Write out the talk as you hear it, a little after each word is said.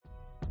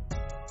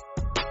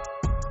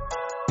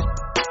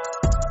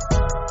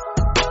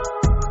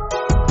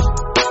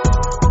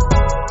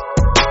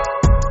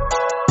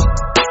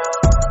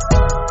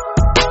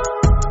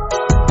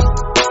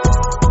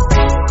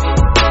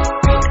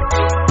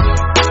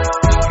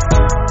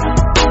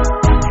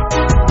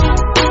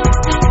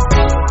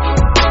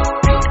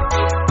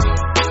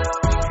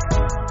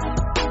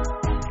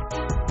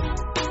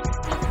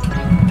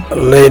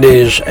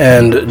Ladies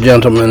and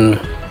gentlemen,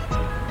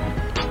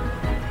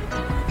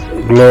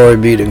 glory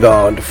be to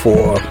God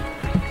for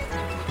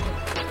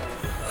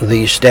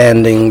the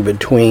standing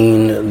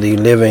between the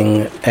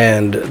living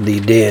and the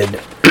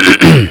dead.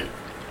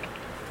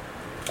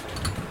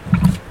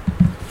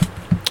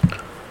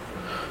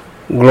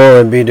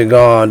 Glory be to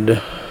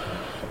God,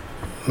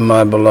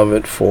 my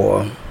beloved,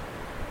 for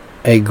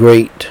a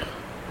great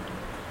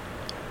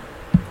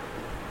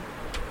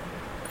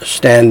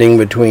standing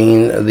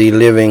between the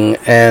living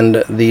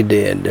and the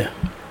dead.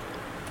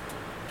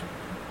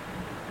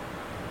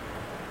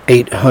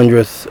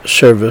 800th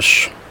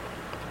service.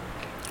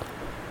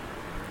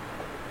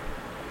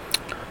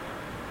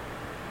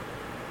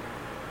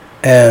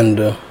 And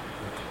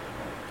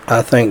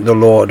I thank the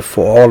Lord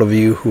for all of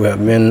you who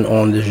have been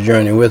on this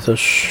journey with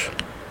us.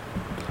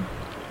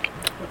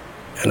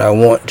 And I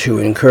want to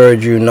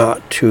encourage you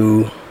not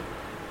to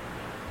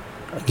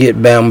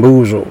get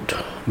bamboozled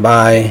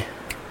by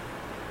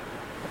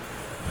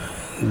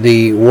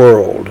the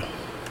world.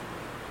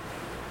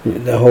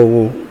 That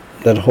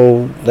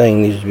whole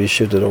thing needs to be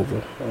shifted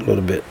over a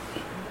little bit.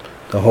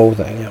 The whole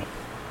thing, yeah.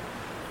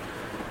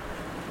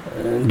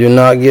 Do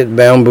not get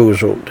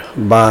bamboozled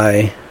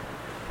by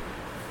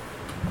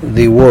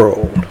the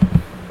world.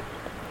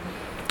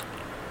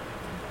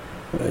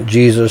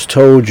 Jesus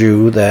told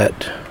you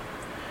that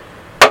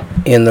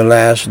in the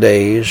last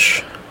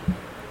days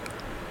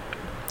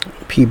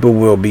people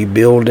will be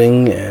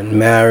building and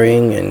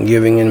marrying and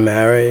giving in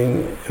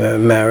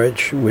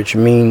marriage, which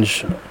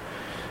means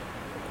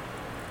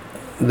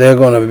they're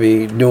going to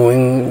be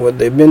doing what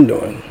they've been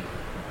doing.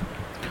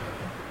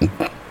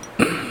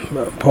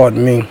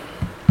 Pardon me.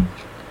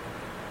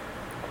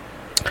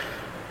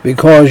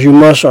 Because you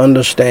must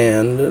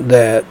understand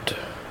that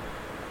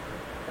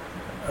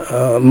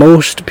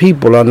most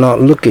people are not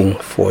looking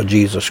for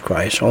Jesus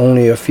Christ,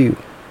 only a few.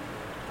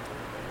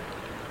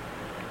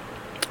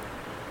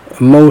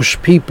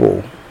 Most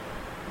people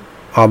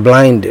are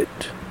blinded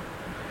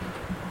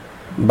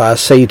by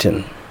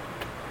Satan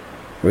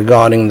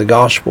regarding the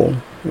gospel,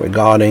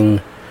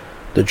 regarding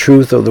the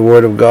truth of the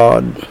Word of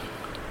God,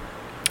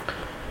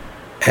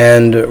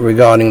 and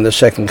regarding the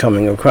second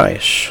coming of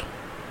Christ.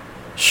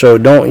 So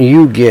don't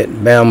you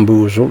get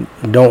bamboozled,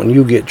 don't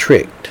you get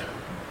tricked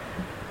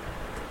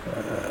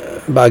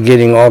by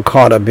getting all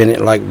caught up in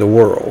it like the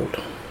world.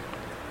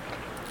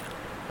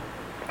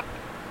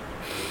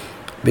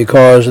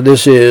 Because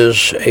this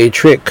is a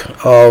trick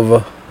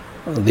of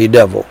the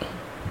devil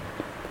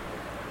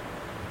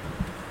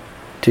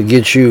to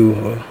get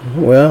you,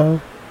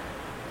 well,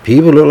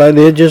 people look like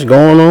they're just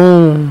going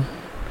on.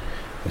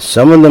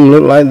 Some of them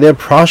look like they're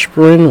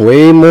prospering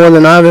way more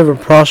than I've ever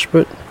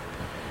prospered.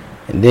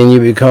 And then you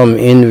become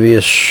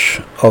envious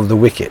of the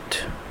wicked.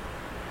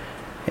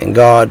 And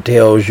God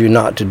tells you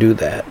not to do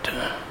that.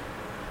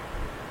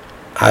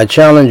 I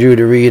challenge you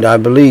to read, I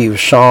believe,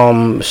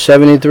 Psalm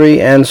 73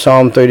 and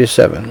Psalm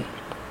 37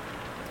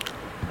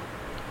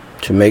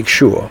 to make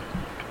sure.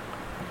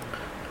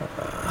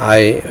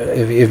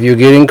 If you're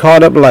getting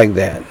caught up like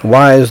that,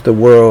 why is the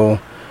world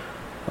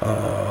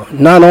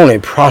not only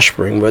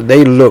prospering, but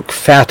they look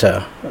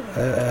fatter?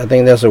 I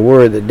think that's a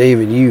word that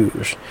David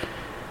used.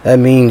 That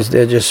means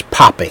they're just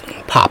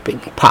popping.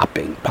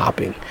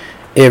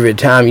 Every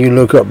time you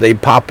look up, they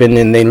popping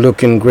and they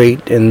looking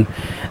great, and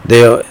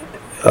they're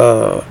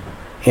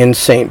in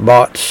St.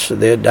 Bart's,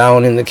 they're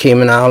down in the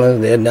Cayman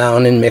Islands, they're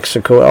down in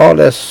Mexico. All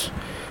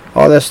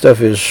that stuff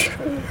is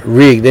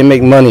rigged. They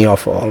make money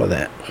off of all of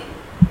that.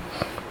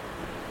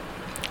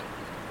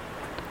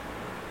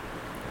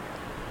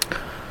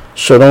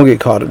 So don't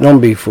get caught up.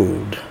 Don't be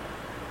fooled.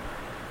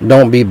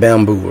 Don't be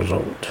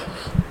bamboozled.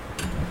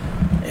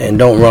 And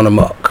don't run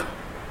amok.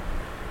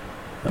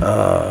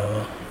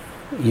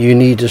 You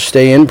need to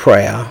stay in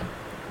prayer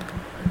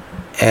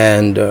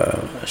and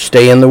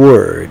stay in the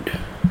Word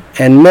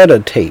and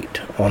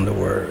meditate on the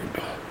Word.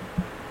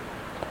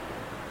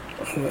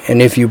 And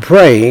if you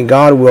pray,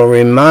 God will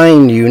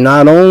remind you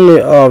not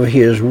only of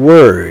His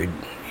Word.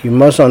 You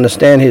must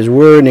understand His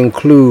Word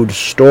includes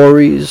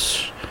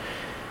stories.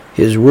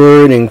 His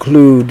Word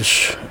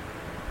includes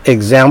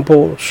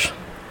examples.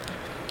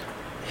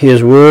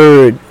 His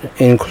Word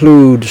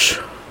includes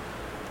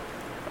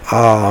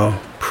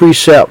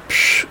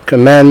precepts,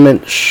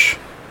 commandments,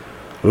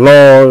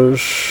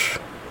 laws,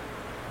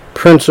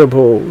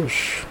 principles,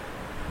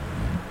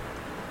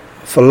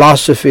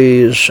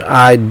 philosophies,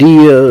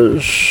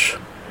 ideas,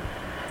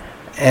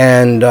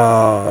 and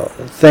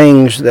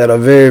things that are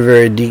very,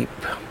 very deep.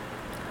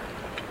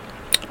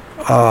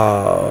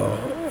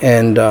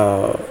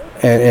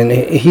 And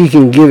He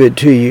can give it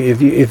to you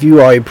if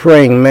you are a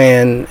praying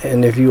man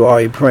and if you are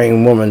a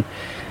praying woman.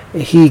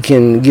 He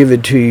can give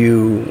it to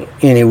you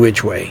any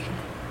which way.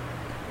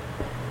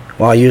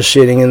 While you're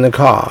sitting in the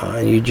car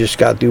and you just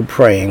got through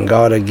praying,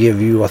 God will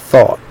give you a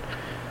thought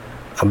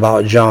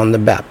about John the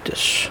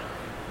Baptist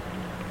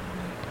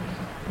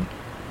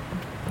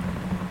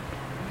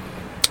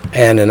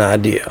and an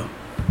idea.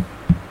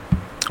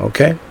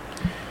 Okay?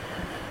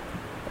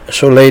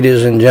 So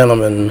ladies and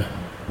gentlemen,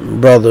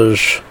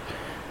 brothers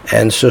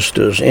and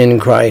sisters in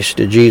Christ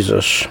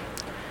Jesus,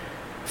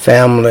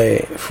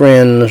 family,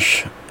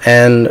 friends,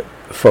 and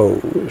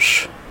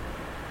foes.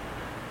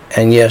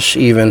 And yes,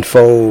 even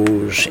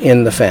foes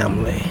in the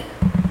family.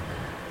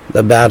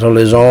 The battle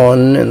is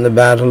on, and the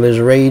battle is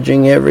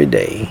raging every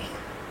day.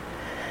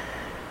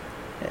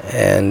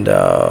 And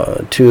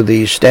to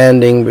the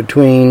standing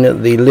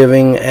between the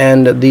living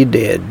and the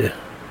dead.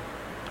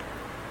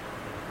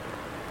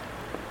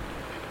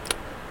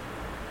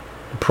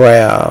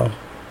 Prayer,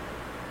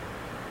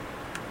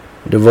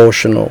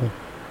 devotional,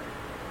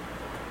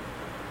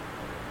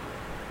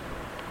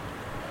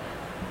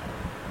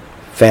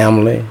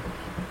 family,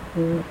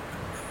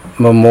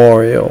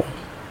 memorial,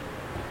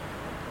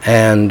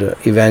 and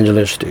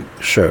evangelistic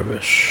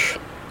service.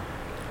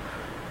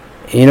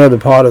 You know the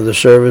part of the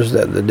service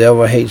that the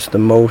devil hates the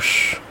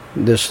most,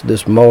 this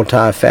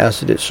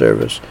multifaceted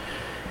service?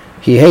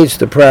 He hates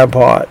the prayer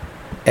part,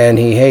 and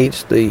he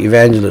hates the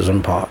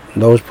evangelism part.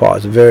 Those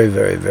parts very,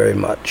 very, very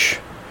much.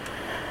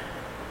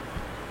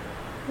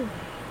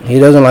 He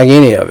doesn't like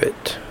any of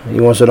it. He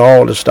wants it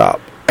all to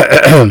stop.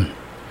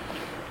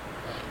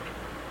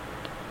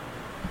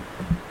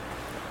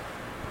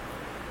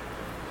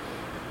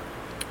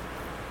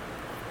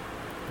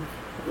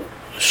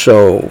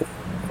 So,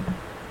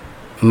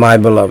 my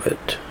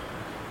beloved,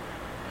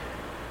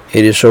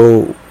 it is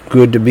so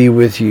good to be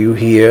with you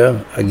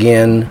here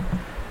again,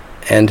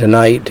 and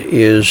tonight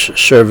is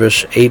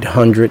service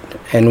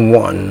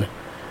 801.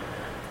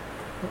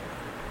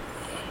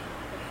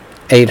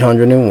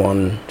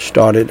 801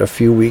 started a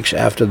few weeks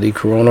after the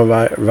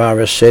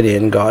coronavirus set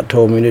in. God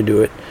told me to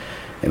do it,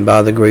 and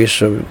by the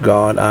grace of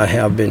God, I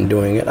have been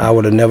doing it. I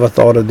would have never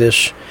thought of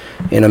this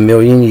in a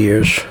million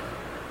years.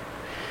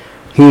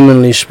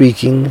 Humanly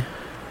speaking,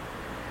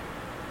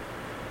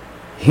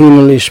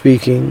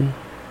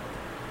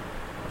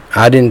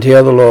 I didn't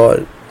tell the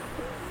Lord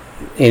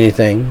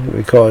anything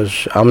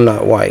because I'm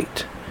not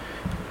white.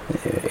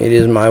 It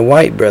is my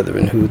white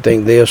brethren who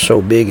think they are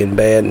so big and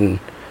bad and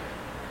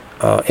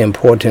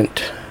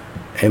important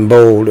and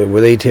bold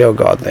where they tell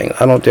God things.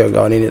 I don't tell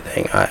God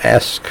anything. I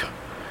ask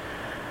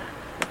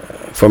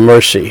for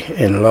mercy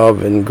and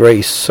love and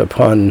grace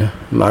upon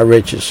my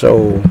wretched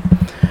soul.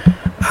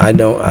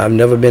 I've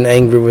never been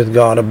angry with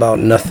God about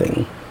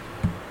nothing.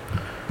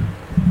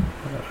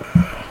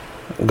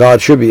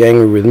 God should be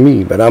angry with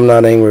me, but I'm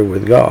not angry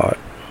with God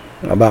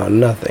about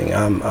nothing.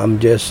 I'm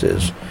just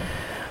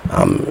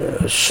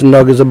I'm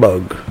snug as a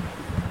bug,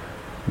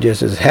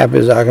 just as happy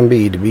as I can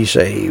be to be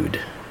saved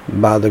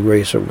by the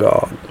grace of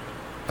God.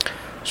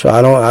 So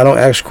I don't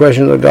ask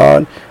questions of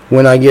God.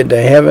 When I get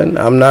to heaven,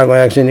 I'm not going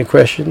to ask any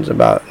questions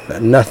about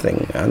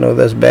nothing. I know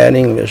that's bad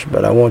English,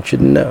 but I want you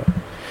to know.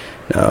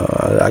 Now,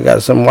 I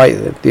got some white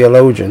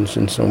theologians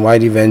and some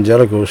white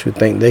evangelicals who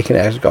think they can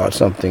ask God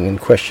something and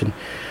question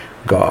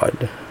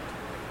God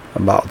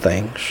about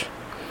things.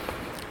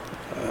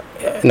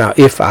 Now,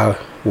 if I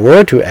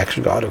were to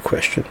ask God a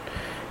question,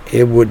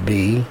 it would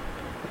be,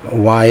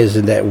 why is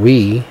it that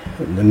we,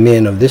 the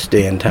men of this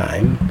day and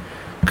time,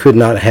 could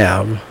not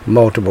have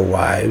multiple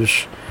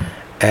wives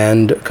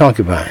and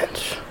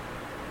concubines?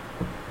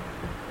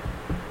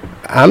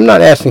 I'm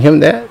not asking him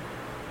that.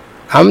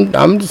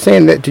 I'm just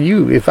saying that to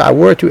you if I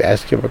were to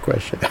ask him a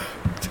question.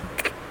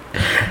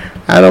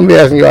 I don't be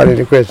asking God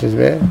any questions,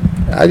 man.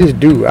 I just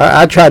do.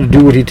 I try to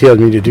do what he tells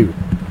me to do.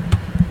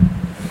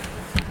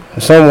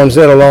 Someone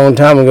said a long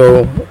time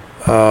ago,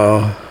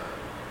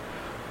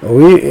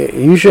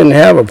 you shouldn't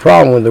have a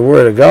problem with the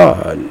Word of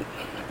God.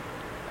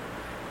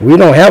 We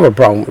don't have a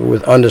problem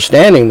with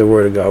understanding the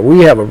Word of God. We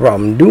have a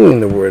problem doing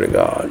the Word of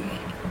God.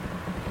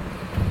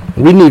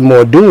 We need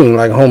more doing,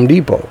 like Home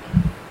Depot.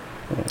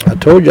 I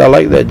told you I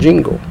like that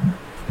jingle.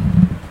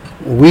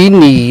 We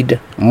need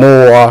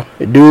more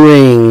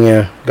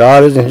doing.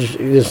 God is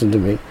interested. Listen to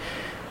me.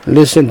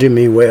 Listen to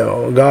me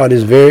well. God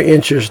is very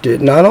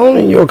interested not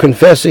only in your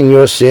confessing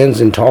your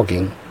sins and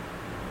talking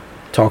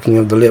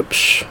of the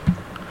lips,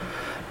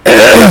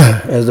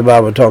 as the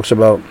Bible talks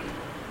about.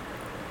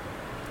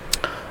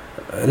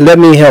 Let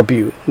me help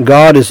you.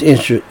 God is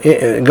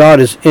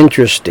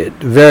interested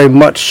very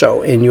much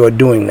so in your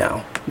doing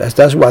now.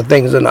 That's why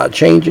things are not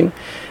changing,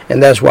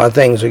 and that's why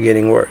things are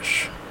getting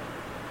worse.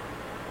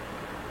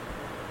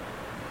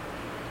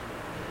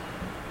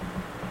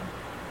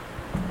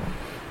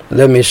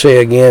 Let me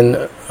say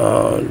again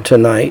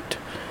tonight,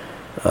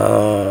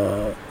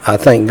 I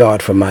thank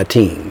God for my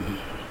team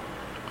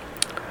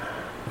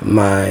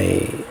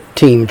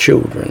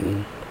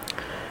children,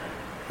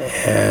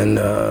 and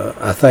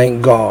I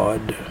thank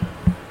God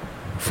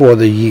for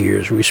the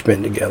years we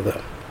spent together.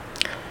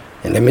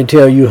 And let me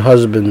tell you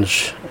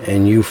husbands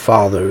and you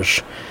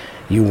fathers,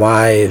 you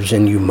wives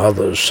and you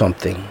mothers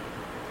something.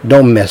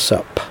 Don't mess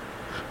up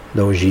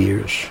those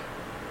years.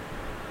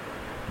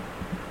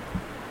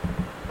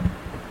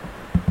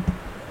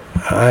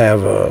 I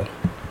have a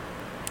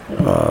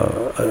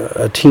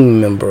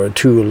team member or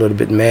two a little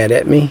bit mad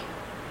at me.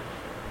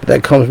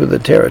 That comes with the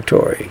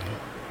territory.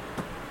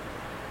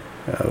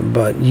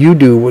 But you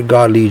do what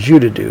God leads you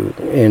to do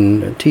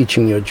in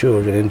teaching your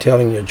children and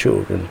telling your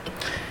children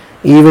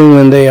even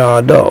when they are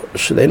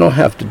adults. They don't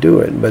have to do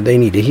it, but they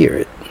need to hear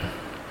it.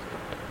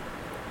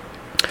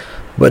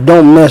 But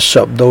don't mess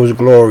up those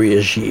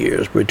glorious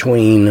years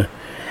between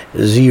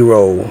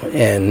 0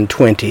 and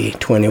 20,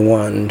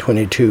 21,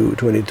 22,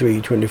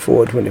 23,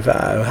 24,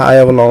 25,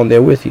 however long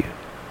they're with you.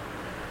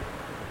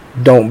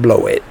 Don't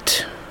blow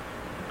it.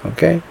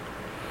 Okay?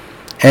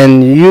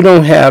 And you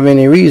don't have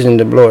any reason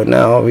to blow it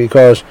now,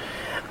 because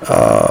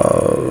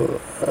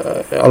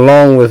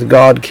along with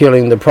God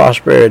killing the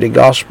prosperity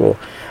gospel,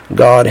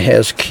 God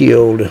has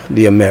killed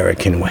the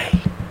American way.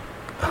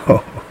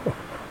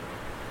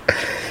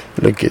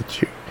 Look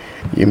at you.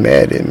 You're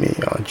mad at me,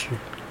 aren't you?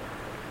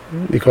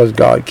 Because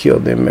God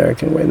killed the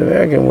American way. The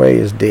American way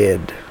is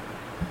dead.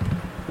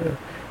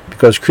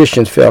 Because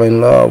Christians fell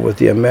in love with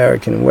the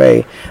American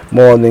way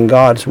more than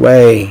God's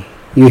way.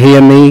 You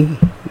hear me?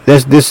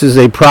 This is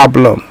a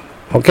problem.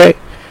 Okay?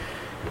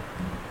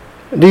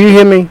 Do you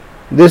hear me?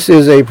 This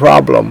is a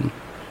problem.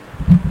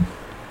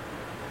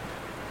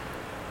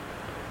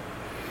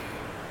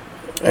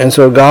 And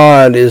so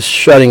God is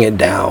shutting it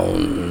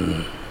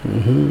down.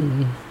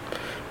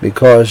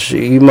 Because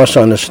you must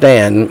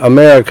understand,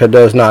 America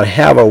does not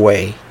have a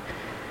way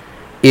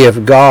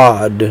if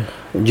God,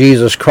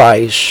 Jesus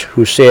Christ,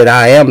 who said,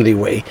 I am the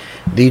way,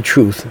 the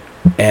truth,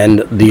 and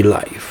the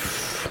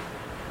life.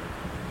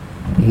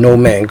 No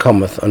man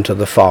cometh unto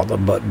the Father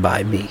but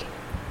by me.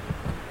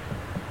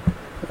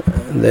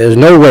 There's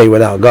no way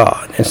without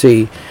God. And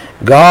see,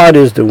 God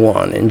is the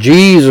one, and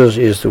Jesus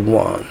is the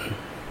one.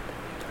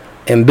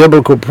 And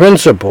biblical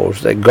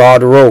principles that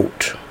God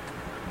wrote,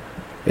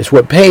 it's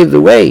what paved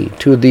the way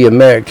to the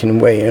American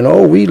way. And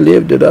oh, we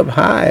lived it up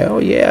high. Oh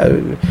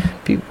yeah,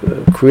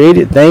 people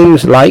created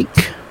things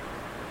like,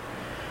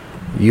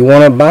 you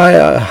want to buy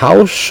a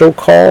house,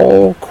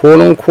 so-called,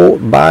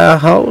 quote-unquote, buy a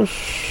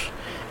house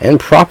and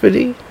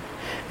property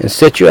and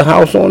set your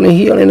house on the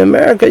hill in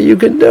America, you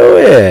can do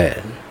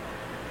it.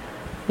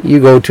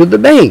 You go to the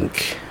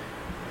bank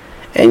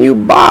and you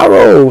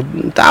borrow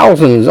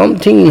thousands,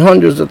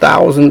 hundreds of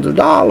thousands of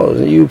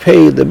dollars, and you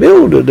pay the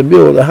builder to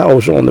build a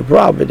house on the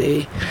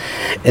property,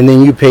 and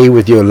then you pay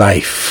with your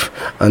life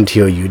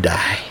until you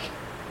die.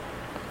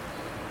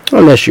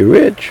 Unless you're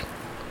rich.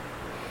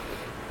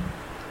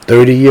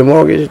 30-year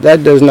mortgage,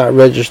 that does not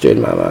register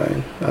in my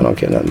mind. I don't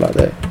care nothing about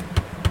that.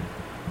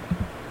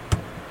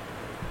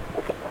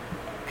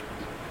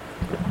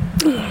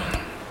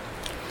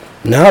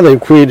 Now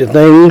they've created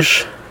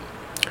things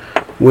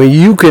where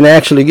you can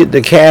actually get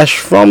the cash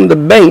from the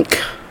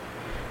bank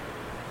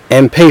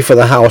and pay for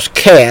the house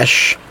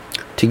cash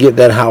to get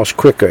that house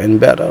quicker and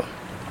better.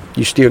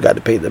 You still got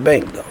to pay the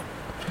bank, though.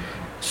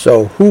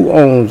 So who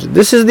owns?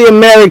 This is the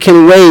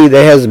American way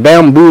that has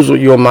bamboozled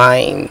your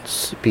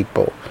minds,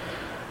 people.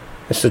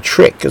 It's a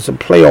trick. It's a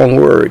play on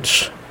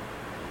words.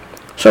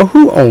 So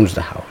who owns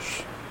the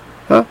house?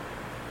 Huh?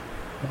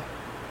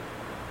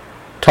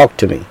 Talk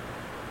to me.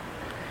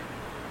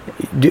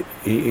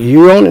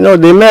 You own it? No,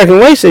 the American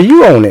way says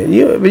you own it.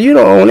 But you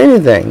don't own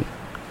anything.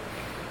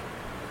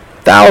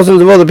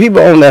 Thousands of other people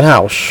own that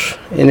house.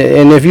 And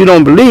if you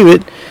don't believe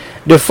it,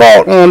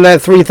 default on that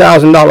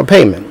 $3,000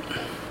 payment.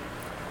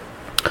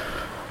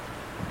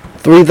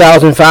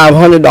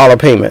 $3,500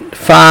 payment.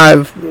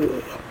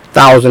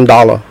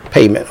 $5,000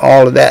 payment.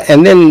 All of that.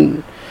 And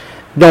then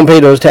don't pay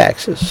those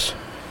taxes.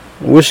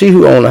 We'll see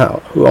who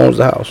owns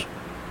the house.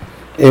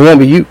 It won't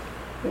be you.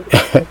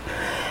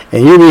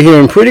 And you'll be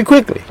hearing pretty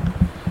quickly.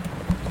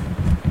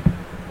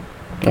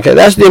 Okay,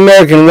 that's the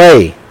American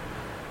way.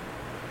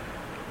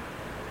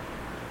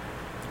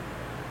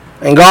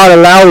 And God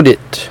allowed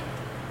it.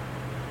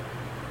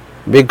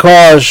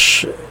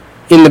 Because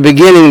in the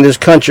beginning this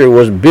country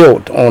was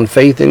built on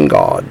faith in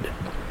God.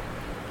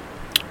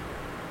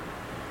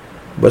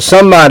 But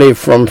somebody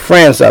from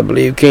France, I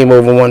believe, came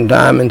over one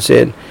time and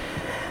said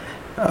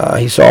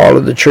he saw all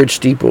of the church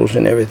steeples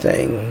and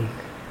everything.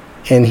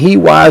 And he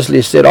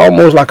wisely said,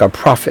 almost like a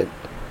prophet,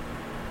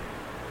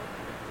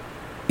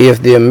 if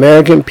the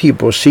American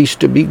people cease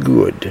to be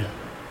good,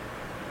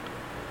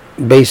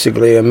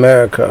 basically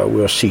America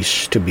will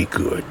cease to be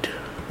good.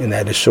 And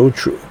that is so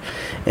true.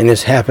 And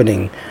it's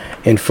happening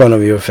in front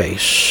of your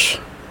face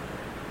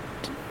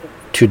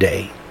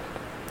today.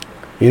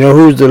 You know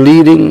who's the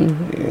leading?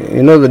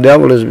 You know the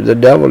devil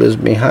is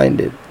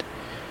behind it.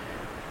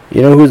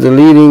 You know who's the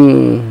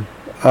leading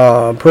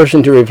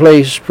person to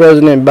replace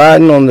President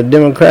Biden on the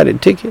Democratic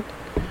ticket?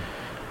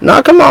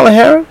 Not Kamala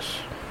Harris.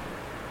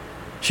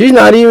 She's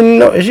not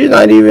even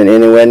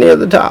anywhere near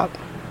the top.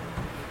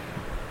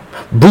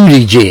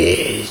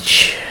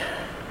 Buttigieg.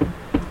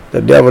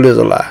 The devil is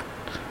a lie.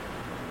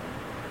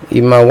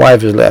 Even my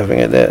wife is laughing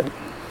at that.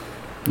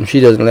 And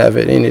she doesn't laugh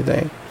at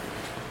anything.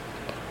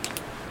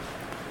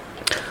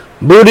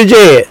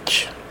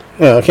 Buttigieg.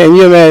 Can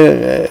you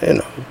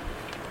imagine?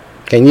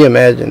 Can you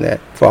imagine that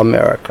for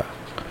America?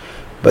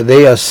 But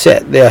they are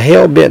set. They are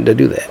hell bent to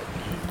do that.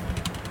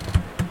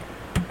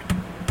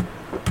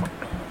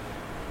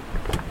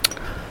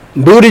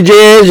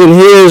 Buttigieg and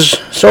his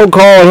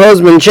so-called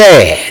husband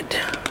Chad.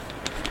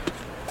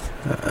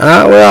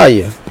 Where are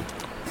you?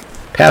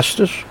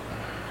 Pastors?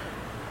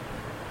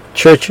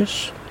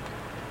 churches.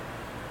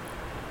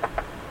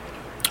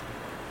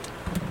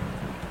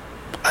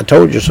 I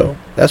told you so.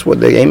 That's what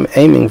they're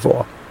aiming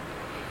for.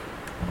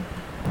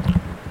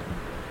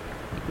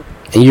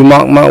 And you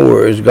mark my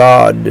words,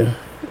 God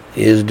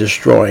is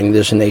destroying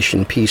this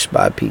nation piece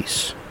by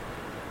piece.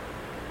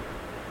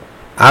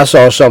 I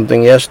saw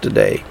something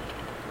yesterday.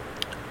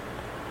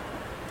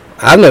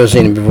 I've never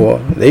seen it before.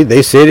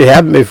 They said it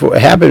happened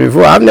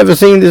before. I've never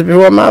seen this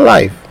before in my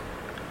life.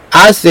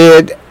 I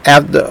said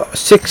after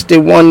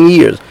 61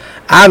 years,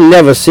 I've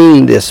never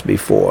seen this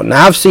before.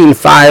 Now, I've seen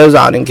fires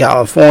out in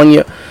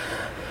California,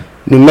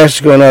 New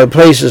Mexico, and other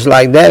places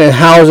like that, and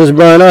houses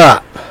burn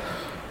up.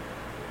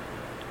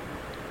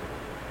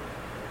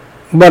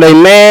 But a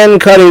man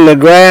cutting the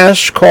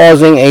grass,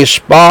 causing a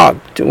spark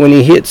when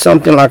he hit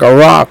something like a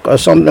rock or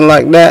something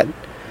like that,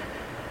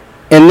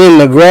 and then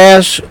the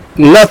grass,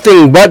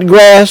 nothing but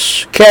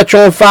grass, catch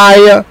on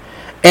fire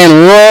and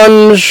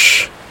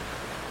runs,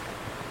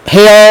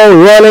 hell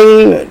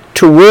running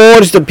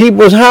towards the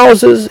people's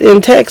houses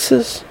in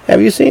Texas.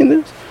 Have you seen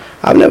this?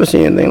 I've never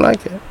seen anything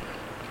like it.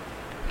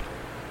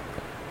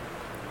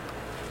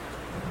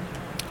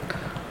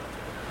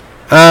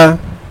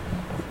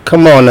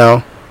 Come on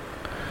now.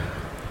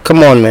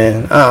 Come on,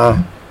 man.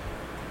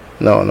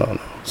 No.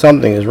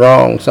 Something is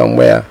wrong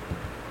somewhere.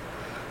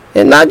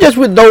 And not just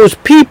with those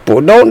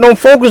people. Don't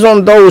focus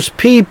on those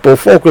people.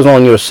 Focus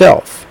on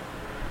yourself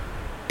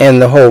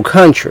and the whole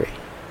country.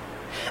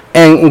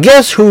 And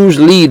guess who's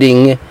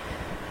leading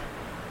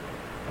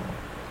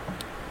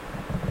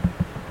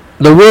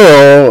the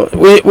world?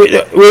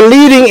 We're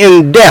leading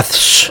in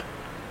deaths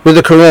with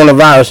the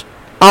coronavirus.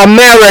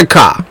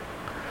 America.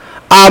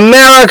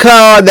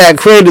 America that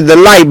created the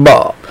light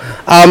bulb.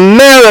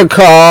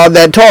 America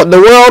that taught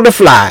the world to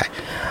fly.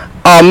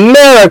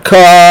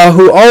 America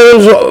who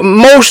owns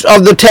most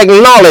of the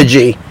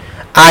technology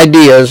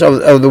ideas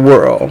of the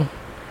world.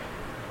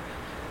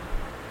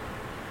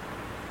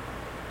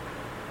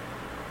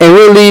 And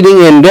we're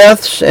leading in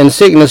deaths and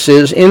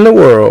sicknesses in the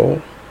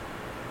world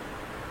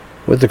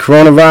with the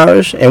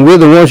coronavirus, and we're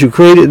the ones who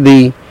created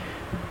the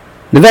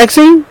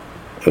vaccine.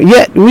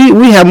 Yet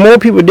we have more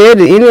people dead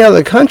than any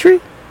other country.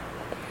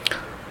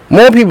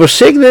 More people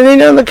sick than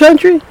any other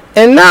country.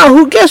 And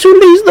now, guess who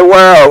leads the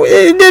world?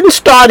 It didn't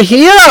start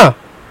here.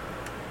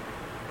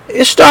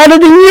 It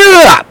started in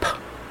Europe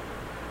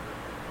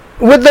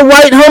with the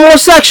white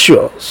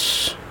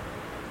homosexuals.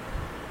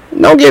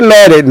 Don't get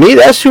mad at me.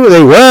 That's who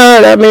they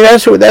were. I mean,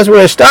 that's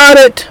where it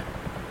started.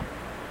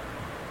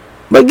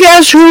 But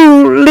guess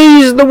who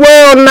leads the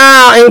world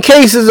now in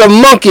cases of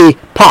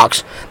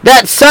monkeypox?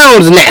 That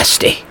sounds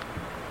nasty.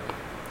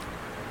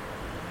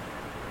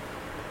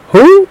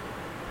 Who?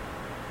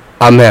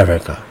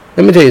 America.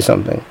 Let me tell you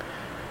something.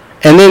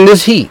 And then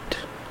this heat.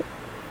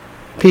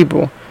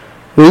 People,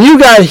 when you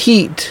got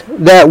heat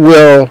that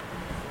will,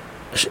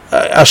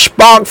 a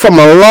spark from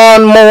a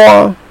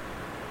lawnmower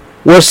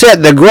will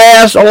set the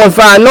grass on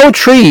fire. No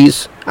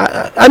trees.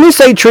 I didn't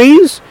say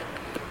trees.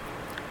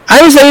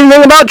 I didn't say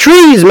anything about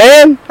trees,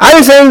 man. I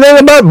didn't say anything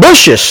about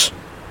bushes.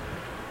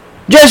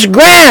 Just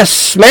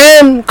grass,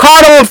 man,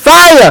 caught on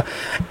fire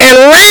and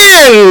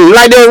ran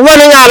like they're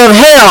running out of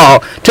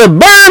hell to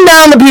burn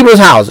down the people's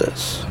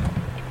houses.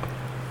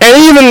 And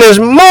even this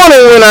morning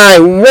when I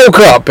woke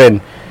up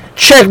and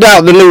checked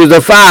out the news, the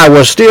fire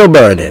was still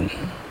burning.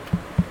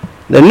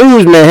 The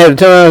newsman had to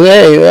turn around and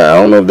say, hey, I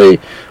don't know if the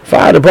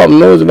fire department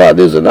knows about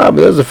this or not,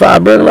 but there's a fire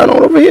burning right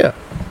on over here.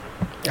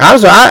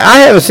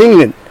 I haven't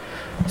seen it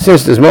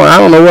since this morning. I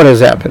don't know what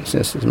has happened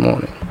since this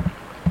morning.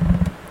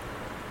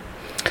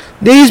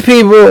 These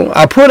people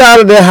are put out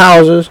of their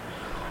houses.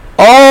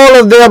 All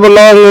of their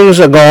belongings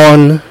are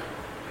gone.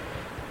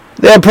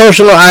 Their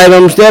personal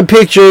items, their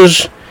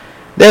pictures,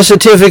 their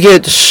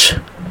certificates. They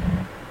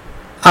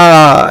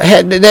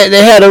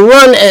had to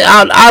run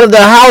out of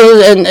their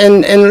houses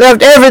and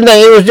left everything.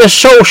 It was just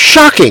so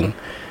shocking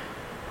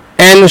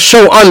and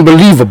so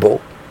unbelievable.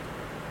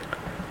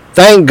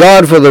 Thank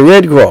God for the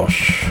Red Cross.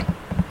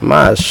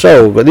 My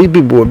soul, because these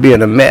people would be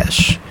in a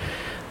mess.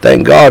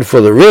 Thank God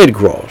for the Red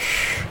Cross.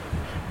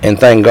 And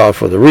thank God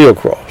for the real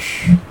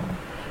cross.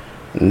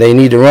 And they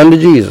need to run to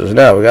Jesus.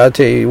 Now, we got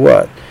to tell you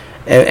what.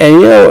 And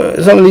you know,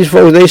 some of these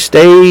folks, they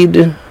stayed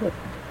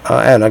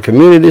at a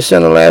community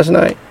center last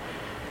night.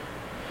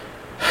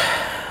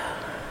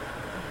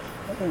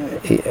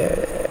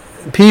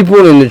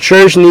 People in the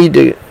church need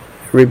to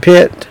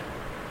repent,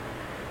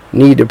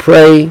 need to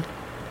pray,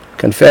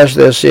 confess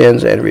their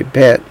sins, and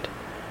repent.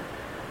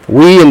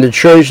 We in the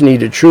church need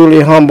to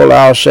truly humble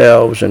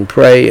ourselves and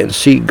pray and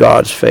seek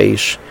God's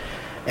face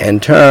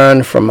and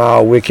turn from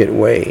our wicked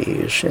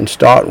ways and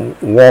start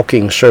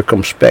walking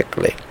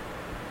circumspectly.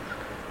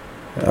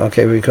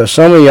 Okay, because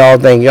some of y'all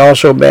think y'all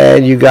so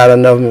bad, you got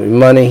enough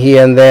money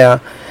here and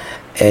there,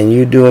 and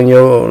you doing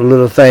your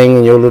little thing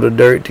and your little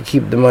dirt to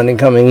keep the money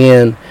coming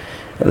in.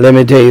 Let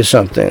me tell you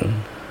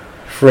something,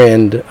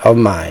 friend of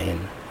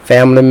mine,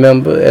 family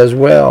member as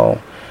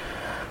well,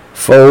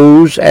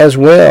 foes as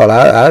well.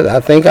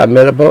 I think I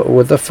met up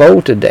with a foe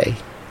today.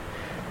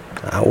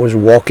 I was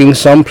walking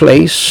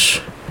someplace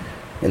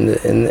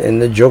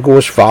And the joker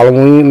was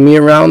following me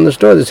around the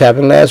store. This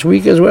happened last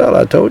week as well.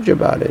 I told you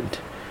about it.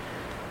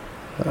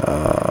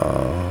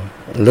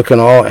 Looking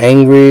all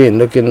angry and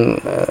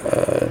looking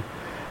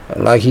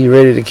like he's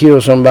ready to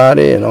kill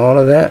somebody and all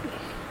of that.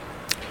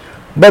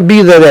 But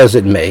be that as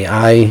it may,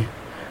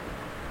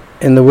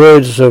 in the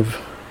words of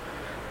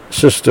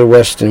Sister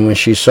Weston when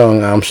she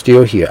sung, I'm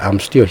still here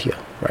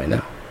right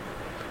now.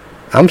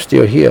 I'm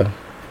still here.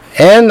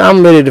 And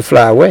I'm ready to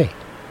fly away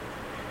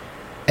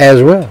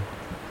as well.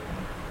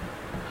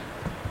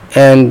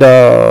 And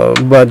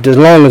but as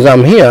long as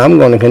I'm here, I'm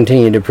going to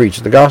continue to preach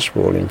the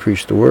gospel and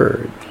preach the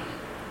word.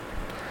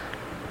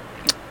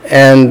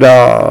 And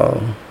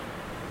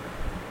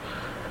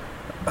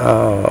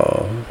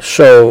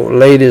so,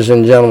 ladies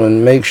and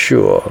gentlemen, make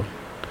sure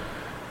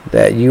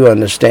that you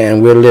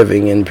understand we're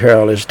living in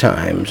perilous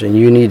times, and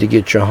you need to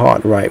get your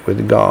heart right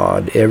with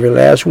God, every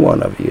last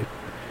one of you.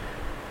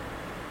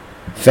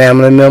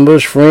 Family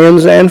members,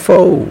 friends, and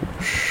foes.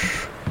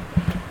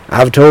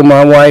 I've told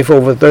my wife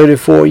over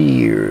 34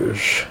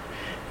 years,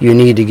 you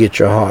need to get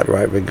your heart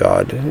right with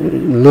God.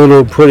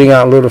 Putting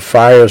out little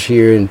fires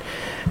here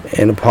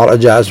and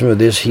apologizing for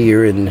this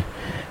here and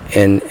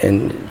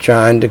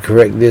trying to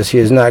correct this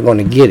here is not going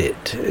to get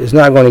it. It's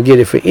not going to get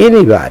it for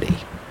anybody.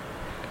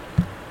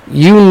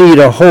 You need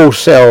a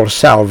wholesale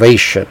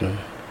salvation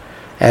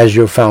as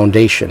your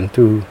foundation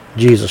through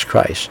Jesus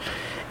Christ.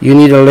 You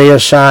need to lay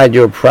aside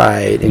your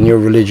pride and your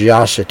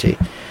religiosity,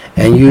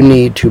 and you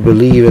need to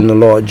believe in the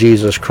Lord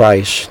Jesus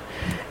Christ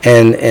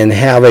and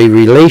have a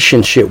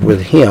relationship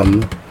with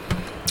him,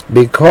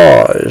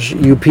 because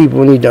you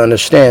people need to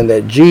understand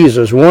that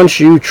Jesus, once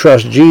you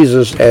trust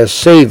Jesus as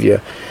Savior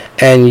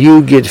and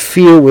you get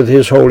filled with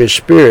his Holy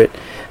Spirit,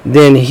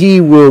 then he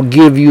will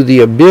give you the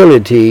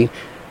ability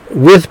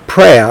with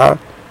prayer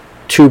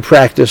to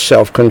practice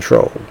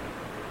self-control.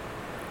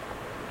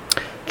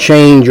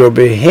 Change your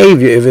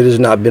behavior if it is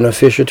not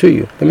beneficial to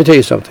you. Let me tell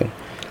you something.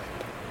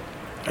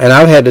 And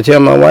I've had to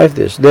tell my wife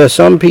this. There are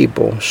some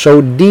people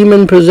so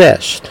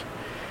demon-possessed,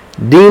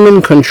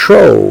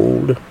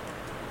 demon-controlled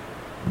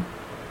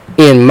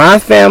in my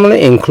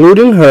family,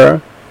 including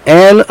her,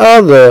 and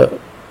other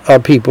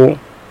people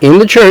in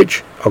the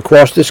church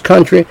across this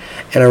country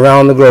and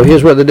around the globe.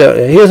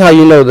 Here's how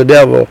you know the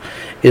devil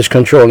is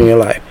controlling your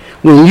life.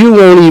 When you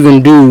won't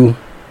even do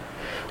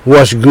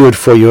what's good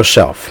for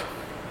yourself.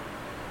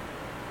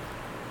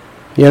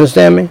 You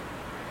understand me?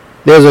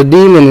 There's a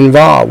demon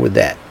involved with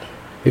that,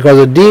 because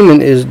a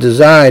demon is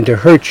designed to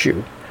hurt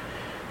you.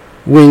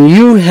 When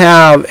you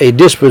have a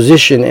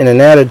disposition and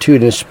an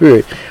attitude and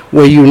spirit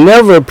where you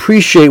never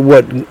appreciate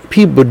what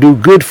people do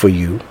good for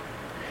you,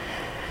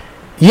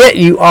 yet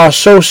you are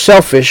so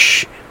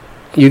selfish,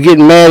 you get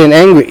mad and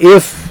angry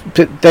if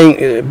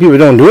people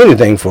don't do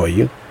anything for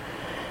you,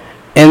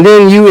 and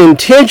then you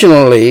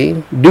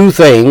intentionally do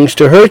things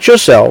to hurt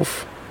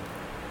yourself,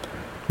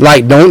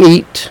 like don't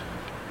eat.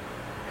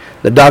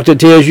 The doctor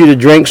tells you to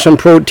drink some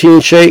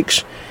protein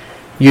shakes.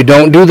 You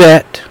don't do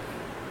that.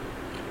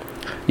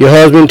 Your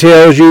husband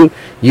tells you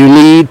you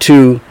need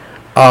to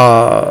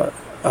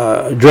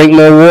drink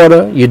more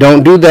water. You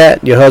don't do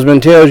that. Your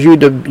husband tells you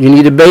you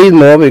need to bathe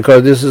more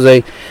because this is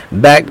a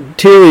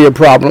bacteria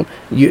problem.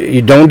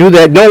 You don't do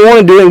that. Don't want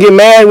to do it and get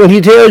mad when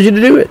he tells you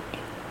to do it.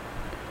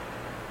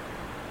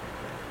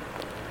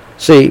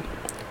 See,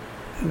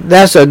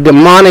 that's a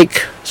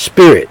demonic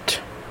spirit.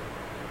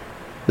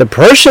 The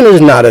person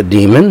is not a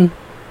demon,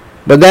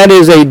 but that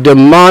is a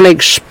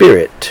demonic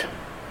spirit.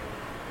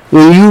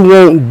 When you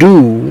won't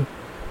do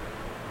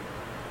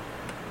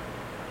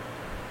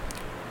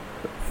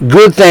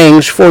good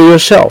things for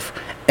yourself,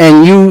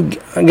 and you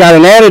got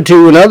an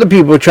attitude when other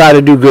people try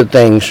to do good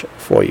things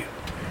for you.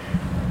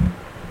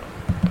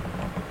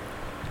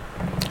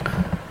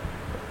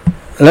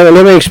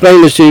 Let me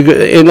explain this to you.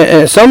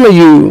 And some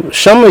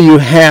of you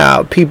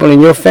have people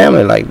in your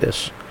family like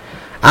this.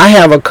 I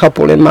have a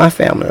couple in my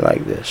family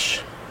like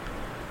this.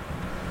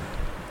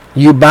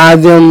 You buy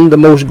them the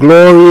most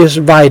glorious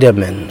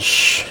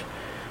vitamins.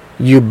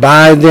 You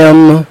buy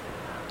them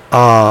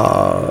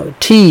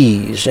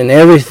teas and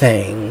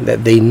everything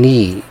that they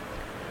need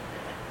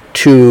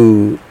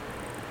to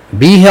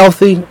be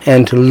healthy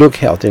and to look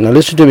healthy. Now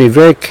listen to me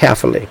very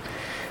carefully.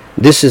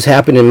 This has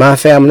happened in my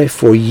family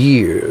for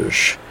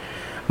years.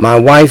 My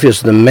wife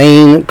is the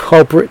main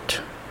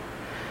culprit.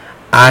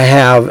 I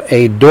have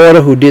a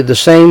daughter who did the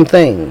same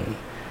thing.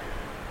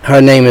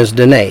 Her name is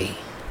Danae.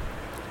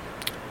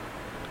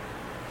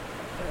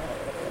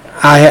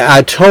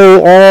 I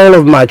told all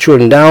of my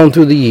children down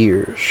through the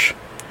years,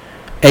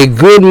 a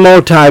good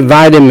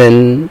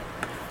multivitamin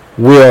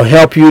will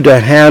help you to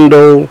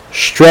handle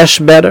stress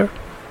better,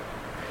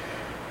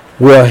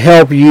 will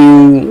help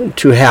you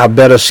to have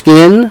better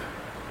skin,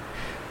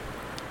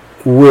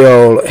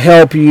 will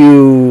help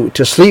you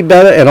to sleep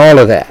better, and all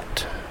of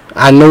that.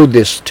 I know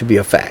this to be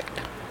a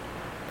fact.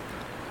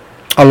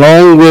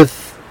 Along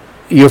with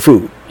your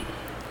food.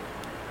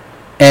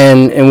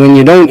 And when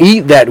you don't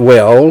eat that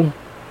well,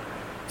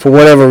 for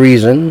whatever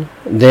reason,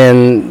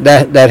 then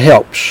that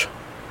helps.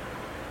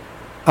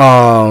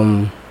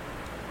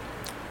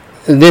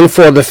 Then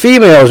for the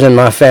females in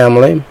my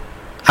family,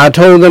 I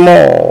told them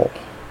all.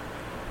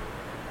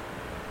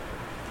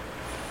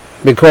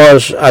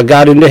 Because I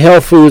got into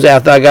health foods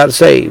after I got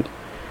saved.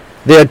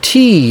 There are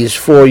teas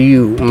for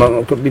you,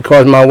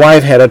 because my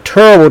wife had a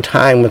terrible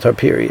time with her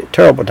period.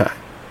 Terrible time.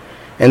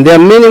 And there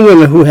are many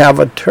women who have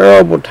a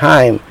terrible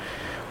time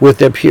with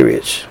their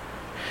periods.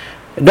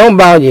 Don't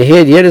bow your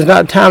head yet. It's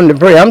not time to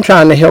pray. I'm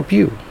trying to help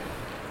you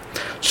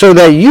so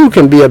that you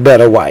can be a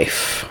better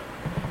wife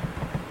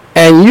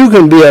and you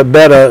can be a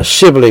better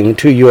sibling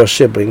to your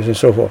siblings and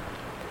so forth.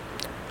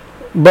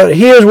 But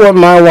here's what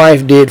my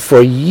wife did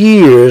for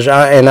years,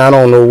 and I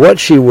don't know what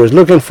she was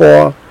looking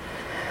for.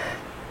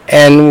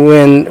 And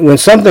when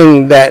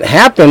something that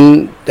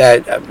happened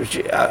that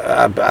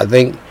I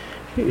think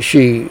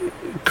she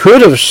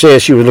could have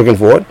said she was looking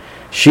for it,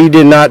 she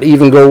did not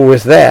even go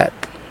with that.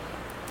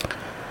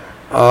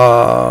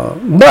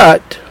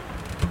 But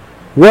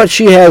what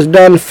she has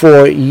done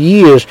for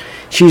years,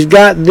 she's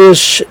got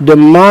this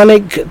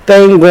demonic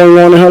thing going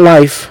on in her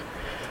life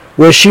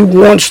where she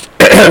wants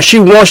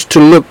to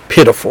look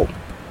pitiful.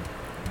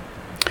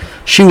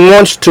 She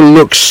wants to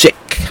look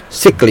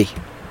sickly.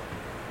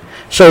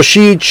 So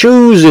she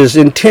chooses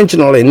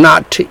intentionally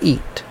not to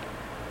eat,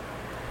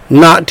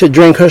 not to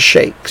drink her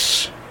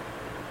shakes,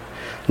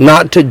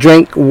 not to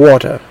drink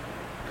water,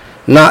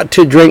 not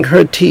to drink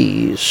her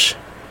teas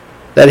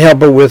that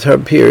help her with her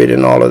period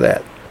and all of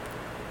that.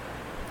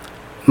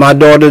 My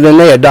daughter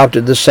Danae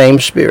adopted the same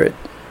spirit.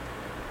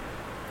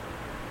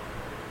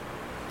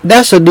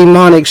 That's a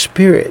demonic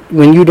spirit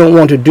when you don't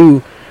want to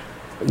do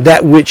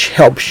that which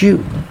helps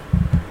you.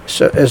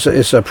 So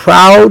it's a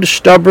proud,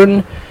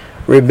 stubborn,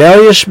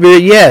 rebellious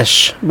spirit,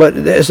 yes, but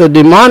it's a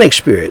demonic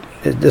spirit.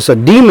 There's a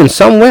demon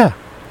somewhere.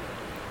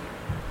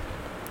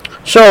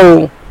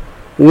 So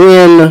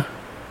when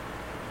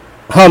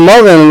her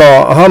mother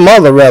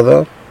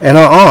and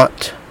her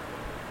aunt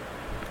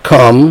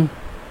come,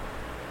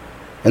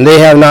 and they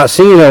have not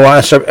seen her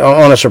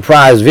on a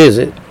surprise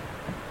visit,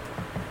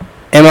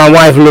 and my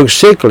wife looks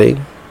sickly.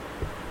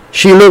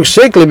 She looks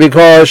sickly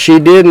because she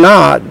did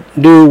not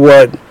do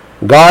what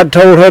God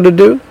told her to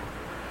do,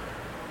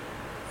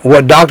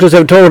 what doctors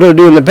have told her to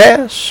do in the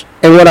past,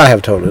 and what I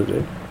have told her to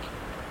do.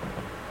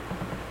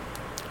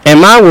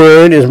 And my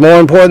word is more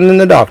important than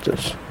the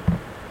doctors,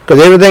 because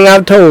everything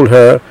I've told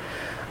her,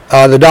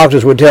 the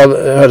doctors would tell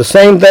her the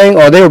same thing,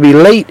 or they would be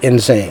late in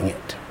saying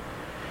it.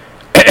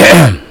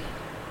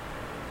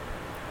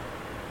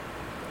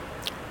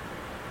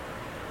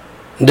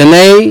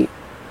 Danae,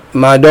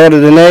 my daughter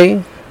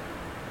Danae,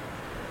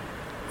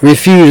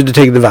 refused to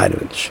take the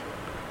vitamins.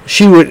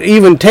 She would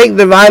even take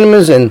the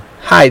vitamins and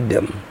hide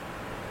them.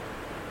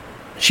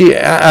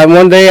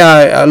 One day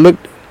I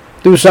looked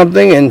through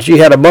something and she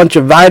had a bunch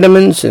of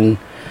vitamins and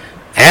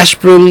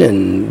aspirin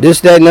and this,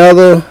 that, and the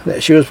other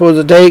that she was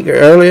supposed to take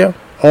earlier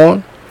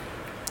on.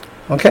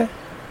 Okay.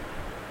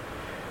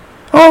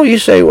 Oh, you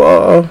say,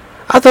 well,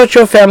 I thought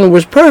your family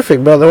was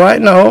perfect, Brother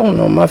White. No,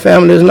 my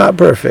family is not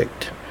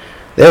perfect.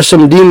 There's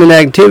some demon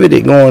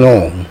activity going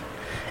on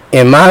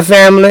in my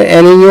family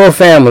and in your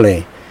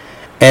family.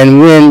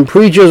 And when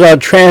preachers are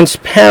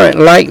transparent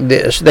like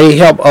this, they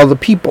help other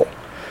people.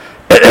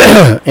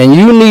 And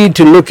you need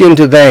to look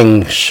into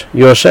things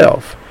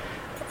yourself.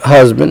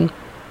 Husband,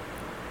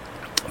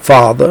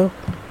 father,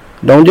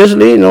 don't just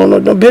leave.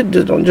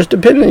 Don't just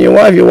depend on your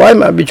wife. Your wife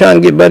might be trying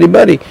to get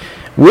buddy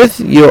with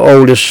your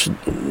oldest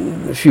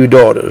few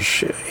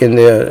daughters in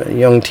their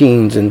young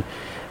teens, and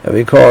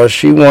because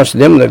she wants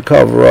them to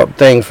cover up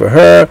things for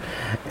her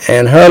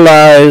and her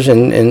lives,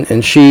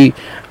 and she's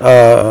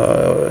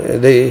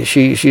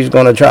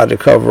going to try to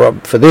cover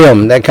up for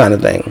them, that kind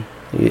of thing.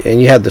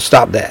 And you have to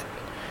stop that.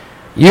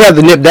 You have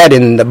to nip that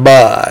in the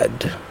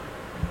bud.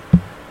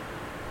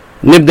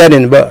 Nip that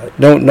in the bud.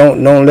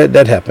 Don't let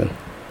that happen.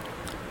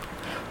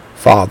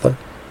 Father.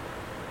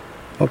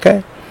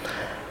 Okay?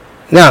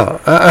 Now,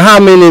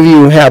 how many of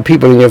you have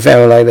people in your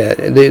family like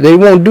that? They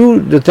won't do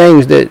the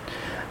things that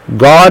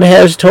God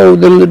has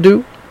told them to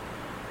do,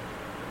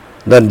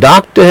 the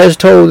doctor has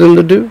told them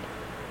to do,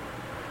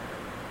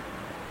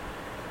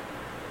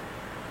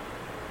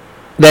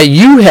 that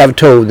you have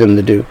told them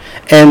to do.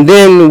 And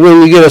then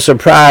when you get a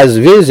surprise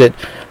visit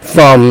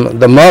from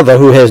the mother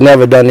who has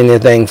never done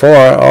anything for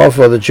her or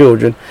for the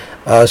children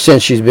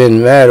since she's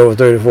been married over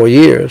 34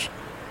 years,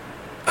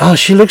 oh,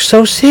 she looks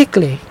so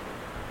sickly.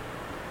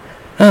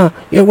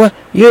 What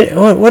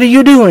are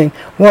you doing?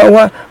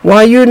 Why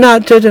are you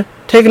not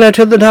taking her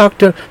to the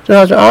doctor?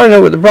 I don't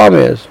know what the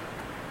problem is.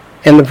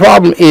 And the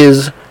problem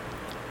is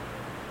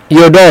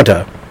your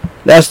daughter.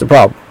 That's the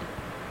problem.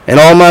 And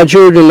all my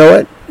children know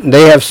it.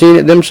 They have seen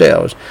it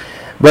themselves.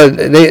 But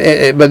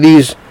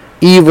these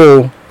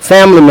evil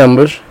family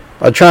members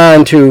are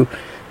trying to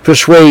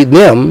persuade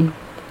them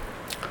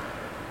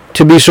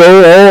to be so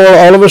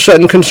all of a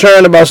sudden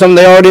concerned about something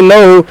they already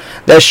know,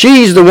 that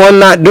she's the one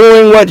not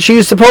doing what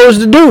she's supposed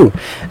to do.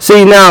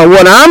 See, now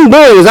what I'm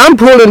doing is I'm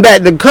pulling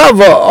back the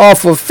cover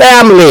off of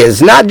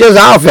families, not just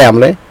our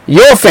family,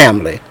 your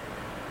family.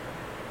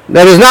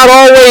 That is not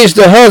always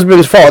the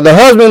husband's fault. The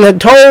husband had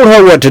told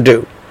her what to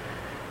do,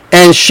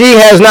 and she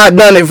has not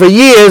done it for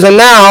years, and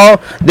now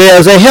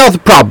there's a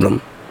health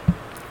problem.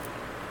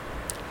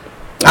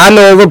 I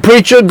know of a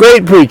preacher,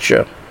 great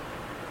preacher.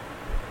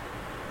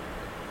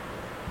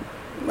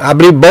 I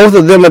believe both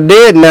of them are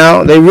dead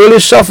now. They really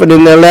suffered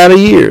in their latter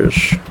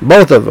years,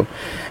 both of them.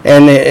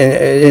 And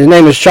his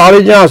name is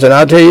Charlie Johnson.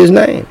 I'll tell you his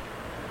name.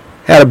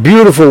 Had a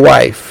beautiful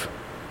wife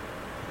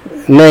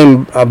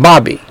named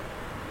Bobby.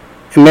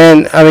 And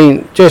man, I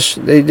mean,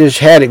 they just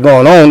had it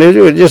going on. They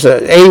were just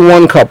an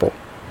A1 couple.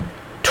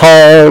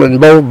 Tall,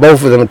 and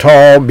both of them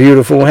tall,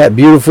 beautiful,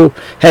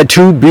 had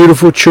two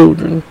beautiful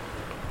children.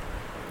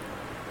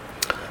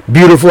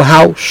 Beautiful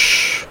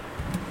house.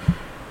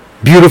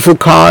 Beautiful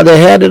car. They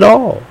had it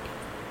all.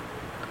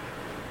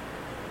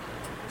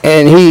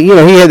 And he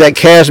had that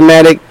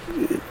charismatic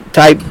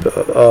type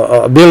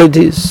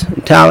abilities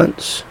and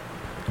talents.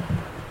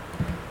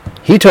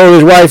 He told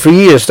his wife for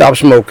years, stop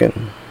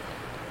smoking.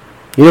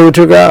 You know what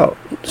took her out?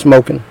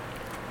 Smoking.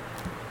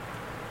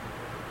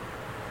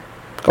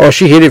 Or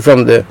she hid it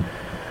from the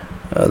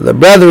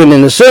brethren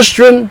and the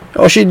sistren.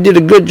 Or she did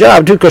a good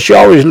job too, because she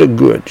always looked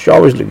good. She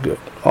always looked good.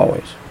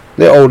 Always.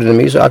 They're older than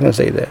me, so I can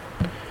say that.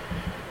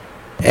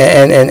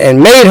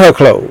 And made her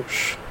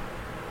clothes.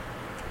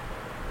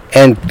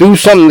 And threw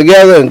something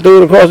together and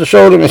threw it across the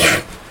shoulder,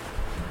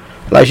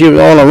 like she was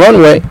on a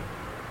runway.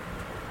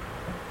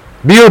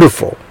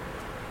 Beautiful.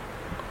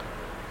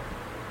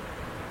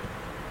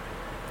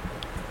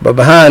 But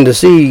behind the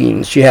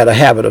scenes, she had a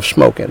habit of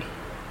smoking.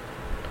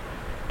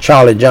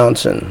 Charlie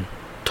Johnson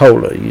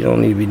told her, you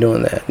don't need to be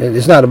doing that.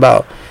 It's not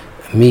about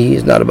me.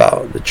 It's not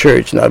about the church.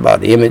 It's not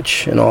about the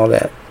image and all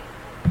that.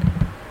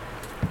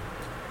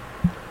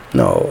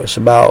 No, it's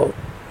about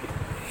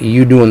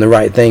you doing the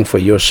right thing for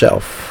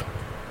yourself.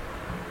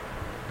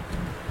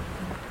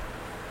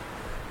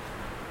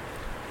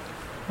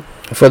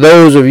 For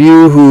those of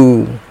you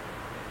who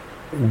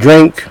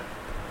drink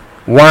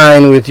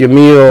wine with your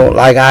meal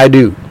like I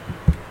do,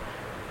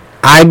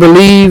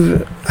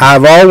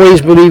 I've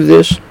always believed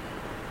this.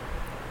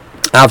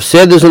 I've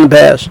said this in the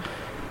past,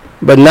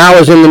 but now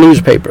it's in the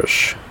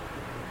newspapers.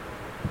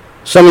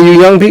 Some of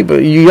you young people,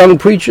 you young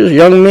preachers,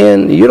 young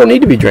men, you don't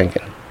need to be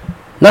drinking.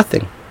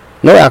 Nothing.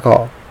 No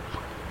alcohol.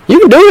 You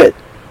can do it.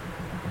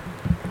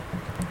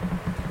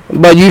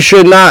 But you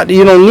should not,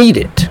 you don't need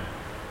it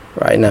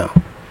right now.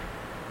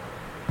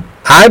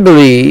 I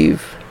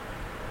believe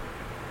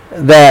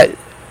that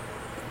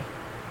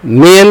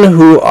men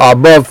who are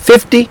above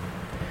 50,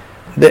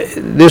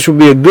 this would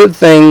be a good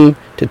thing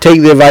to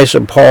take the advice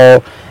of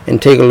Paul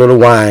and take a little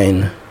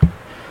wine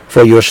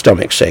for your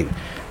stomach's sake.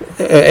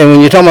 And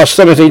when you're talking about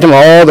stomach, you're talking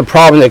about all the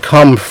problems that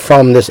come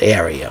from this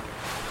area.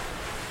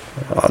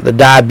 The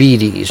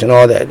diabetes and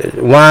all that.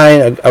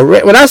 Wine.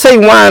 When I say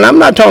wine, I'm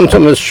not talking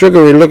some of the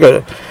sugary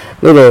little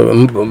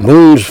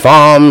Boone's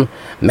Farm,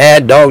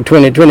 Mad Dog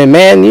 2020.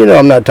 Man, you know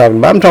I'm not talking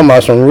about. I'm talking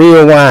about some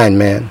real wine,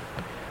 man.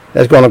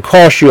 That's going to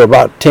cost you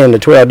about $10 to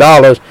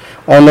 $12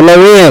 on the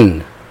low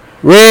end.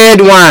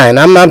 Red wine.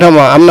 I'm not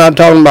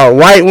talking about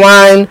white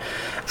wine.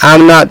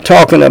 I'm not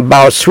talking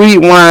about sweet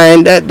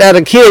wine.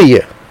 That'll kill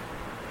you.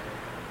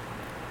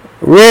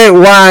 Red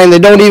wine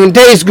that don't even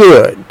taste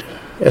good.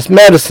 It's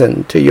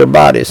medicine to your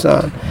body,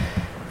 son.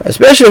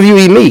 Especially if you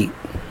eat meat.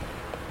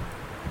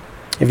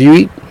 If you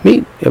eat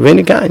meat of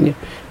any kind, it'd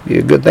be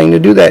a good thing to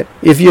do that.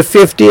 If you're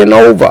 50 and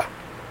over,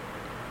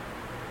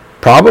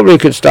 probably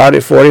could start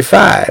at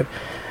 45.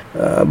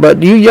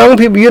 But you young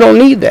people, you don't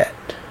need that.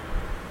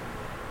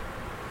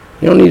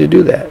 You don't need to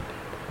do that.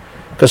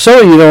 Because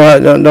some of you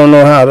don't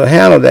know how to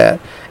handle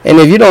that. And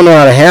if you don't know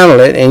how to handle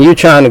it and you're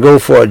trying to go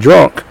for a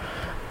drunk,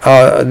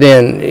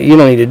 then you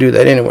don't need to do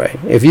that anyway.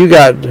 If you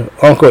got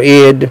Uncle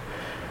Ed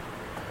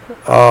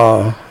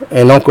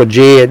and Uncle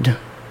Jed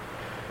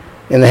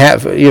in the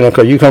Hatfield,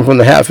 because you come from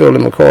the Hatfield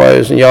and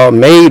McCoys and y'all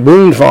made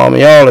Boone's Farm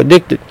and y'all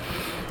addicted,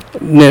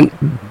 then,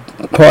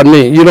 pardon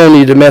me, you don't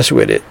need to mess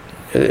with it.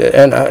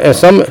 And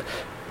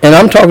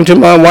I'm talking to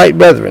my white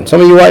brethren.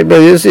 Some of you white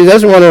brothers,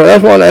 that's one,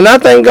 and I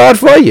thank God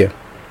for you.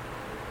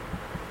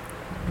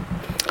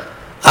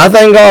 I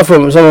thank God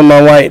for some of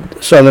my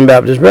white Southern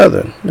Baptist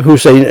brethren who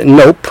say,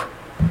 nope,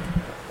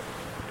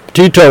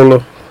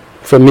 teetotaler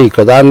for me,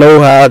 because I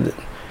know how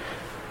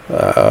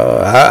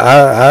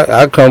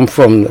I come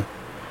from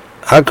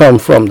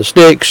the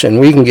sticks and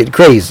we can get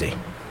crazy.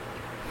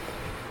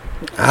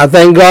 I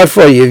thank God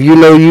for you. If you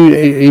know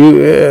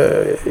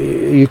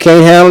you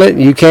can't handle it,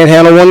 you can't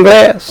handle one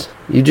glass,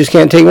 you just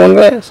can't take one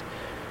glass,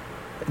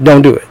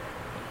 don't do it.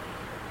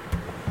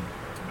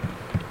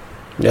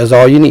 That's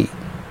all you need.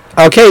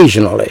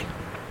 Occasionally,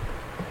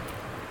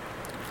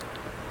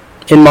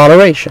 in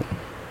moderation,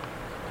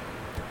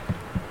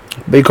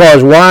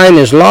 because wine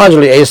is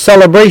largely a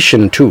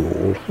celebration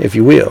tool, if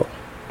you will,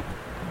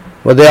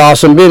 but there are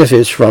some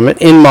benefits from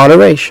it in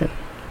moderation.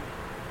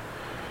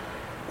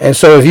 And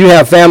so if you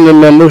have family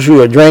members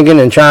who are drinking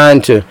and trying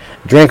to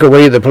drink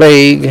away the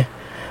plague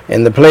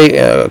and the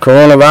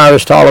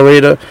coronavirus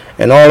tolerator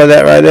and all of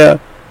that right there,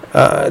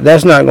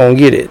 that's not going to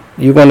get it.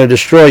 You're going to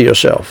destroy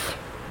yourself.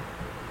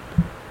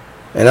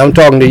 And I'm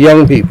talking to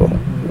young people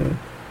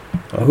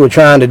who are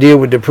trying to deal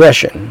with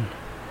depression.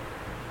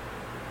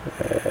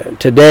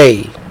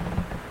 Today,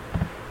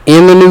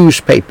 in the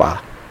newspaper,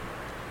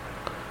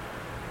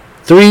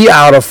 3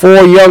 out of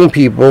 4 young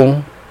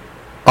people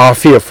are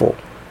fearful,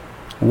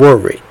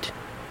 worried,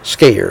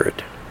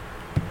 scared.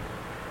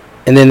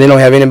 And then they don't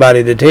have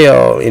anybody to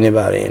tell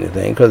anybody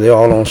anything because they're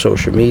all on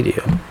social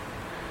media,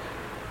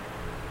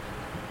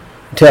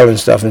 telling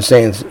stuff and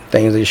saying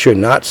things they should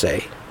not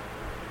say,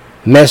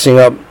 messing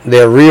up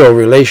their real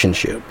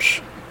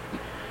relationships.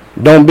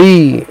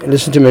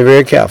 Listen to me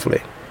very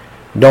carefully,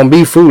 don't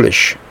be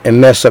foolish and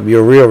mess up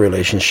your real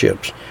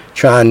relationships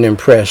trying to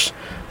impress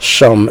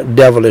some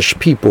devilish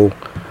people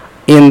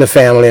in the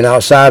family and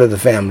outside of the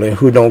family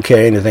who don't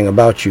care anything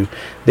about you.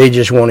 They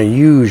just want to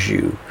use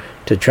you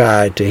to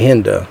try to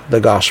hinder the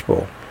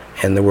gospel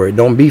and the word.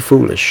 Don't be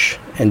foolish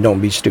and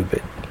don't be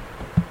stupid.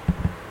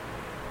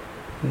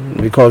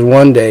 Because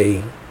one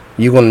day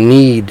you're going to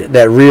need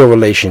that real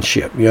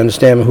relationship. You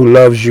understand me? Who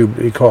loves you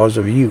because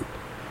of you.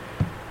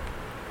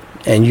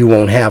 And you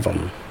won't have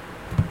them.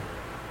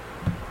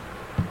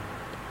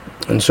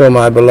 And so,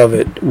 my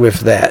beloved,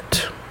 with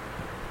that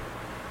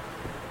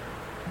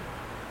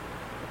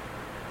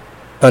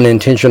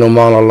unintentional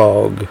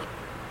monologue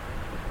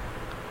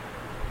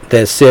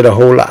that said a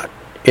whole lot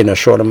in a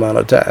short amount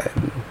of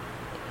time,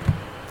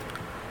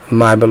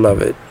 my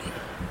beloved,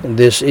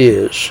 this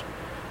is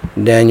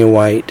Daniel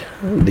White,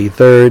 the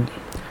 3rd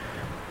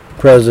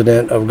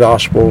President of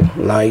Gospel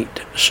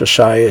Light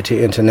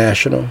Society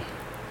International,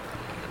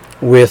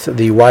 with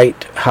the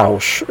White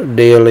House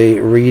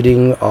Daily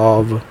Reading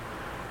of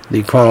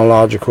the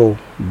Chronological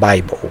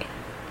Bible.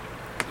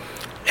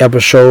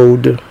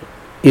 Episode,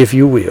 if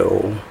you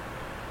will,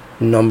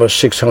 number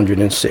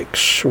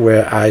 606,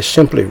 where I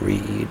simply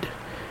read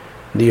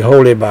the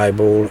Holy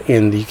Bible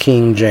in the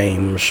King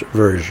James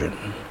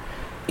Version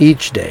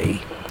each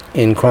day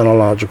in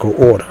chronological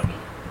order.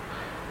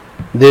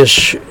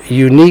 This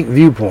unique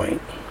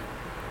viewpoint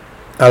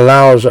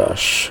allows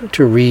us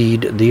to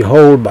read the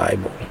whole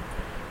Bible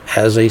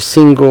as a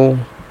single,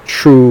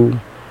 true,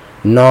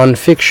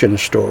 non-fiction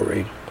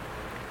story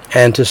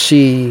and to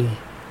see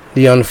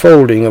the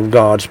unfolding of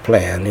God's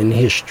plan in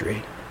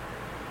history.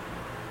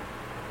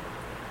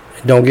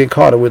 Don't get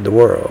caught up with the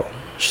world.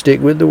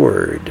 Stick with the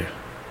Word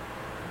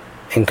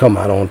and come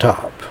out on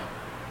top.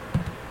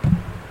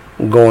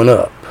 Going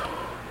up.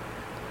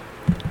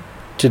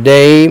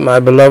 Today,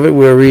 my beloved,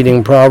 we're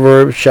reading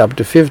Proverbs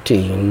chapter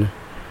 15,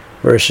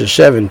 verses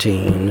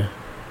 17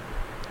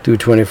 through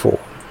 24.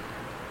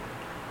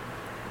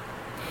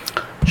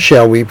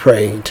 Shall we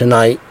pray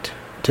tonight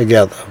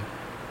together?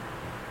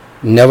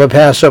 Never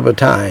pass up a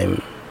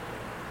time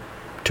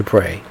to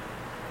pray.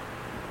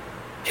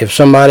 If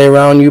somebody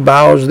around you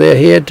bows their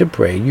head to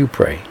pray, you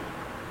pray.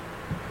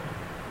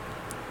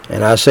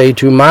 And I say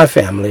to my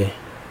family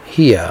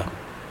here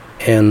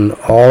and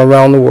all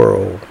around the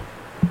world,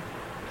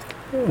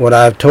 what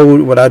I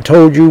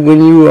told you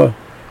when you were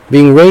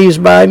being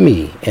raised by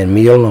me and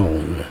me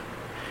alone,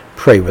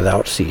 pray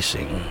without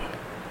ceasing.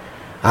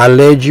 I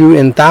led you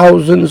in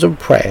thousands of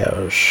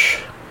prayers,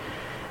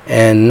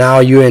 and now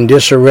you're in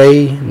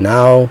disarray.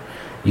 Now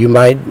you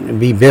might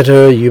be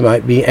bitter, you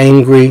might be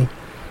angry,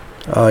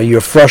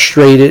 you're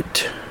frustrated,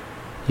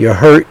 you're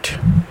hurt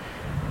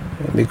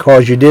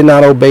because you did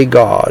not obey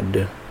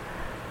God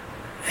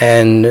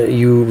and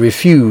you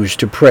refuse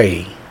to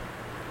pray.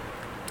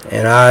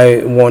 And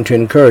I want to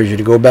encourage you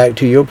to go back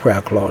to your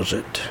prayer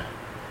closet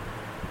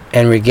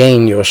and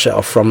regain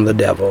yourself from the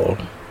devil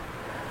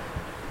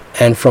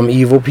and from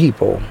evil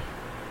people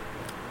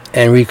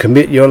and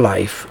recommit your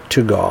life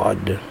to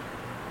God.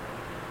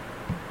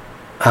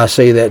 I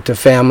say that to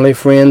family,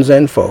 friends,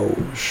 and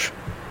foes.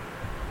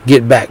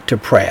 Get back to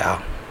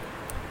prayer.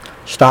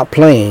 Stop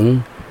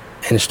playing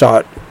and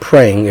start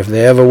praying. If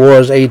there ever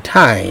was a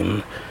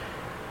time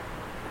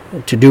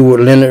to do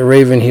what Leonard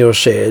Ravenhill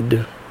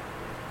said,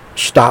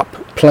 stop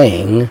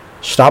playing,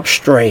 stop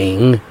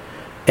straying,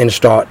 and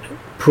start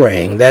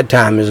praying. That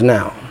time is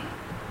now.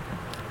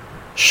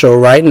 So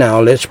right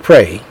now, let's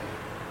pray.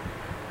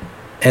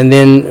 And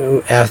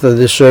then after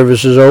this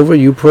service is over,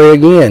 you pray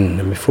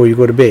again before you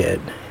go to bed.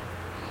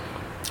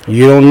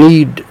 You don't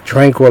need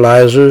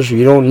tranquilizers.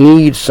 You don't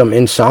need some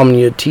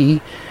insomnia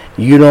tea.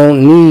 You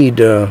don't need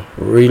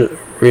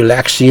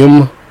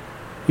Relaxium.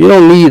 You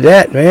don't need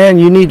that, man.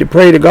 You need to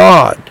pray to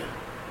God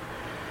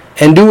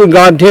and do what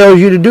God tells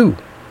you to do.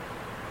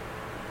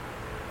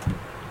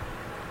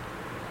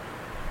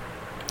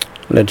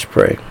 Let's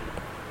pray.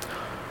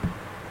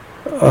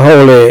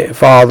 Holy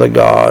Father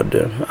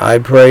God, I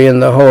pray in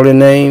the holy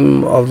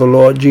name of the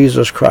Lord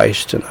Jesus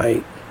Christ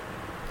tonight.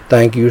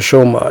 Thank you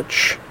so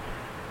much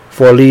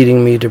for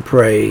leading me to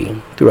pray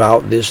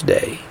throughout this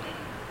day.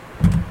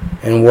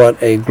 And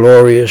what a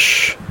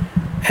glorious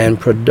and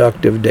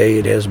productive day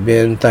it has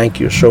been. Thank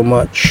you so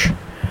much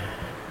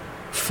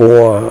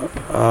for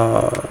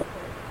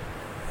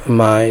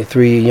my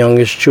 3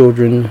 youngest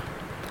children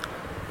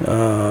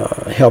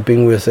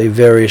helping with a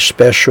very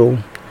special,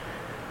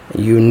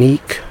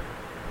 unique,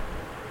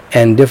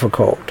 and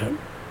difficult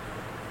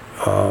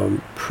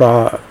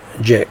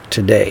project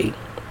today.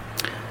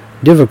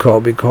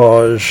 Difficult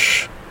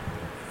because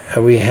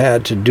we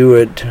had to do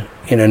it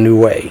in a new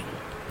way.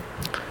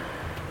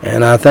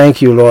 And I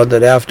thank you, Lord,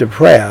 that after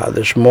prayer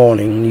this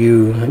morning,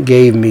 you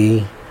gave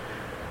me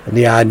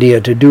the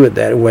idea to do it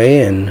that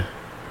way, and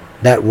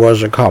that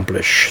was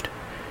accomplished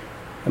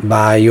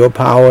by your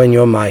power and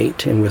your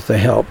might, and with the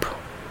help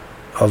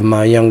of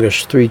my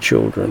youngest 3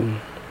 children.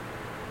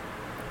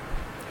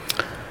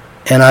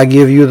 And I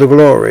give you the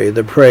glory,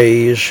 the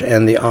praise,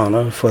 and the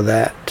honor for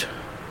that.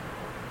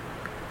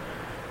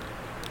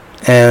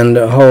 And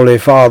Holy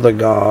Father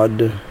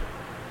God,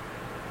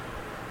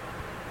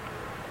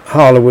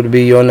 hallowed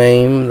be your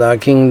name, thy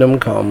kingdom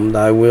come,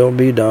 thy will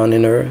be done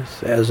in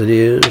earth as it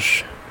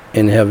is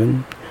in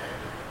heaven.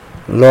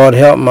 Lord,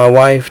 help my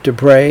wife to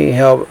pray.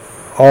 Help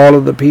all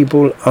of the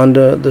people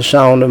under the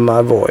sound of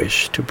my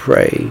voice to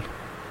pray.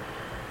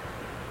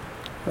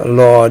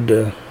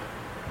 Lord,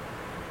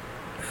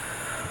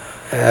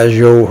 as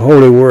your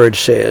holy word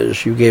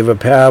says, you gave a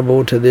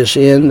parable to this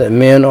end, that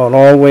men ought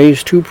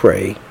always to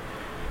pray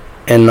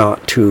and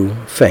not to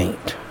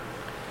faint.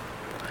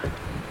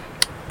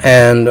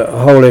 And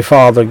Holy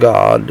Father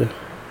God,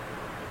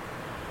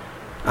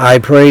 I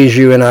praise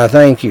you and I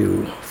thank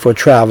you for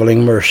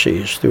traveling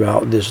mercies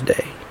throughout this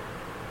day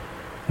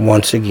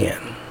once again.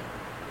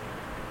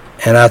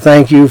 And I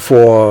thank you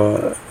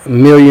for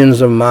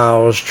millions of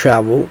miles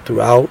traveled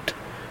throughout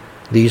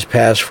these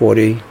past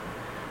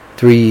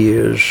 43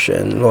 years.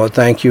 And Lord,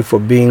 thank you for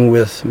being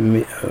with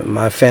me,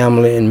 my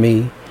family and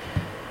me,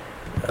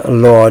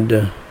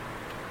 Lord,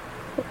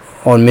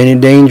 on many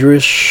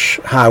dangerous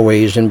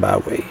highways and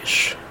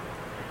byways.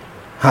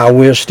 How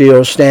we're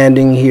still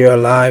standing here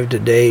alive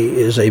today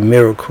is a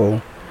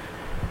miracle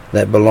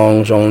that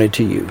belongs only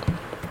to you.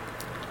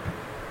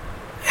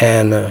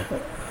 And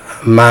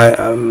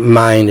my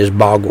mind is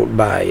boggled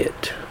by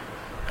it,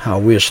 how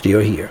we're still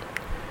here.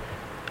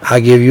 I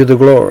give you the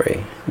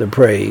glory, the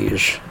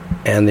praise,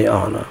 and the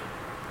honor.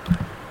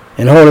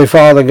 And Holy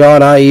Father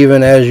God, I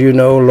even, as you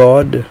know,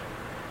 Lord,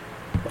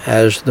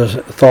 as the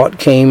thought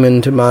came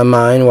into my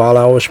mind while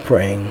I was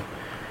praying,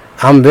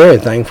 I'm very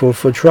thankful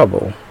for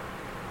trouble.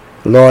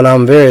 Lord,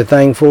 I'm very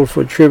thankful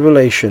for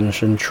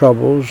tribulations and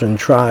troubles and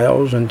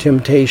trials and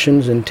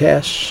temptations and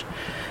tests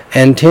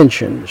and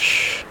tensions.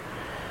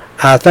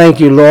 I thank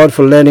you, Lord,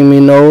 for letting me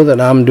know that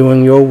I'm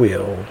doing your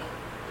will.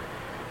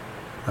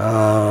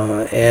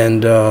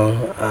 And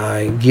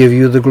I give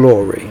you the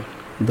glory,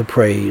 the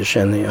praise,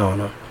 and the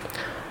honor.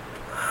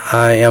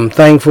 I am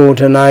thankful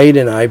tonight,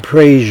 and I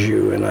praise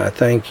you, and I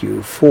thank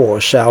you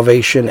for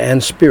salvation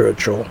and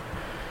spiritual,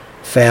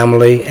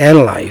 family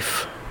and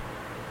life,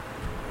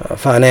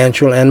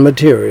 financial and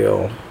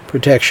material,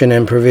 protection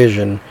and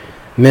provision,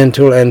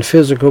 mental and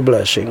physical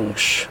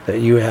blessings that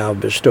you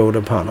have bestowed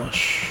upon us.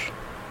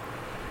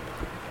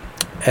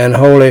 And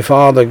Holy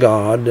Father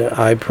God,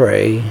 I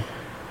pray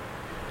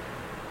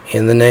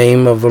in the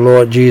name of the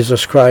Lord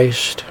Jesus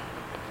Christ,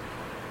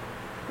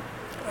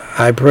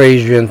 I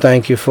praise you and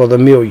thank you for the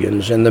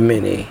millions and the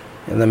many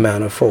and the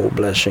manifold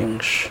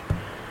blessings.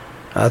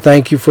 I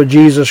thank you for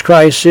Jesus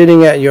Christ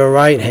sitting at your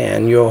right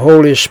hand, your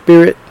Holy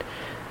Spirit,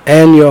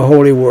 and your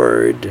holy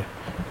word,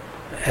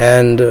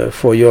 and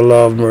for your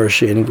love,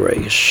 mercy, and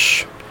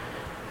grace.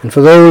 And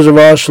for those of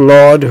us,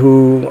 Lord,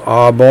 who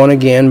are born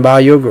again by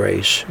your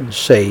grace and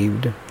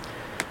saved,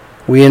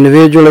 we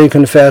individually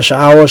confess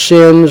our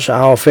sins,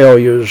 our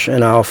failures,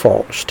 and our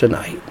faults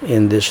tonight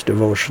in this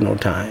devotional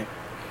time.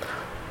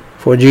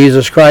 For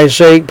Jesus Christ's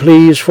sake,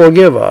 please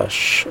forgive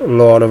us,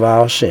 Lord, of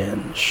our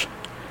sins,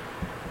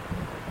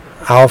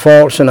 our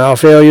faults and our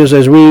failures,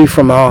 as we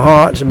from our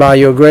hearts, by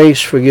your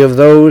grace, forgive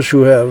those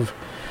who have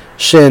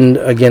sinned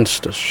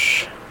against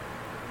us.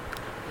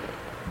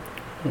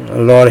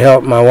 Lord,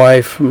 help my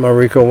wife,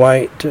 Marika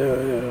White,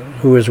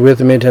 who is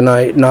with me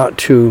tonight, not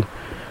to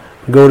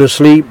go to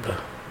sleep,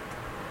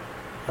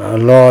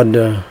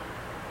 Lord,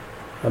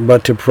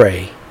 but to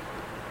pray,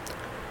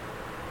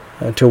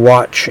 to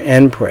watch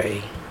and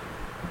pray.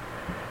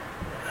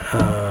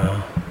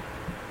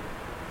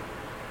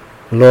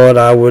 Lord,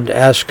 I would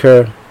ask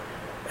her,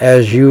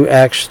 as you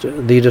asked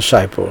the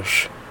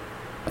disciples,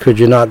 could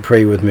you not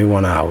pray with me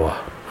 1 hour?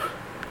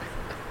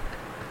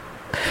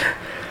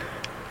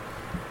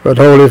 But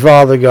Holy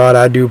Father God,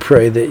 I do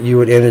pray that you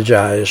would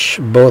energize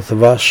both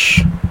of us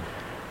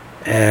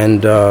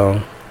and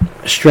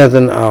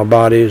strengthen our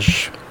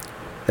bodies,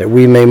 that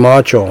we may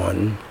march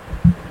on.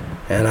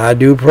 And I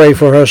do pray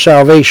for her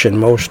salvation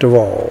most of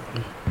all.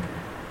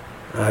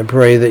 I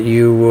pray that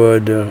you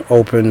would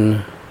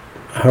open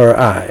her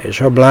eyes,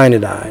 her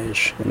blinded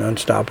eyes, and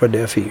unstop her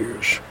deaf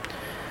ears.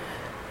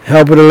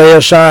 Help her to lay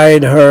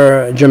aside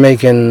her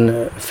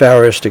Jamaican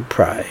Pharisaic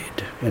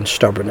pride and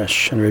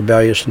stubbornness and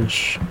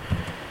rebelliousness.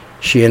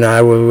 She and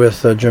I were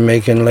with a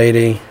Jamaican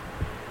lady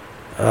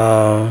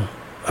a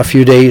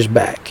few days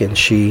back, and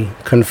she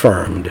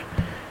confirmed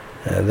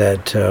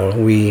that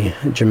we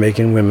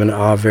Jamaican women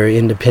are very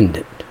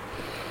independent.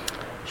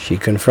 She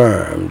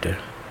confirmed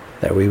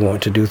that we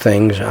want to do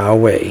things our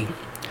way.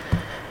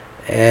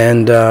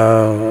 And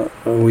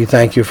we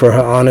thank you for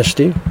her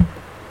honesty.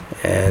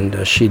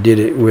 And she did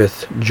it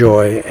with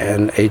joy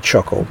and a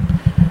chuckle.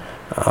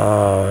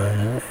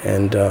 I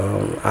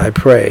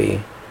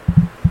pray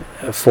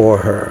for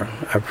her.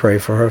 I pray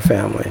for her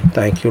family.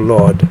 Thank you,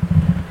 Lord,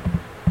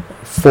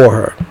 for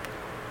her.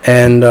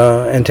 And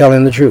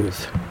telling the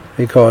truth,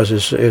 because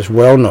it's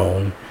well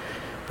known,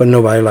 but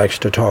nobody likes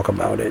to talk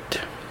about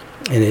it.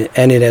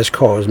 And it has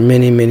caused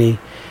many, many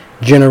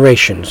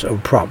generations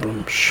of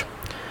problems.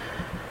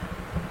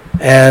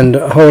 And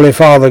Holy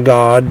Father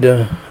God,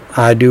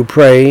 I do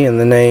pray in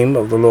the name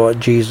of the Lord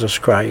Jesus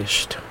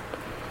Christ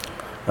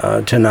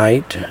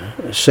tonight,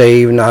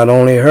 save not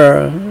only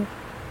her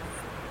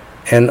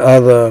and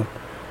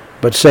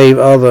but save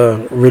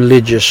other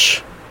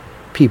religious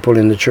people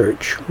in the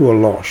church who are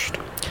lost.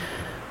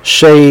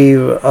 Save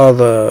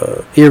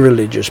other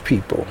irreligious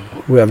people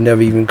who have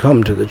never even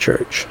come to the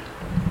church.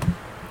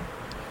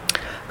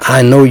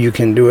 I know you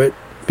can do it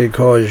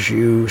because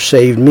you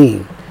saved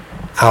me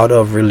out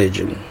of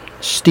religion,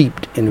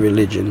 steeped in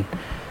religion,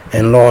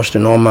 and lost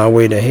and on my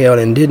way to hell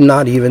and did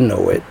not even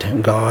know it.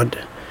 God,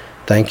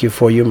 thank you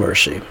for your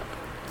mercy.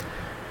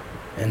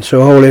 And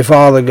so, Holy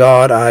Father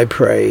God, I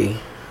pray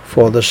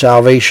for the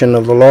salvation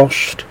of the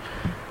lost,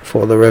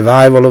 for the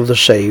revival of the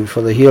saved,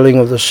 for the healing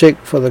of the sick,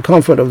 for the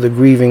comfort of the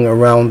grieving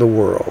around the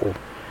world.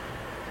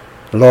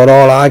 Lord,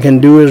 all I can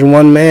do as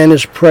one man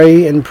is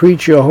pray and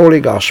preach your holy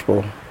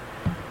gospel.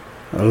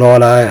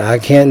 Lord, I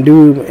can't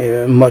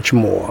do much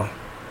more.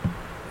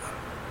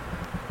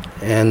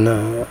 And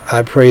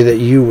I pray that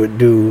you would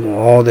do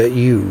all that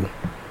you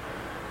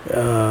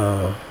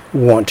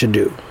want to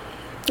do.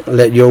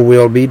 Let your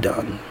will be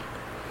done.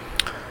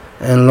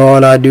 And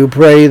Lord, I do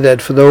pray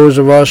that for those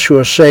of us who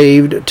are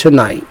saved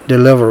tonight,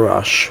 deliver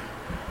us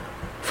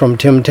from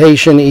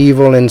temptation,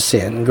 evil, and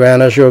sin.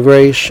 Grant us your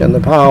grace and the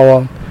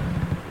power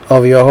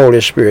of your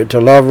Holy Spirit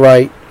to love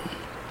right,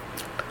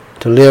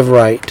 to live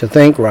right, to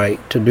think right,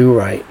 to do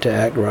right, to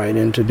act right,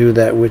 and to do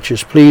that which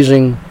is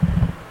pleasing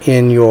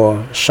in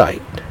your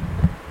sight.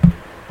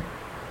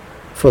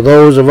 For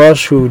those of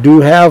us who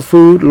do have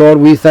food, Lord,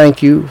 we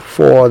thank you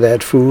for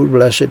that food.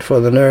 Bless it for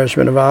the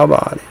nourishment of our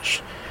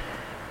bodies.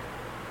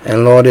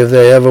 And Lord, if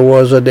there ever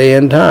was a day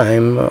and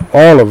time,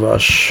 all of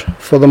us,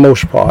 for the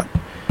most part,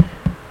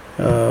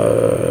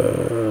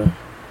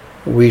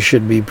 we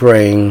should be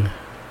praying,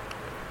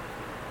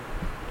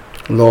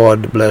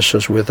 Lord, bless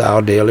us with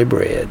our daily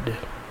bread.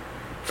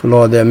 For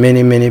Lord, there are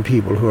many, many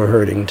people who are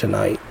hurting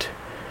tonight.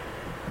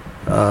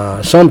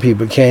 Some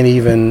people can't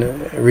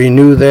even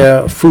renew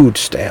their food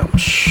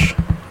stamps,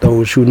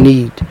 those who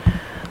need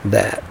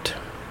that.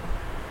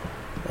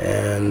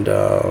 And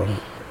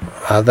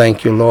I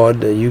thank you, Lord,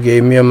 that you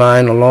gave me a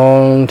mind a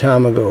long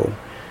time ago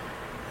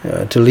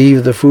to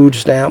leave the food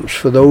stamps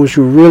for those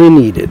who really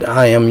need it.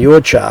 I am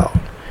your child,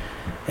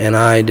 and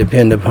I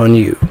depend upon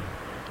you.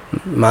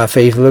 My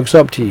faith looks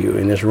up to you,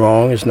 and it's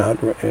wrong. It's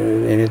not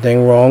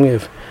anything wrong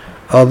if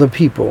other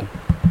people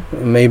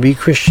may be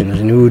Christians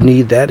and who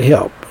need that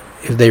help.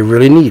 If they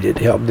really need it,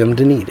 help them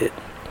to need it.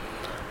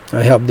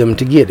 Help them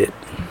to get it.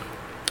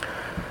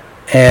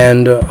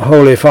 And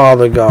Holy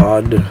Father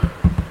God,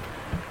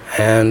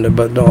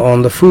 but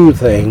on the food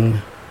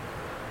thing,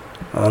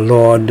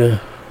 Lord,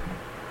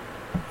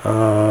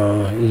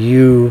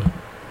 you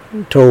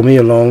told me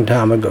a long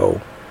time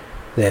ago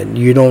that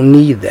you don't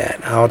need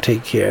that. I'll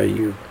take care of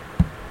you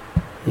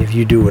if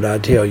you do what I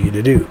tell you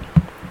to do.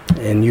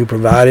 And you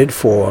provided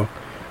for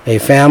a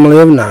family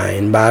of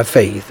 9 by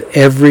faith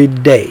every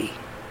day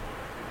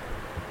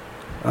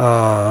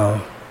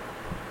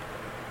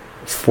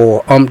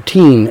for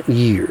umpteen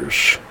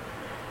years.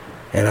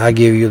 And I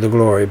give you the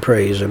glory,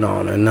 praise, and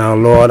honor. Now,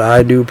 Lord,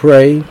 I do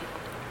pray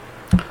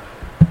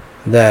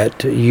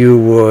that you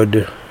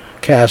would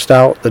cast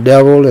out the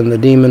devil and the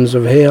demons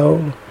of hell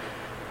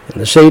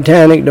and the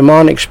satanic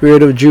demonic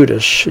spirit of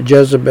Judas,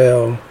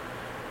 Jezebel,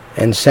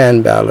 and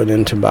Sanballat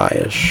and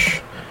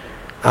Tobias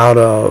out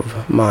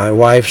of my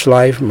wife's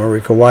life,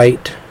 Marika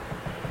White.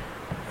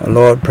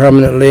 Lord,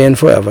 permanently and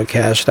forever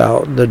cast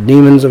out the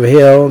demons of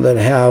hell that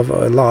have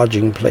a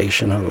lodging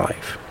place in her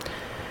life.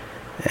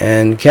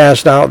 And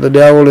cast out the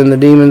devil and the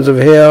demons of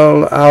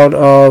hell out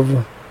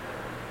of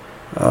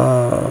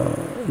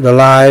the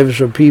lives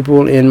of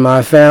people in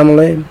my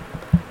family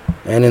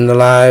and in the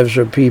lives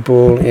of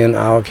people in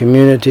our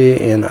community,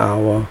 in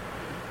our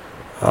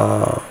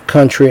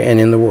country, and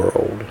in the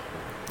world,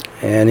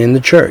 and in the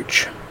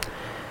church.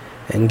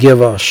 And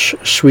give us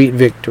sweet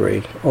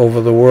victory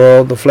over the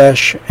world, the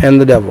flesh,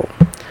 and the devil.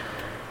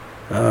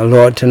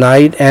 Lord,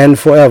 tonight and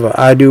forever,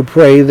 I do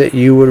pray that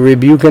you would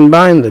rebuke and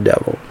bind the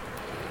devil,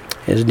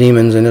 his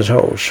demons and his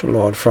hosts,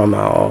 Lord, from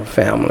our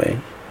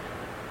family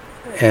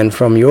and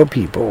from your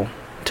people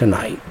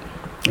tonight,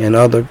 and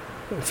other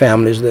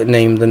families that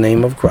name the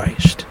name of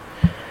Christ.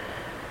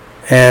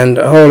 And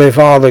Holy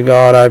Father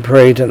God, I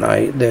pray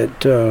tonight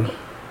that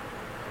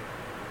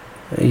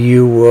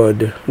you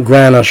would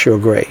grant us your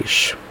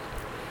grace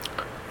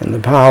and the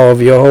power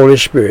of your Holy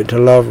Spirit to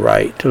love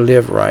right, to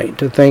live right,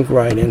 to think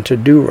right, and to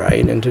do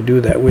right, and to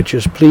do that which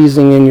is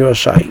pleasing in your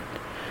sight.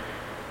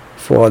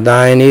 For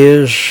thine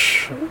is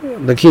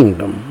the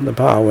kingdom, the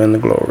power, and the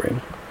glory.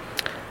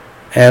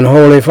 And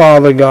Holy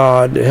Father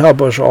God,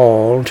 help us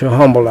all to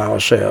humble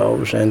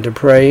ourselves and to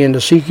pray and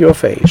to seek your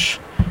face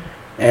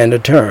and to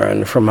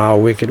turn from our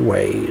wicked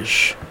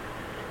ways,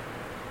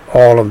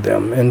 all of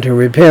them, and to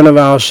repent of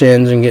our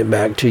sins and get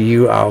back to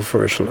you, our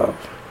first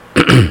love.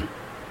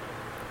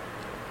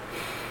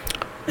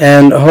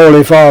 And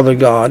Holy Father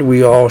God,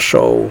 we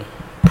also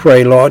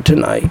pray, Lord,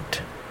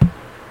 tonight.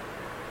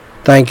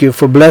 Thank you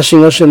for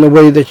blessing us in the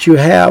way that you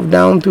have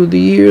down through the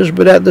years,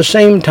 but at the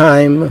same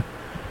time,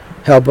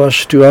 help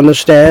us to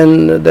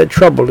understand that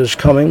trouble is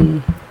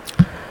coming.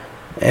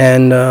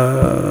 And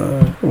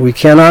we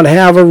cannot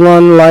have a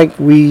run like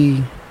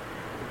we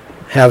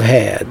have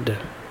had.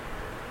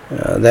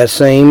 That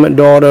same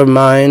daughter of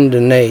mine,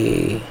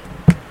 Danae,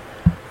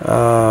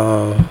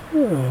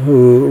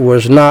 who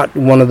was not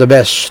one of the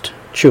best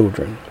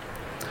children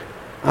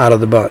out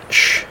of the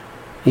bunch,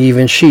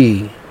 even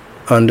she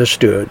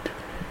understood,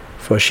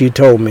 for she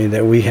told me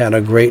that we had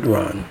a great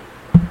run.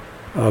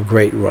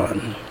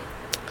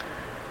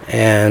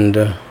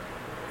 And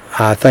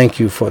I thank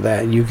you for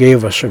that. You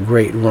gave us a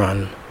great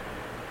run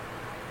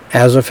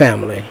as a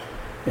family,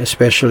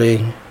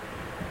 especially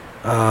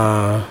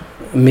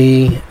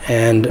me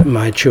and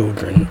my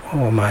children,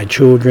 or my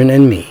children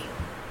and me.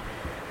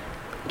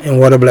 And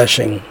what a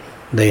blessing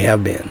they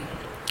have been.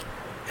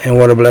 And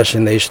what a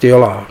blessing they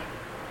still are.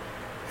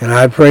 And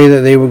I pray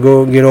that they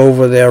will get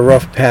over their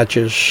rough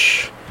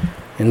patches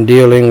in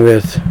dealing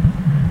with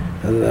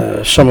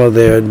some of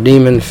their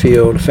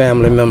demon-filled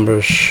family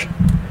members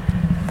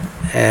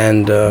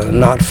and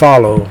not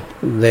follow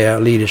their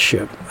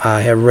leadership.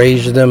 I have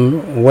raised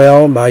them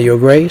well by your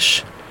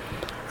grace.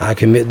 I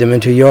commit them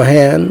into your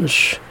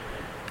hands.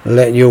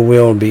 Let your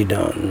will be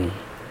done.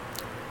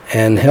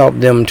 And help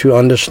them to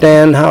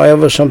understand,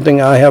 however,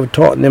 something I have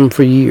taught them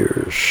for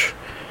years,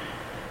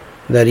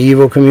 that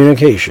evil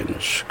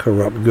communications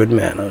corrupt good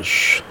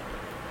manners.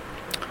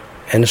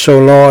 And so,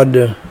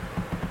 Lord,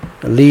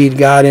 lead,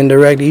 guide, and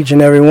direct each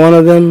and every one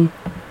of them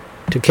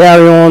to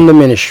carry on the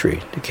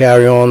ministry, to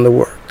carry on the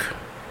work.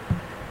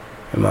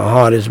 And my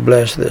heart is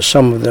blessed that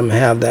some of them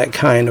have that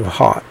kind of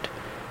heart,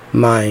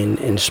 mind,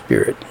 and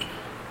spirit.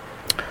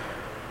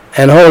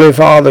 And Holy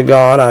Father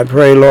God, I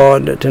pray,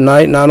 Lord,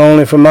 tonight not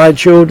only for my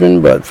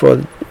children, but for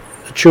the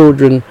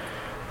children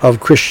of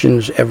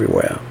Christians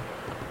everywhere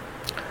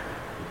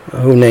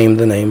who name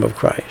the name of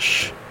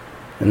Christ.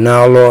 And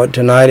now, Lord,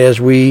 tonight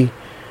as we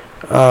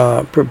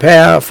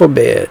prepare for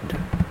bed,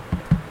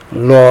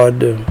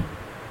 Lord,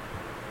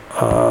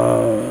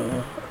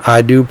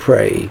 I do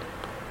pray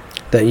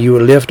that you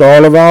will lift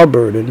all of our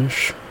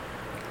burdens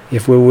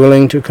if we're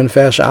willing to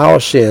confess our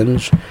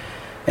sins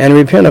and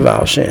repent of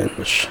our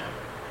sins.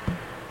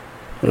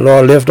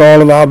 Lord, lift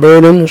all of our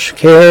burdens,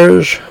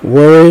 cares,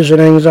 worries,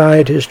 and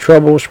anxieties,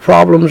 troubles,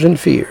 problems, and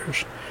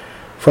fears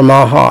from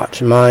our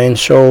hearts,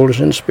 minds,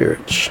 souls, and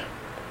spirits.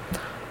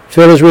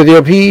 Fill us with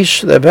your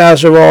peace that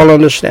passeth all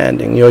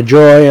understanding, your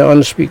joy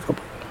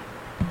unspeakable.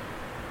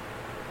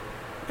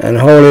 And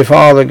Holy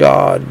Father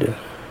God,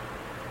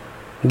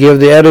 give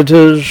the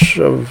editors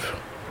of,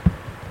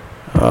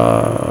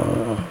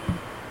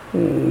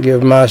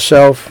 give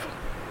myself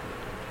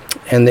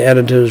and the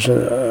editors,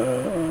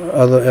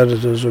 other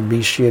editors of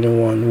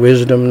BCN1,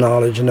 wisdom,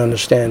 knowledge, and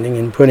understanding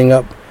in putting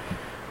up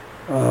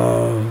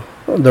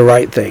the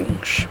right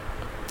things.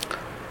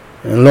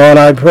 And Lord,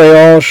 I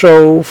pray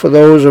also for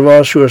those of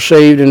us who are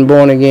saved and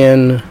born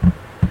again,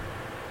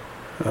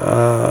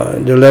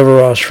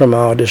 deliver us from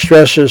our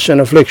distresses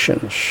and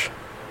afflictions.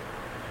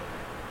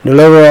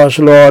 Deliver us,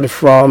 Lord,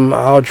 from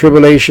our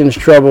tribulations,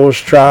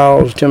 troubles,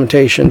 trials,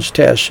 temptations,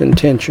 tests, and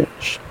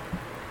tensions.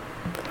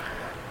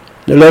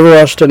 Deliver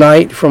us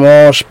tonight from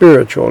all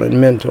spiritual and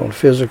mental,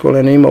 physical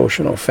and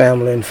emotional,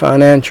 family and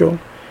financial,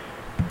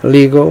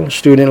 legal,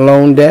 student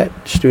loan debt,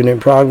 student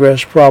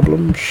progress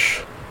problems.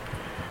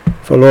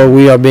 For, Lord,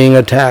 we are being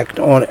attacked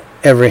on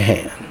every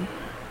hand.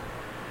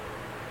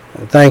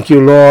 Thank you,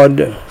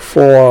 Lord,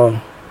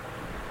 for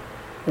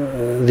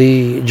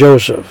the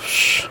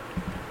Josephs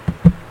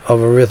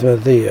of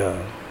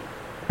Arimathea.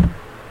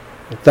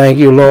 Thank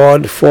you,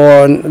 Lord,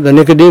 for the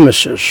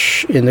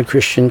Nicodemuses in the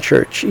Christian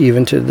church,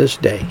 even to this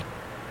day,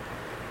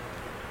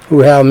 who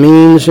have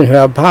means and who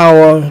have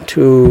power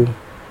to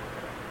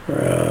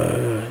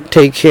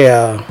take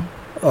care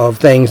of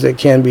things that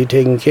can be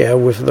taken care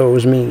of with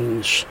those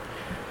means.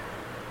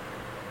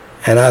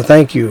 And I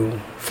thank you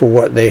for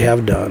what they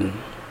have done.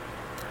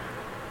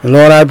 And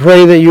Lord, I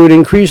pray that you would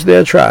increase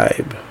their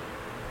tribe,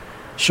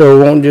 so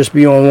it won't just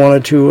be on 1 or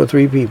 2 or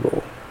 3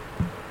 people,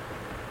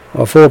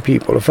 or 4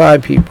 people, or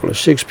 5 people, or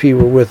 6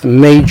 people with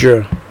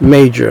major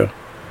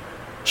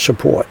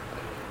support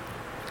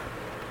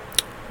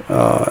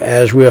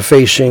as we are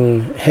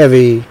facing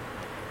heavy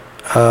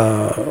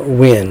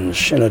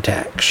winds and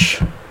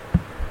attacks.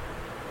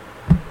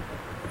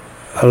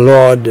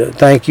 Lord,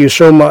 thank you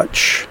so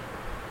much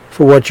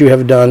for what you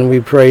have done. We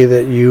pray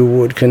that you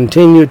would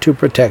continue to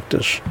protect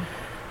us,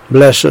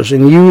 bless us,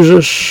 and use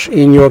us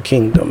in your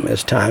kingdom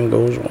as time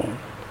goes on.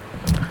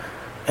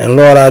 And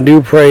Lord, I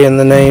do pray in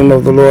the name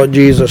of the Lord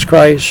Jesus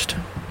Christ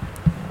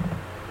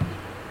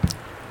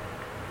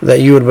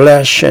that you would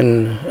bless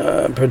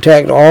and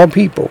protect all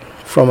people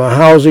from a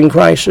housing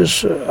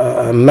crisis,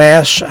 a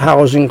mass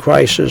housing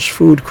crisis,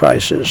 food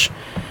crisis,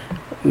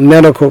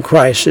 medical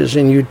crisis,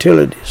 and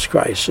utilities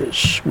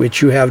crisis,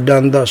 which you have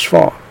done thus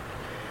far.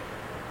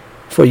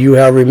 For you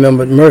have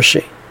remembered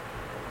mercy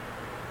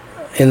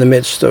in the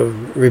midst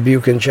of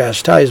rebuke and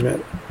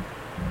chastisement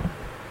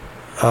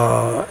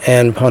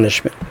and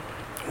punishment,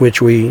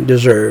 which we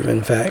deserve.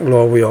 In fact,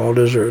 Lord, we all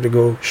deserve to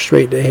go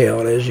straight to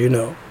hell, as you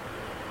know.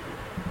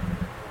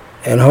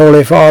 And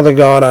Holy Father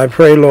God, I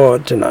pray,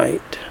 Lord,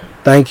 tonight,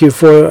 thank you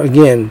for,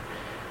 again,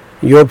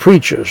 your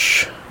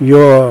preachers,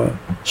 your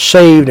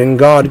saved and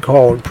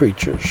God-called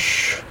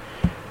preachers.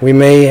 We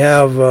may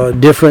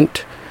have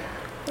different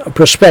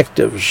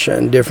perspectives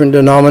and different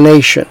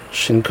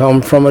denominations and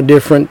come from a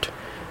different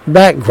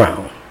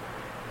background.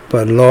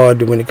 But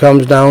Lord, when it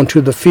comes down to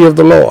the fear of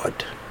the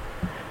Lord,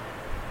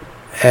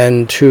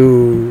 and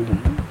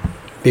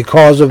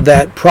because of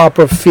that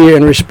proper fear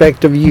and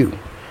respect of you,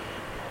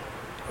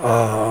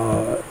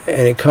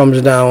 and it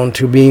comes down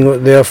to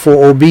being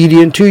therefore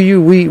obedient to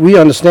you, we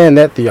understand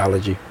that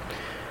theology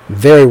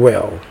very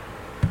well.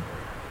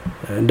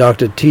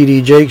 Dr.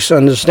 T.D. Jakes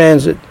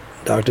understands it.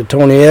 Dr.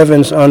 Tony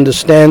Evans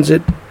understands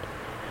it.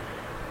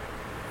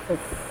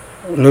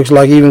 Looks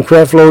like even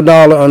Creflo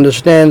Dollar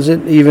understands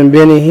it. Even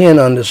Benny Hinn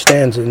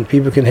understands it. And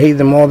people can hate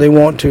them all they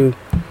want to.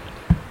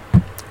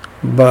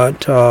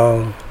 But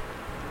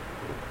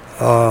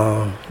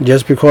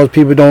just because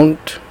people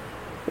don't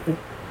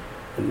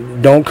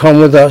come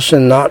with us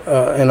and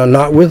are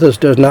not with us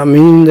does not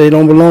mean they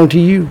don't belong to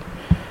you.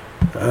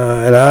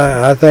 And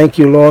I thank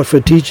you, Lord, for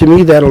teaching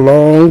me that a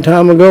long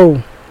time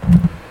ago.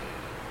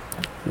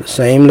 The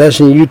same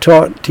lesson you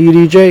taught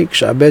T.D.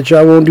 Jakes. I bet you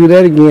I won't do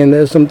that again.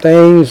 There's some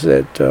things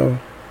that,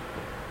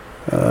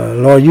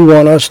 Lord, you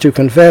want us to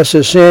confess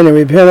as sin and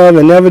repent of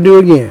and never do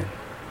again.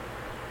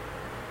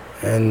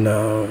 And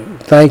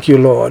thank you,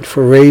 Lord,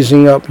 for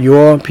raising up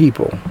your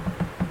people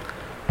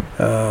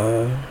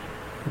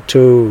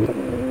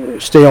to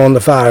stay on the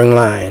firing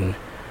line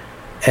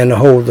and to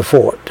hold the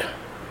fort.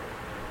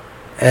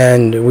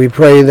 And we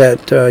pray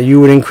that you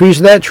would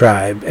increase that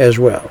tribe as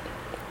well.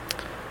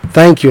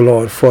 Thank you,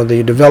 Lord, for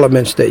the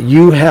developments that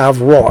you have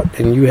wrought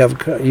and you have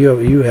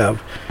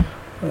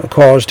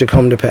caused to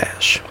come to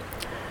pass.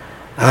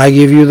 I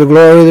give you the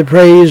glory, the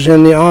praise,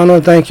 and the honor.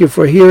 Thank you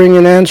for hearing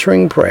and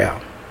answering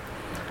prayer.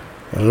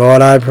 And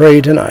Lord, I pray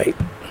tonight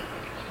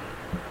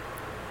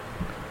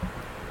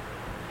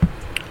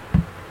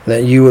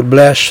that you would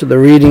bless the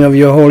reading of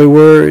your holy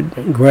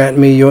word. Grant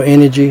me your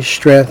energy,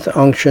 strength,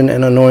 unction,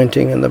 and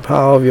anointing, and the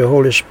power of your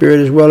Holy Spirit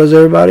as well as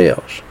everybody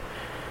else,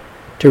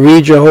 to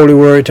read your holy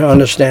word, to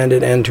understand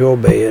it, and to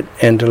obey it,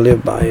 and to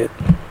live by it,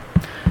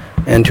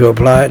 and to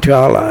apply it to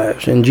our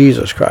lives. In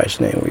Jesus Christ's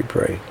name we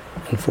pray,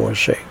 and for his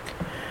sake.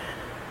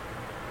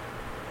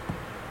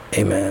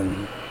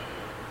 Amen.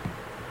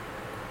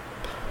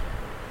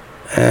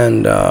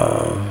 And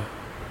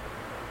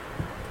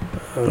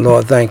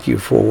Lord, thank you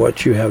for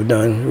what you have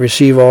done.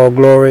 Receive all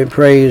glory,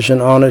 praise,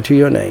 and honor to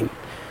your name.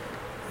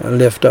 And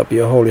lift up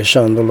your holy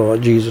Son, the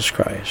Lord Jesus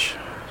Christ.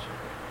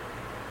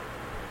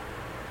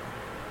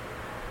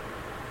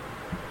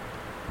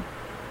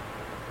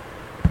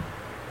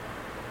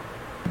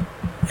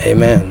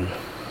 Amen.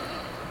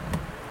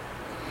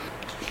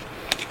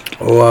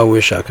 Oh, I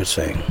wish I could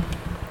sing.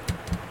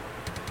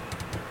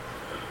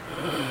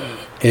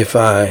 If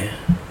I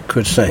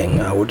could sing,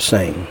 I would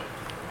sing.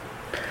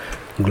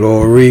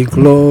 Glory,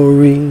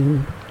 glory,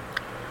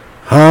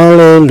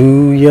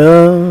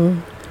 hallelujah,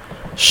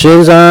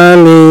 since I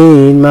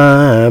laid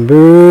my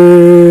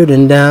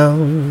burden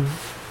down.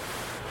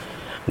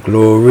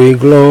 Glory,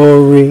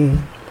 glory,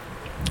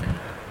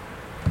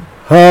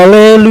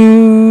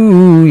 hallelujah,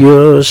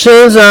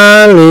 since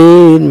I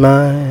laid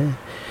my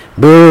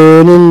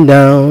burden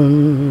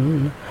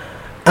down.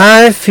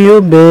 I feel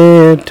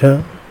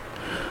better,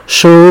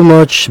 so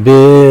much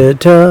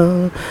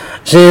better,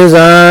 since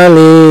I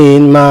laid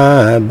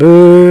my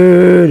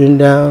burden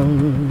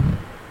down.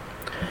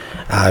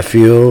 I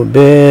feel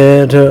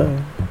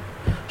better,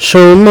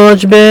 so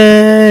much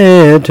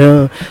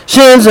better,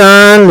 since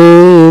I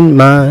laid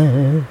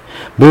my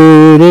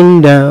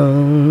burden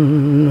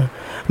down.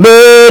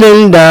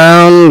 Burden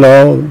down,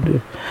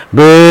 Lord,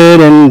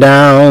 burden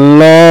down,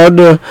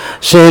 Lord,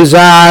 since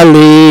I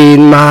laid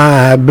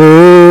my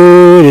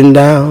burden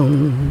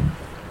down.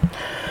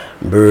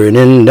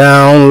 Burden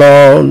down,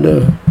 Lord,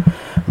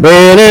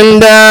 burden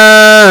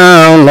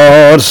down,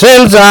 Lord,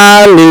 since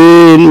I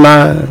laid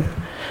my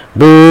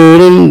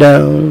burden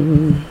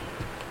down.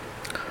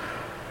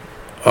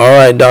 All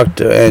right,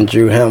 Dr.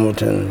 Andrew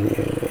Hamilton,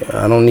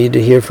 I don't need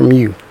to hear from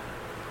you.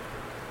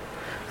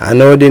 I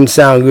know it didn't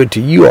sound good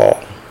to you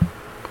all,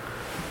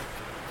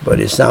 but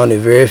it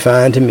sounded very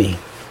fine to me.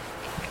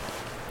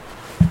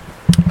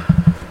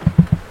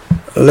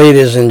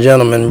 Ladies and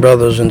gentlemen,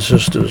 brothers and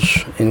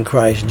sisters in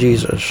Christ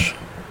Jesus,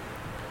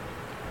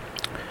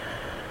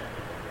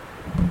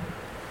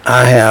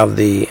 I have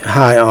the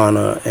high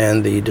honor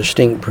and the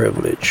distinct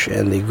privilege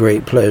and the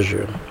great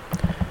pleasure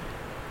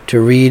to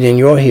read in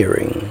your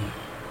hearing,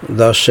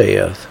 thus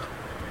saith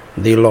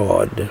the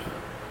Lord,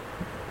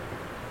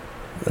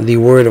 the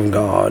Word of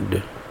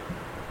God,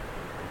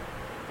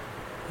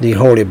 the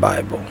Holy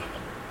Bible,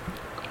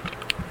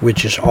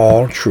 which is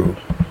all true.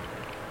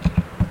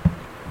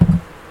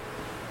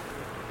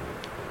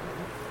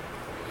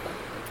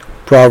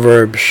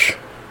 Proverbs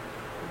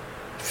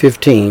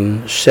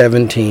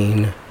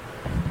 15:17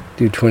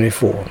 through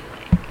 24.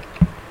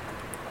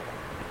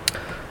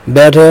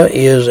 Better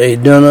is a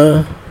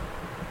dinner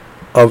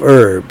of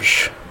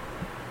herbs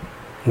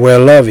where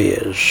love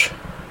is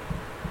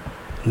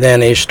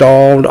than a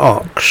stalled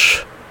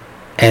ox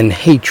and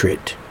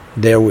hatred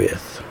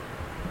therewith.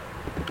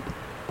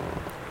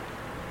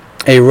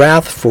 A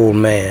wrathful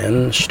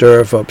man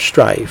stirreth up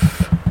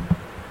strife,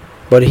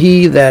 but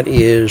he that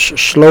is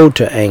slow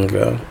to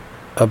anger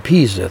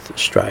appeaseth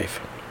strife.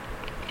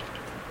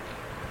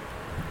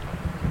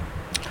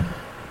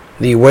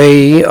 The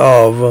way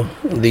of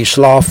the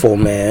slothful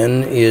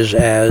man is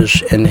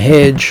as an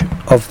hedge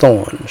of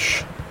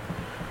thorns,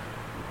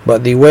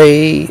 but the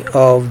way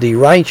of the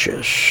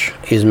righteous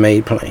is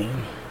made plain.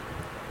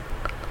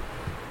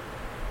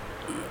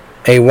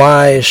 A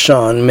wise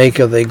son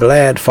maketh a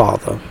glad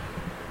father,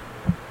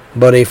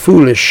 but a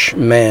foolish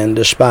man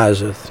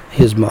despiseth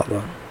his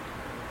mother.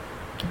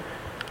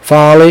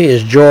 Folly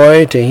is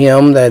joy to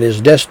him that is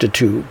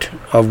destitute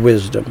of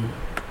wisdom.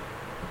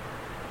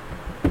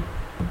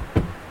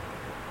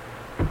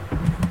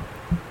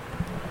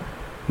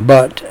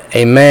 But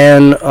a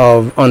man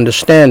of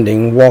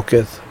understanding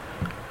walketh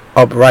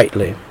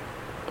uprightly.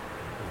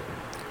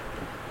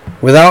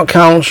 Without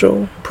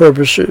counsel,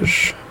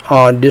 purposes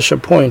are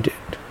disappointed,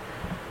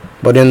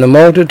 but in the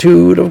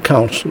multitude of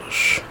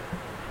counselors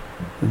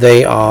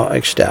they are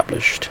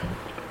established.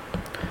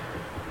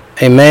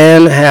 A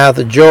man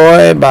hath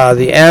joy by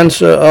the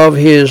answer of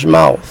his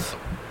mouth,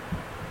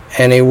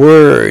 and a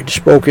word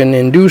spoken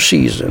in due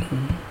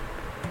season,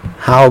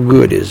 how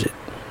good is it?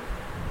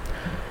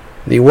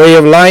 The way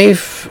of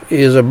life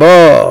is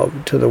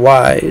above to the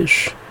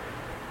wise,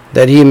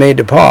 that he may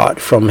depart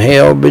from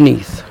hell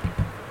beneath.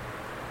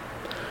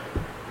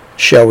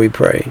 Shall we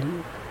pray?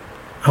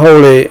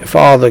 Holy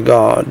Father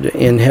God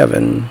in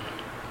heaven,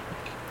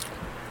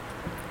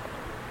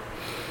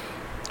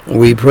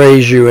 we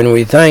praise you and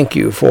we thank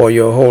you for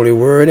your holy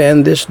word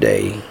and this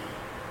day.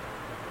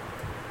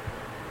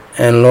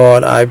 And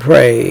Lord, I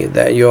pray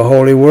that your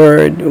holy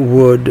word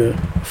would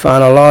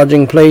find a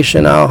lodging place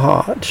in our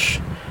hearts.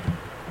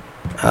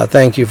 I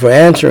thank you for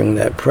answering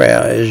that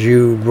prayer as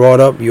you brought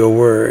up your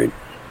word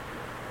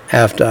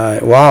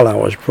while I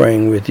was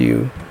praying with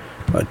you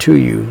or to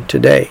you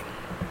today.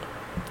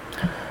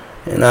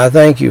 And I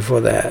thank you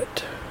for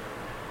that.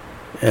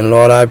 And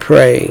Lord, I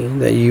pray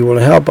that you will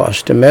help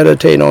us to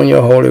meditate on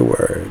your holy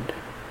word.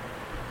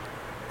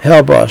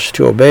 Help us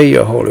to obey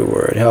your holy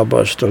word. Help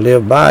us to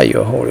live by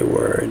your holy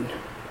word.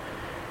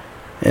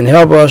 And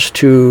help us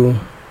to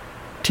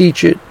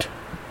teach it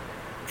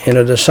in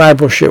a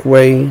discipleship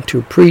way,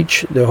 to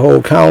preach the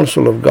whole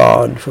counsel of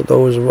God for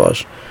those of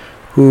us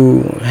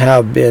who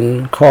have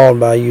been called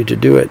by you to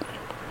do it.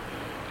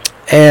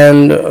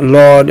 And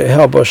Lord,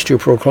 help us to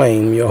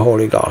proclaim your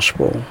holy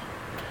gospel,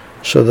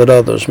 so that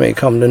others may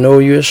come to know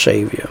you as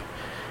Savior.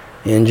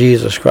 In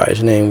Jesus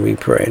Christ's name we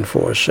pray and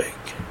for his sake.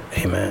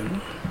 Amen.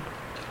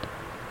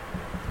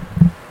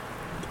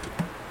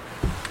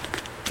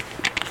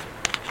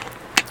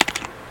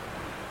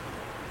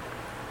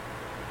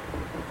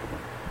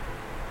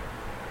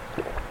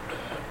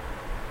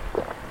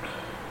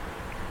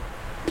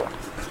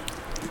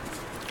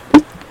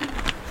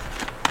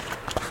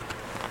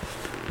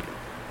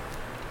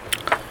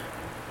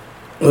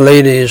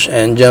 Ladies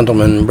and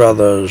gentlemen,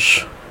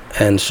 brothers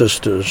and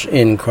sisters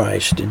in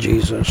Christ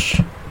Jesus,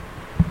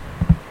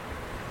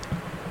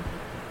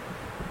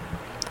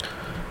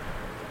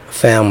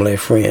 family,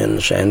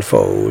 friends, and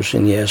foes,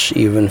 and yes,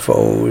 even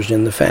foes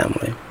in the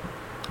family.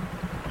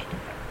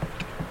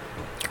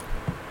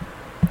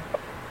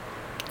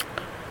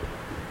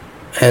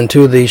 And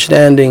to the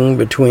standing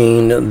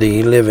between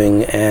the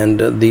living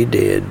and the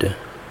dead,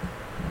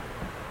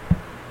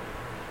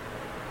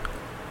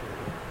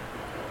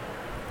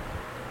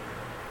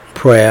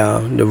 prayer,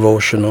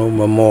 devotional,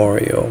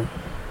 memorial,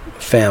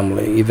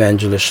 family,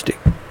 evangelistic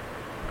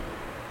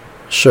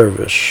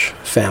service,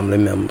 family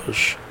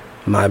members,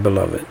 my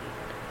beloved.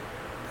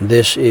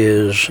 This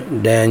is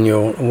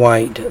Daniel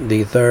White,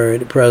 the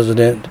third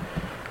president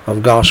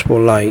of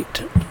Gospel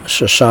Light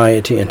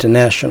Society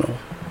International,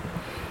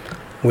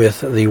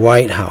 with the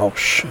White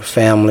House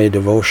family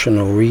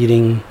devotional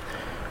reading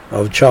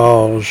of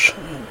Charles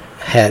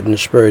Haddon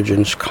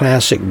Spurgeon's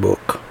classic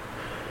book,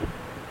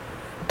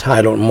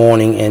 titled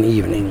Morning and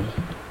Evening.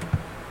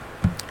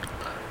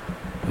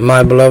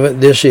 My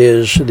beloved, this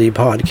is the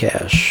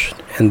podcast,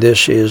 and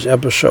this is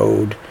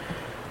episode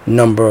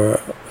number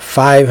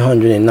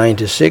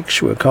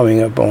 596. We're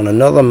coming up on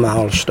another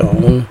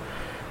milestone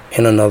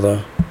in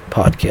another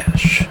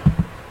podcast.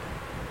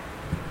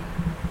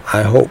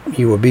 I hope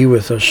you will be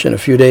with us in a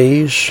few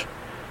days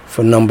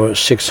for number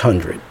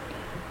 600.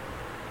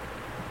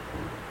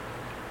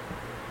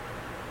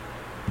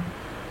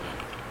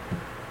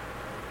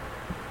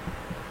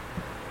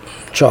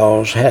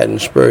 Charles Haddon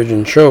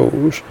Spurgeon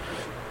chose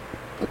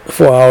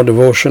for our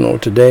devotional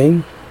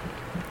today,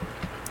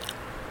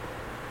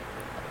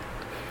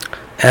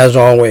 as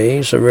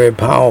always, a very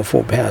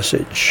powerful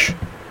passage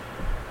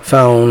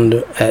found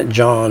at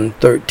John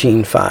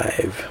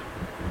 13:5.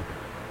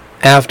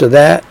 After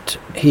that,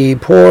 he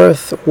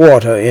poureth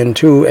water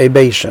into a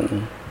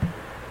basin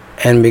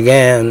and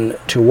began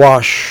to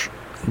wash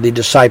the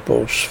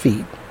disciples'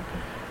 feet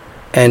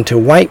and to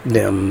wipe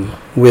them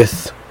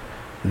with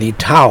the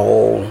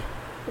towel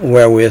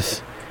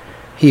wherewith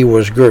he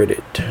was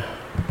girded.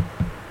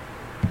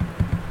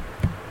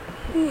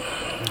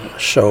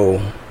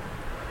 So,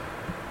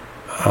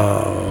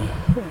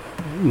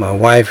 my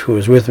wife, who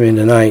is with me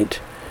tonight,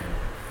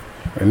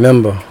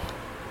 remember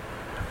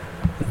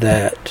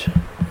that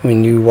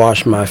when you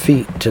wash my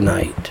feet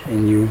tonight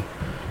and you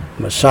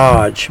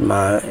massage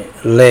my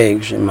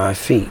legs and my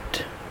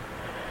feet,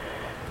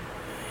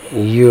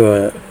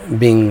 you're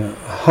being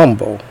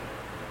humble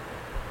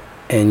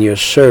and you're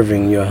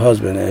serving your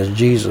husband as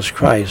Jesus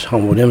Christ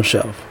humbled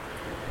himself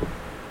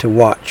to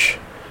wash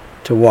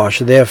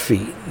their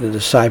feet, the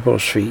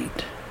disciples'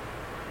 feet,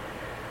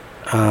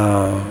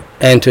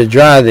 and to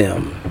dry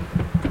them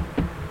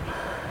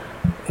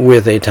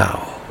with a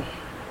towel.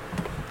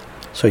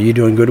 So you're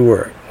doing good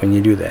work when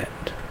you do that.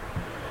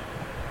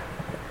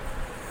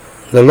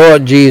 The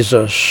Lord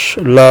Jesus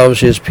loves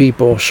his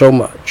people so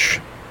much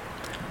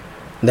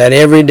that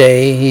every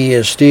day he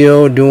is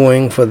still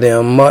doing for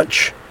them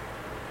much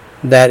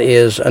that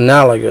is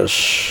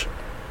analogous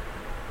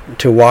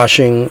to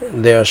washing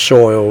their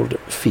soiled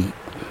feet.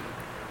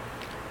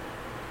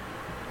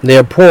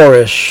 Their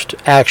poorest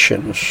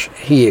actions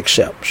he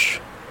accepts.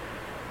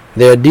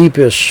 Their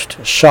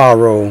deepest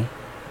sorrow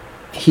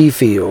he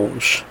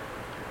feels.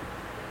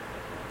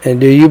 And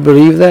do you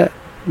believe that,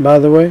 by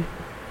the way?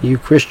 You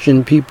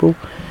Christian people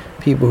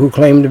who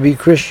claim to be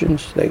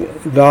Christians,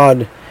 that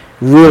God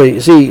really,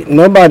 see,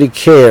 nobody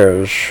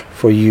cares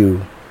for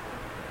you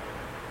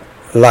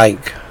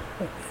like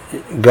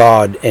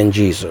God and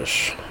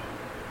Jesus.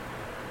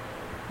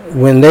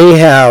 When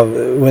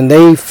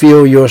they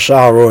feel your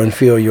sorrow and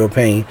feel your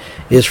pain,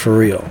 it's for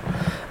real.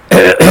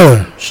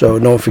 So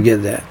don't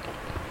forget that.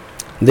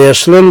 Their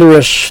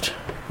slenderest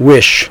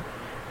wish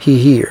he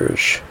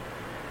hears,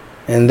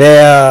 and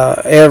their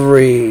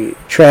every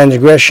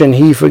transgression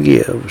he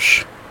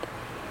forgives.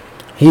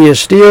 He is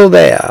still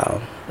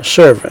their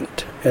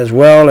servant as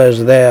well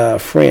as their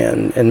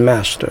friend and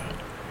master.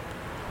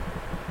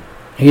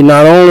 He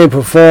not only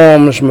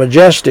performs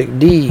majestic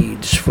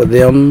deeds for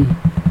them,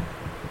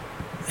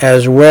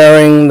 as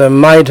wearing the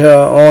mitre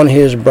on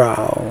his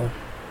brow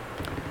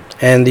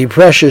and the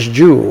precious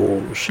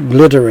jewels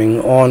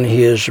glittering on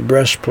his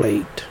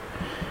breastplate,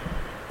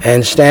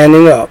 and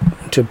standing up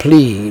to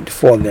plead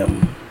for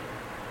them,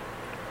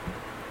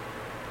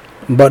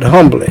 but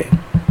humbly,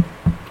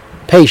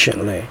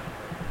 patiently,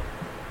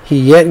 he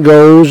yet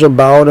goes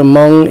about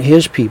among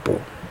his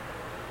people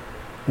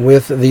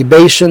with the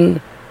basin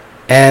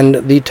and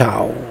the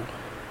towel.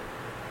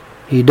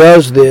 He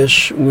does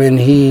this when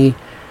he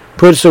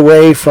puts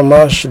away from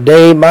us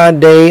day by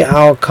day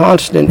our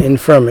constant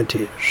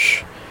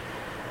infirmities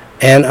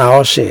and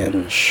our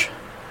sins.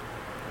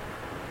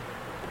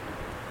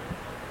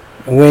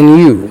 When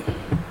you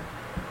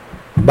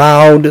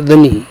bowed the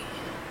knee,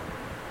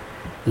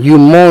 you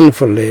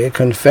mournfully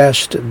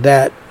confessed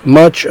that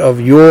much of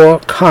your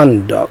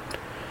conduct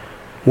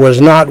was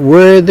not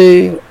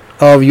worthy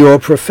of your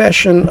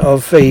profession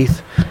of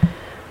faith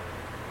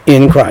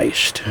in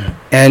Christ.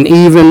 And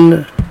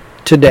even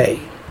today,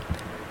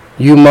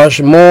 you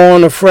must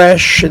mourn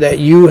afresh that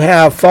you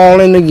have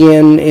fallen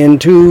again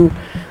into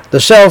the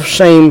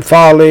self-same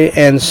folly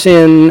and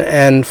sin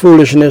and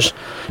foolishness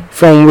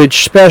from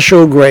which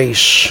special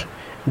grace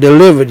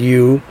delivered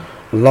you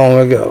long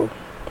ago.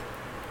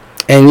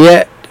 And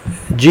yet,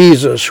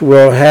 Jesus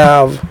will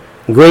have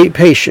great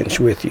patience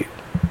with you.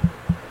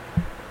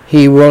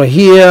 He will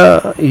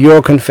hear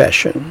your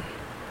confession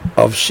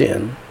of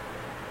sin.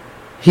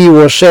 He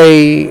will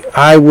say,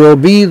 I will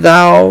be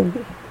thou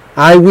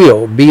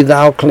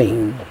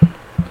clean.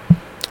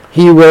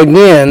 He will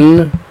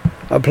again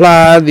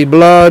apply the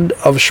blood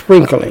of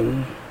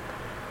sprinkling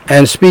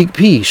and speak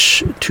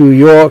peace to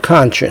your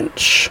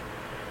conscience,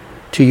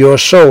 to your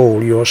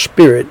soul, your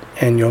spirit,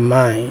 and your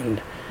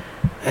mind,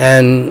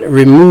 and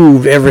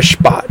remove every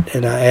spot.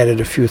 And I added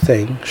a few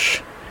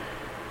things.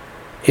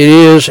 It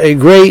is a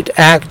great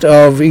act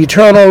of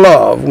eternal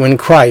love when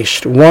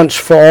Christ, once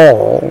for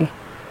all,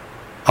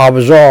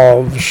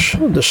 absolves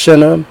the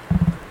sinner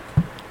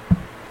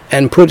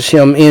and puts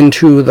him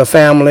into the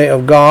family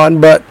of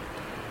God. But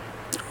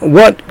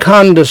what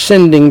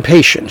condescending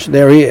patience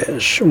there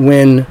is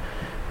when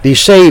the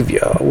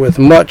Savior, with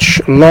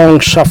much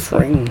long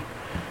suffering,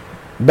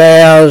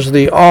 bears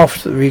the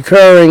oft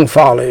recurring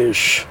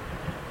follies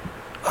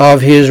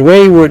of his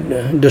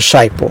wayward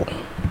disciple,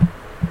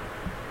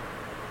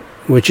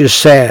 which is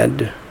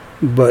sad,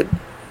 but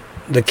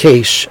the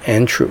case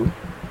and true.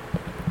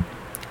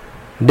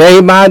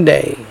 Day by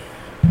day,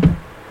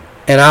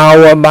 and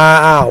hour by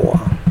hour,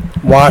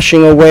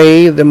 washing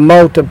away the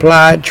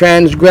multiplied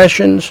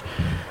transgressions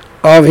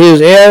of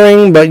his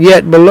erring but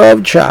yet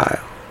beloved child,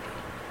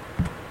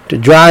 to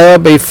dry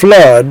up a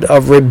flood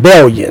of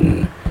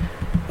rebellion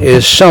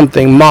is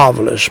something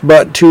marvelous,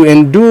 but to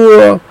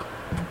endure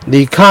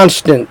the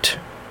constant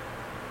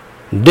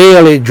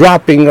daily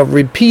dropping of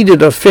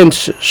repeated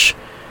offenses,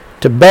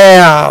 to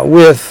bear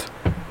with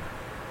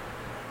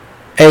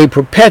a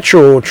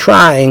perpetual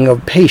trying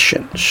of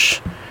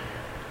patience,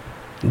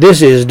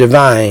 this is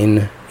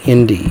divine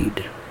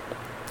indeed.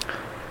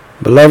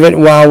 Beloved,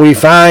 while we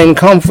find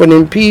comfort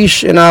and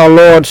peace in our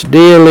Lord's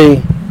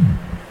daily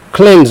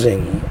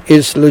cleansing,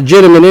 its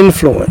legitimate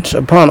influence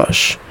upon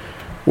us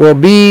will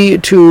be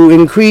to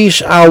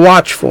increase our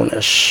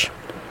watchfulness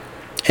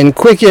and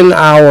quicken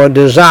our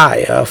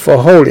desire for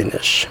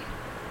holiness.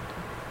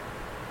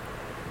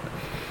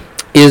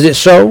 Is it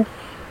so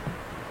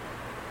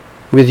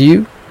with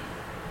you?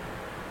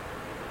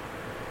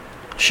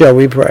 Shall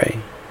we pray?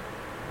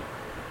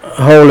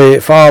 Holy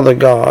Father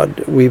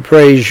God, we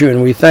praise you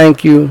and we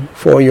thank you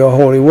for your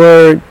holy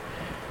word,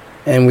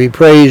 and we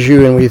praise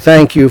you and we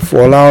thank you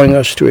for allowing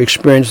us to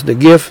experience the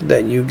gift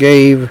that you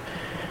gave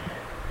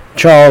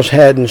Charles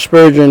Haddon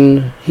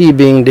Spurgeon, he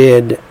being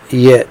dead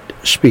yet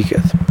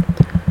speaketh.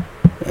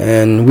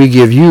 And we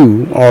give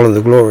you all of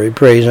the glory,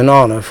 praise, and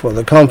honor for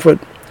the comfort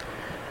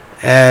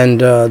and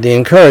the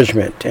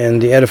encouragement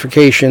and the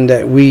edification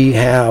that we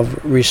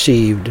have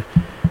received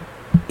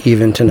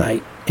even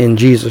tonight. In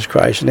Jesus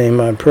Christ's name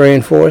I pray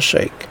and for his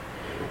sake.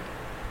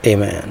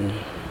 Amen.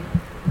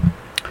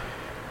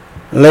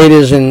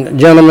 Ladies and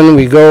gentlemen,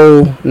 we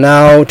go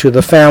now to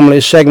the family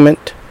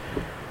segment,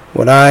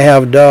 what I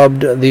have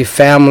dubbed the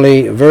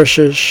family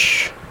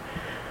verses.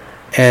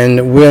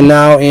 And we're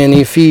now in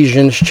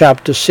Ephesians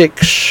chapter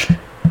 6,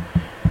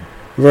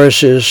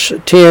 verses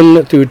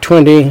 10 through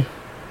 20.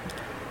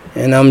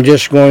 And I'm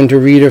just going to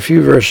read a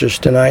few verses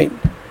tonight.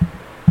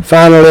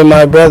 Finally,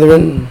 my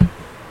brethren,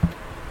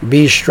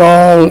 be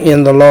strong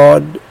in the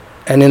Lord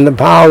and in the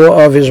power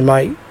of his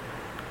might.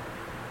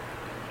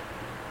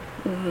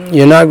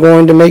 You're not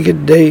going to make it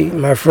today,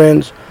 my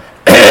friends,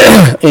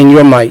 in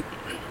your might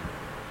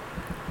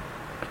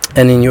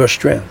and in your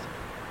strength.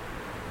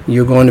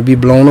 You're going to be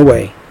blown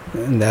away,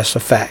 and that's a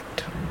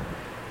fact.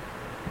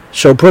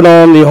 So put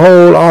on the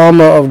whole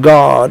armor of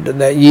God,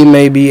 that ye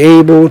may be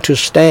able to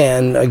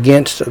stand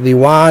against the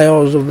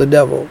wiles of the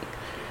devil.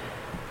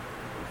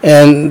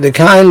 And the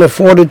kind of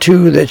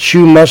fortitude that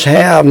you must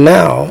have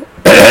now,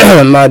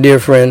 my dear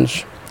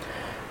friends,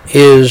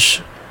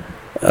 is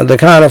the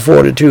kind of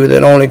fortitude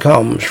that only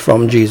comes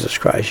from Jesus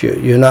Christ.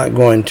 You're not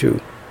going to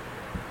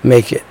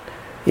make it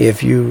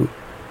if you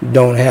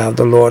don't have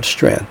the Lord's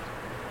strength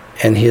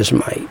and his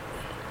might.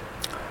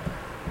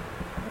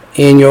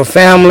 In your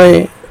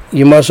family,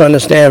 you must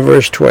understand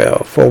verse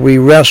 12. For we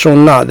wrestle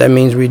not, that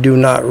means we do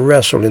not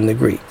wrestle in the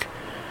Greek,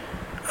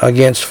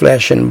 against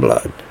flesh and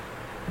blood.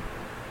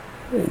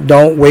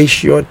 Don't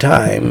waste your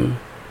time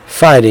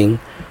fighting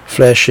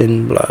flesh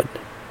and blood.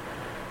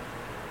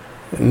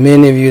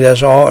 Many of you,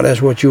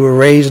 that's what you were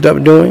raised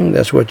up doing.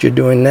 That's what you're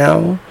doing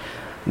now.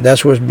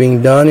 That's what's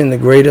being done in the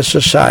greater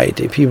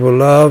society. People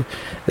love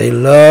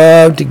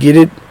to get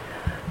it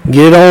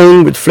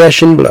on with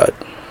flesh and blood.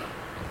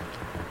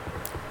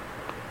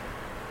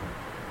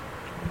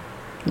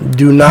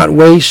 Do not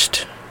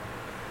waste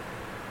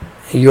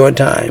your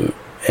time.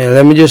 And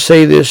let me just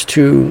say this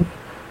to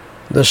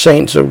the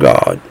saints of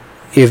God.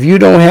 If you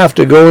don't have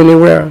to go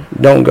anywhere,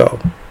 don't go.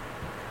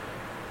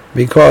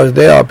 Because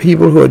there are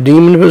people who are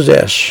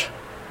demon-possessed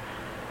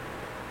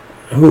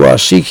who are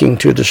seeking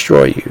to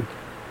destroy you.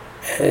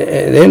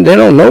 And they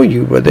don't know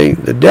you, but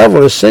the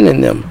devil is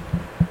sending them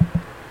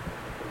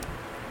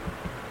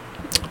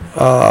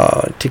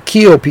to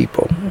kill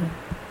people.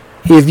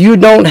 If you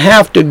don't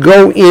have to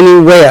go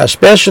anywhere,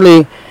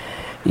 especially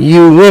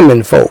you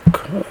women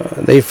folk,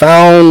 they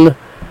found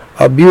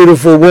a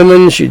beautiful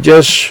woman. She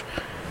just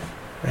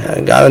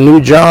got a new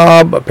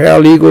job, a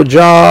paralegal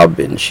job,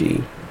 and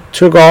she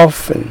took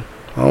off, and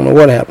I don't know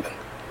what happened,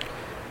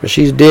 but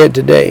she's dead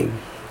today.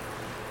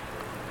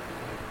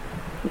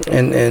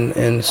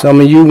 And some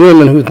of you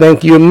women who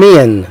think you're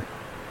men,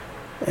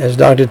 as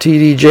Dr.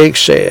 T.D.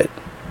 Jakes said,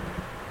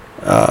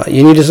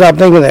 you need to stop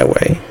thinking that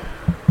way,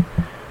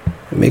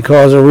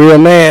 because a real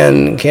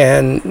man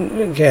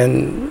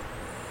can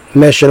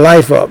mess your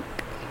life up,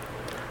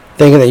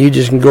 thinking that you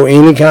just can go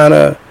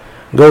anywhere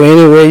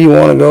you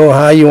want to go,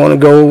 how you want to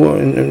go,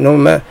 no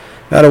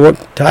matter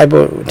what type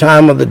of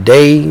time of the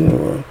day,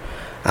 or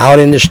out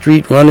in the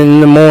street running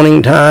in the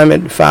morning time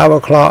at 5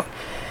 o'clock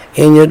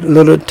in your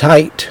little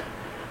tight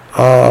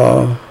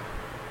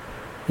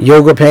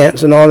yoga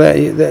pants and all that.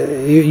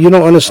 You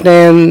don't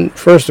understand,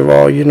 first of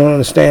all, you don't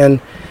understand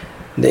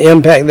the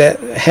impact that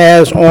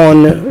has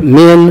on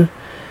men,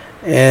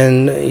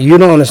 and you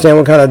don't understand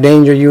what kind of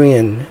danger you're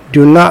in.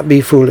 Do not be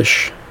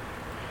foolish.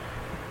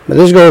 But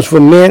this goes for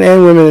men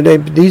and women today.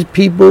 These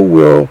people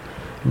will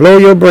blow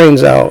your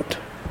brains out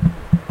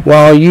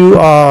while you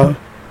are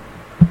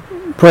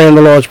praying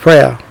the Lord's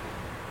Prayer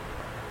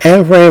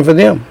and praying for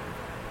them.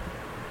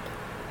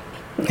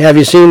 Have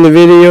you seen the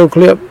video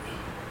clip?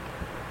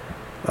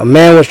 A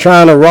man was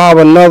trying to rob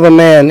another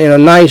man in a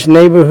nice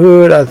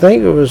neighborhood. I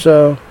think it was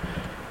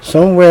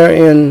somewhere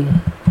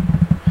in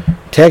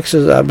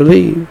Texas, I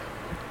believe.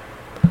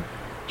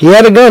 He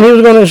had a gun. He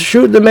was going to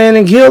shoot the man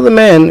and kill the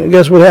man.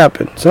 Guess what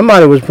happened?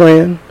 Somebody was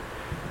praying.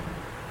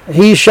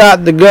 He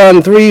shot the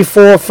gun 3,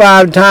 4,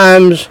 5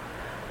 times,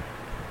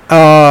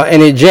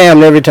 and it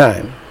jammed every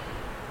time.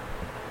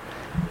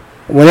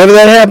 Whenever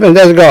that happens,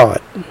 that's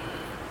God.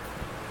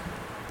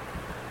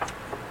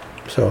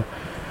 So,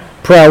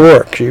 prayer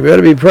works. You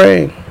better be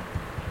praying.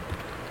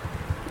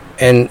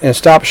 And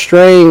stop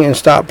straying and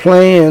stop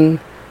playing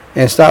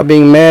and stop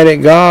being mad at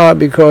God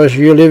because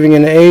you're living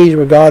in an age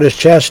where God is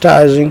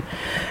chastising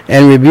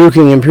and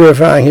rebuking and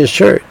purifying His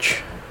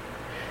church.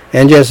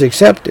 And just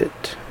accept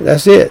it.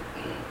 That's it.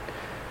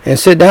 And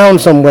sit down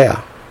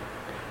somewhere.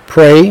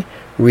 Pray.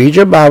 Read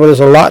your Bible. There's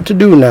a lot to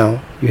do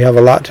now. You have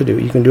a lot to do.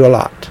 You can do a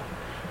lot.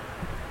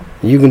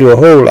 You can do a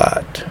whole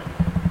lot.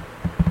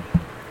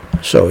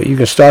 So you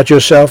can start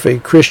yourself a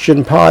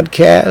Christian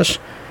podcast,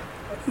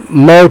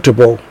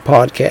 multiple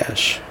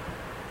podcasts,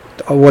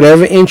 or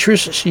whatever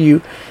interests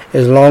you,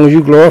 as long as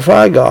you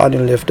glorify God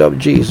and lift up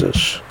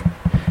Jesus.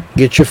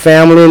 Get your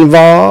family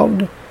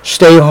involved.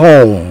 Stay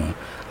home.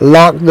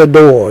 Lock the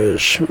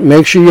doors.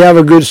 Make sure you have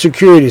a good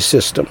security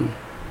system.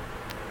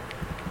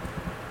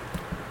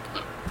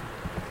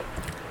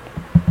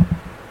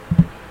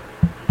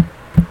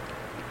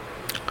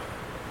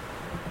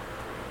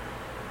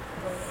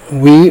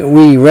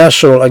 We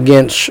wrestle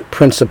against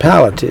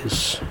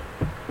principalities,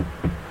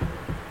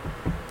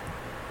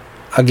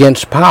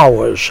 against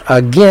powers,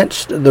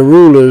 against the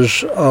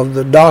rulers of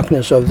the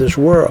darkness of this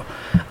world,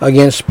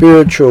 against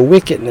spiritual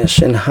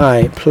wickedness in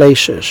high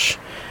places.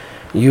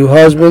 You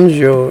husbands,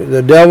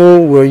 the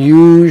devil will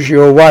use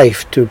your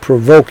wife to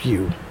provoke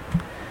you.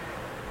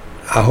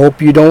 I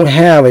hope you don't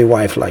have a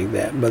wife like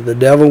that, but the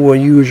devil will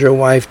use your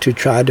wife to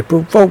try to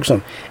provoke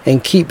some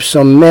and keep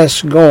some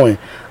mess going.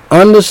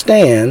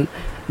 Understand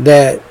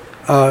that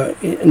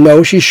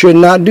no, she should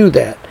not do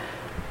that.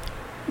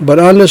 But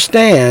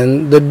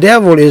understand, the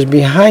devil is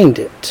behind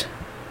it.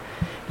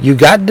 You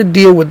got to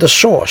deal with the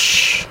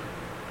source.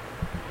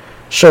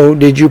 So,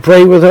 did you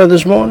pray with her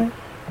this morning?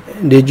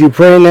 Did you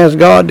pray and ask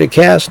God to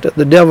cast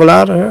the devil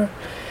out of her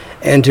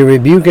and to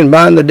rebuke and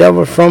bind the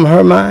devil from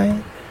her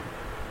mind?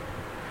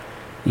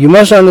 You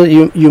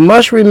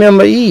must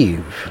remember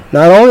Eve,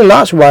 not only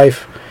Lot's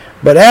wife,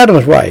 but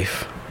Adam's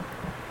wife.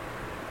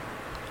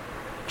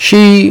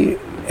 She,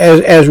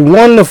 as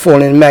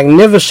wonderful and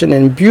magnificent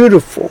and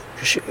beautiful,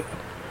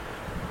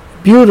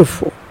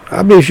 beautiful.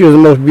 I believe she was the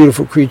most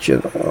beautiful creature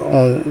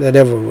that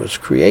ever was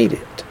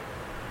created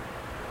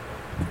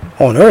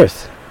on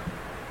earth.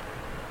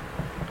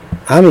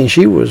 I mean,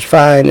 she was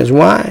fine as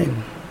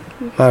wine,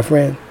 my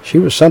friend. She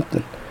was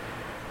something.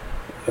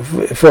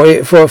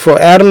 For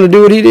Adam to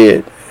do what he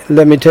did,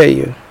 let me tell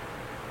you,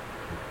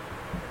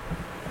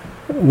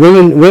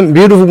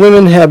 beautiful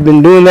women have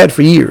been doing that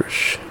for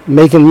years,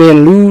 making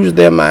men lose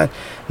their mind.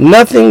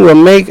 Nothing will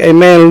make a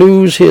man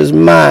lose his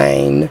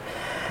mind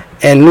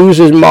and lose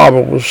his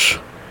marbles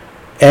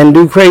and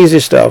do crazy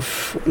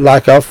stuff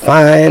like a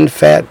fine,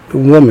 fat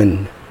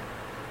woman.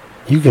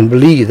 You can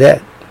believe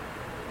that.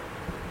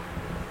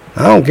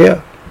 I don't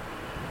care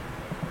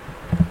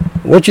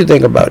what you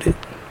think about it.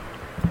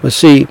 But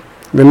see,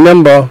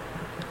 remember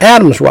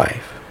Adam's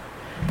wife.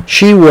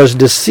 She was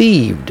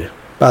deceived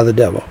by the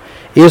devil.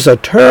 It's a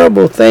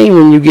terrible thing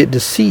when you get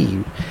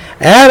deceived.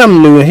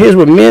 Adam knew, and here's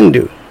what men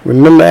do.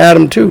 Remember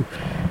Adam too.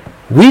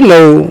 We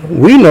know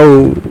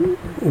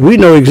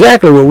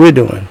exactly what we're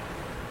doing.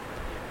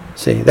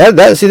 See that.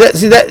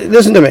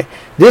 Listen to me.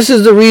 This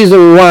is the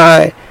reason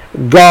why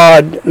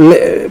God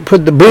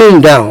put the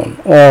boom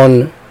down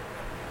on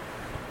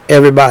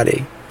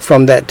everybody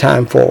from that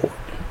time forward.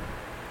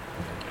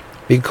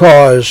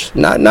 Because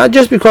not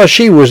just because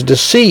she was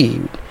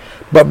deceived,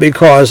 but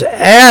because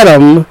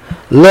Adam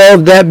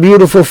loved that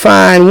beautiful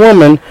fine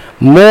woman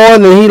more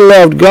than he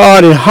loved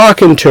God and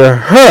hearkened to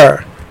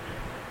her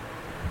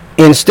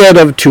instead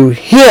of to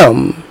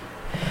him.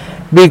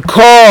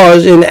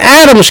 Because in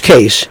Adam's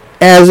case,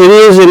 as it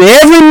is in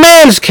every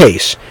man's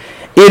case,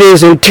 it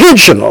is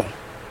intentional.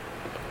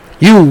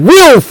 You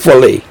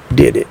willfully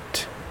did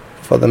it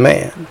for the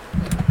man.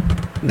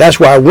 That's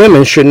why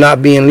women should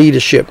not be in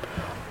leadership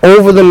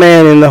over the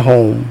man in the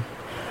home.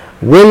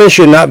 Women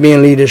should not be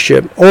in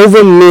leadership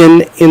over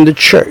men in the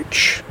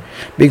church,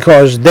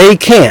 because they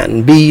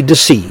can be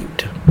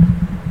deceived.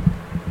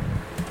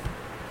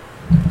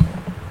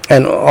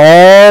 And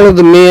all of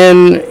the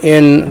men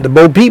in the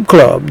Bo Peep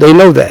Club, they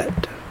know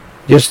that.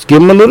 Just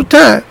give them a little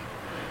time.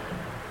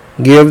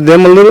 Give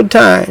them a little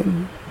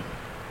time.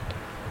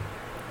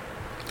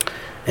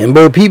 And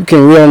Bo Peep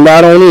can reel them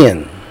right on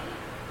in.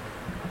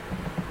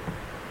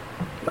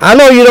 I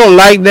know you don't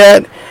like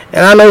that.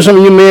 And I know some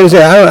of you men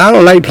say, I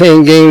don't like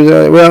playing games.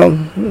 Well,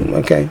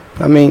 okay.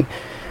 I mean,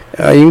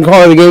 you can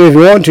call it a game if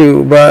you want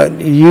to, but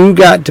you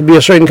got to be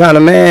a certain kind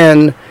of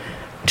man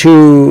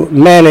to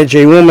manage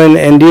a woman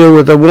and deal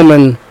with a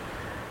woman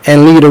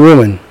and lead a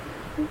woman.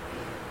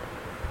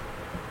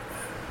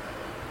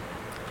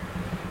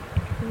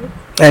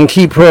 And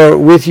keep her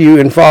with you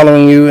and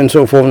following you and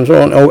so forth and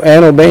so on,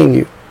 and obeying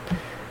you.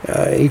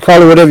 You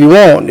call it whatever you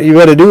want. You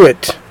better do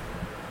it.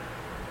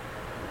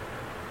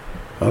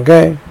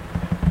 Okay?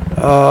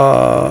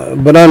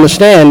 But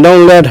understand,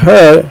 don't let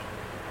her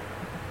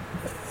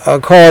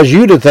cause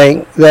you to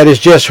think that it's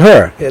just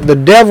her. The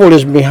devil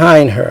is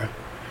behind her.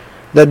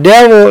 The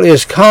devil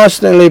is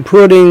constantly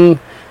putting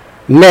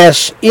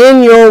mess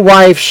in your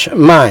wife's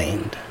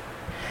mind.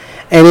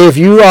 And if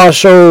you are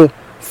so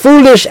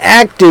foolish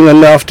acting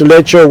enough to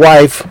let your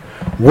wife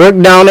work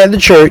down at the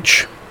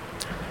church,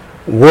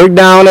 work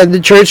down at the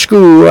church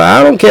school,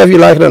 I don't care if you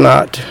like it or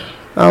not.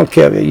 I don't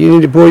care. You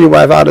need to pull your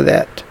wife out of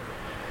that.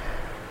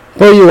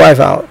 Pull your wife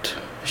out.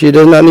 She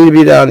does not need to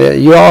be down there.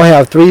 You all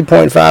have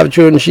 3.5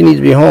 children. She needs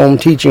to be home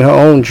teaching her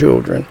own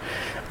children,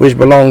 which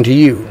belong to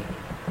you.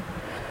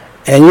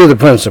 And you're the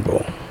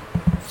principal.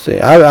 See,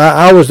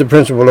 I was the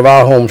principal of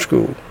our home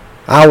school.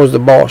 I was the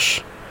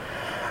boss.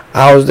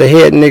 I was the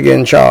head nigga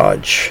in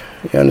charge.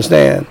 You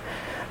understand?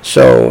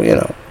 So, you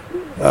know,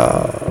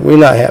 we're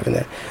not having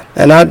that.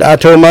 And I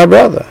told my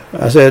brother,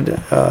 I said,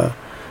 and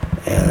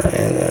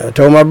I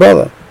told my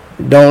brother,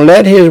 don't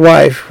let his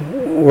wife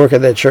work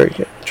at that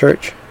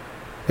church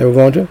they were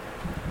going to.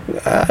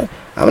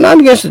 I'm not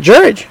against the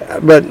church,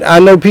 but I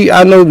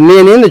know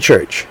men in the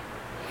church,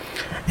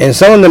 and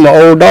some of them are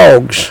old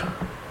dogs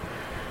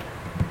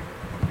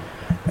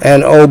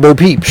and old Bo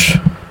Peeps,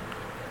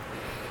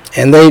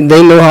 and they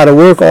know how to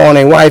work on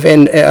a wife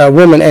and a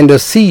woman and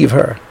deceive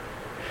her.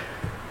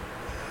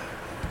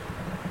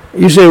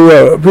 You say,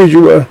 well,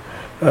 preacher,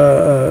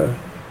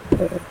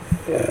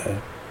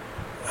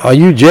 are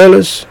you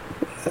jealous?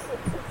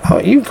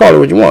 You can call it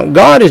what you want.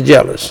 God is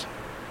jealous.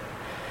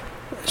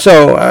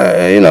 So,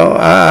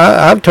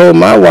 I've told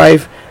my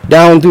wife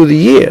down through the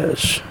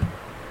years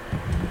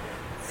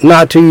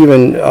not to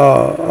even,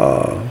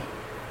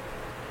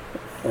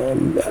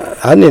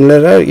 I didn't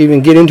let her even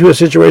get into a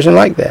situation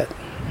like that.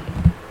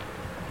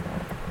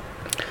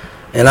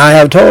 And I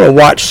have told her,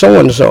 watch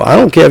so-and-so. I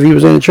don't care if he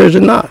was in the church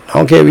or not. I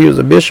don't care if he was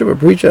a bishop or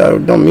preacher.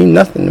 It don't mean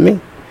nothing to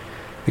me.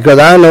 Because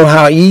I know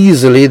how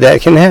easily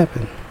that can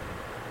happen.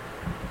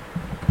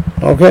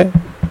 Okay?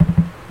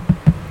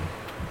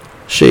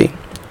 See.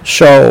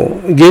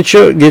 So, get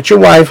your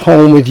wife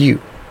home with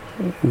you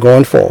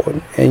going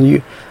forward.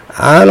 And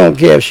I don't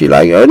care if she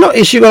like it. No,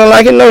 is she going to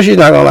like it? No, she's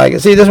not going to like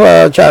it. See, that's what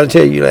I was trying to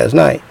tell you last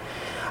night.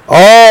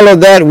 All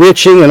of that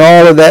witching and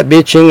all of that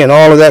bitching and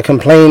all of that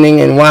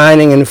complaining and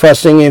whining and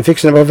fussing and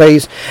fixing up her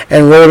face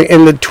and rolling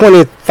and the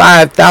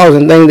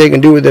 25,000 things they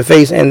can do with their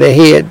face and their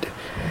head.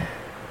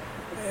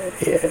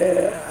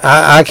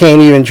 I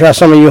can't even try.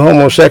 Some of you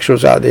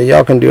homosexuals out there,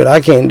 y'all can do it.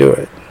 I can't do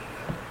it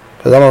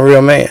because I'm a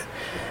real man.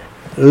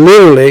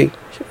 Literally,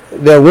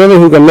 there are women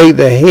who can make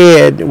their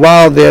head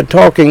while they're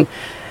talking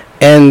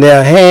and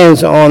their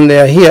hands on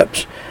their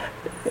hips.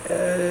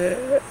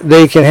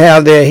 They can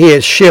have their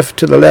head shift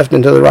to the left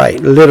and to the right,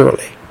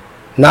 literally.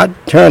 Not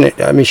turn it,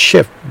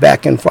 shift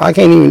back and forth. I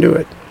can't even do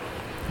it.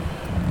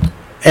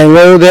 And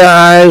roll their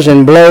eyes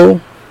and blow.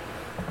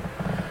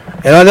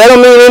 And that don't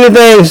mean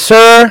anything,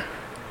 sir.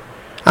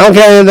 I don't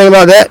care anything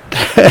about that.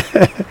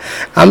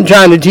 I'm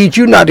trying to teach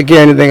you not to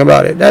care anything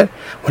about it. I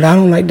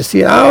don't like to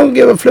see it. I don't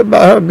give a flip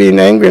about her being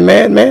angry,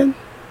 man.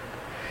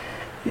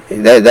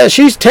 That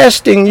she's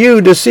testing you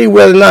to see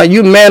whether or not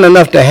you man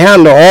enough to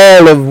handle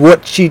all of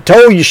what she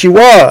told you she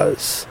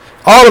was.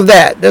 All of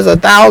that. There's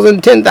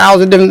 1,000,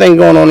 10,000 different things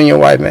going on in your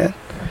wife, man.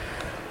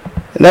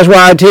 And that's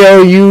why I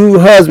tell you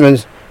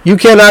husbands, you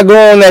cannot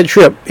go on that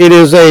trip. It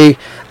is a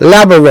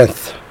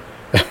labyrinth.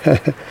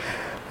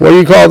 What do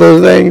you call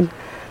those things?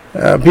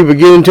 People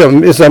get into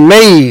them. It's a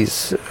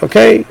maze,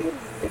 okay?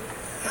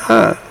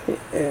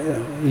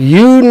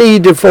 You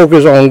need to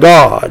focus on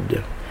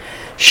God.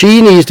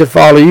 She needs to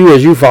follow you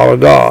as you follow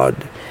God.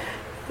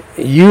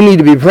 You need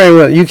to be praying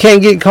with her. You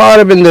can't get caught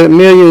up in the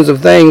millions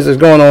of things that's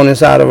going on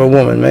inside of a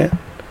woman, man.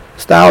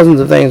 There's thousands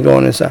of things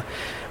going inside.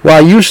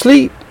 While you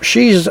sleep,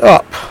 she's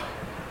up.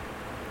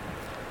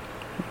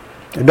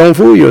 Don't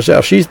fool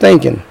yourself. She's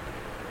thinking.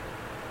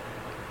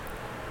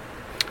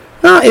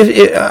 Now,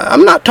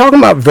 I'm not talking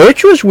about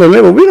virtuous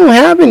women, but we don't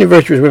have any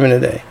virtuous women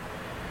today.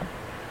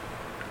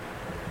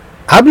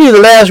 I believe the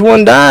last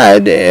one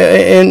died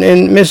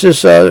in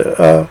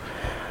Mrs.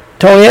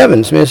 Tony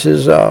Evans,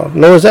 Mrs.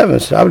 Lois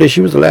Evans. I believe she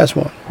was the last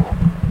one.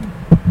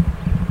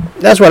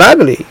 That's what I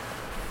believe.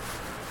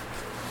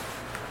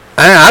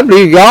 I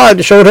believe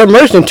God showed her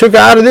mercy and took her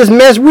out of this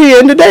mess we're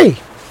in today.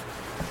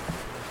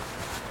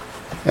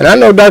 And I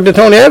know Dr.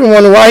 Tony Evans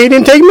wondered why he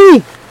didn't take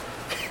me.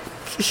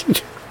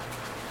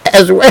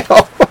 as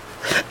well.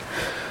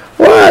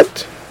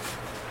 What?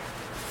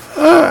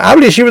 I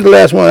believe she was the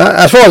last one,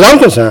 as far as I'm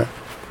concerned.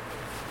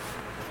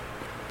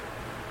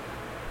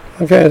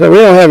 Okay, so we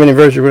don't have any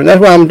virtue.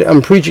 That's why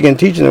I'm preaching and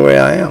teaching the way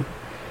I am.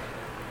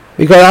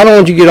 Because I don't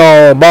want you to get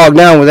all bogged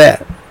down with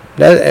that.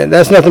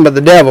 That's nothing but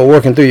the devil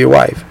working through your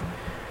wife.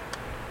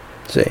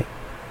 See?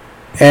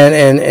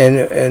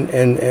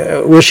 And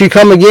will she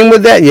come again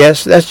with that?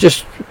 Yes, that's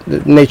just the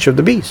nature of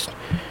the beast.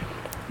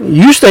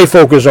 You stay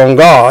focused on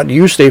God.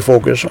 You stay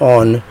focused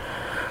on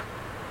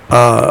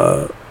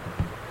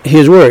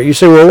His word. You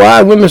say, well,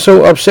 why are women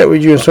so upset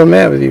with you and so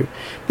mad with you?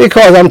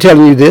 Because I'm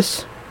telling you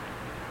this.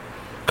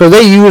 Because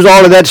they use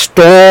all of that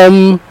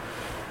storm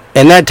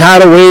and that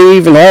tidal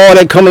wave and all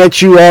that coming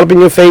at you all up in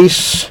your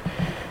face,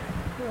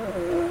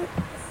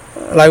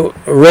 like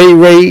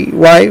Ray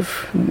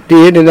wife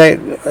did in that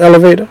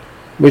elevator,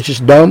 which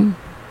is dumb.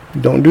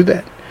 Don't do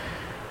that.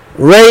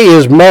 Ray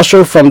is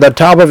muscle from the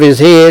top of his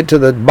head to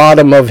the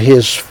bottom of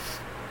his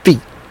feet.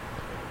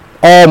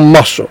 All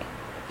muscle.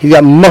 He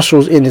got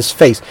muscles in his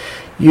face.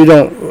 You're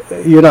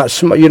not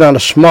a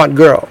smart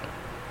girl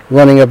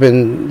running up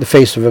in the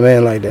face of a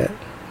man like that.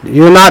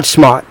 You're not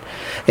smart.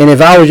 And if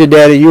I was your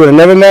daddy, you would have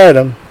never married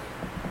him.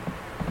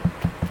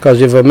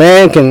 Because if a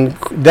man can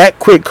that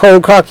quick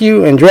cold cock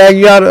you and drag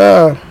you out,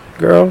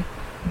 girl,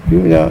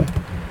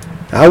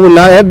 I would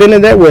not have been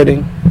at that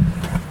wedding.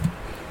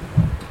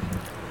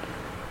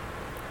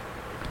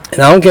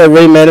 And I don't care if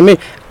Ray mad at me.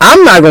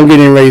 I'm not going to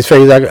get in Ray's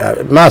face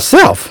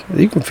myself.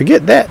 You can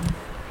forget that.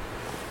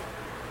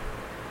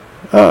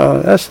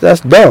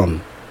 That's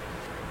dumb.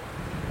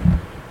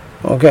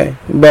 Okay,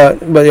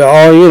 but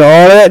all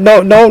that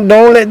don't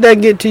let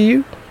that get to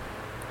you,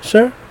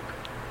 sir.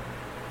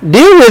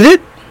 Deal with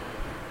it,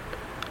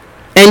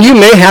 and you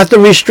may have to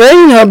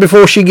restrain her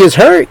before she gets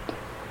hurt.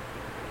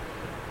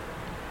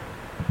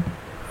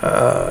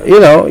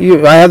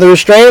 I have to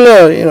restrain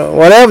her.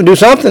 Whatever, do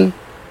something.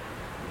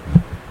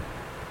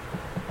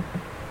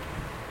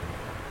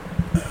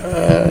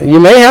 You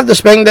may have to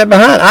spank that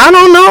behind. I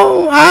don't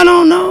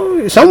know.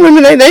 Some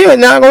women, they are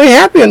not going to be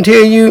happy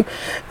until you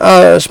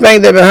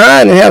spank that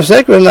behind and have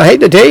sex with them. I hate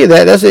to tell you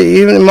that. That's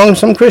even among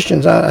some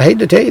Christians. I hate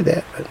to tell you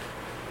that. But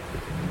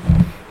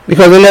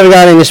because they never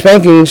got any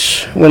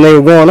spankings when they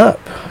were growing up.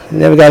 They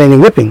never got any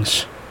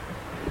whippings.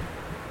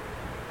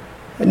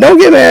 Don't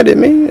get mad at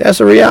me.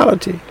 That's a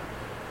reality.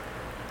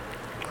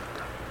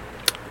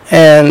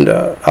 And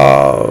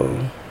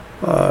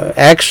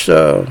Acts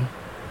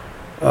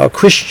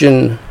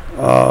Christian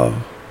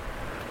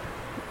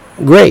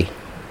Gray.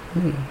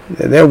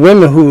 There are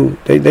women who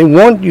they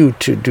want you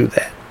to do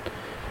that,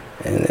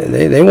 and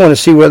they want to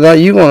see whether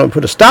you're going to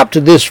put a stop to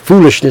this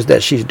foolishness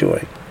that she's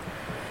doing.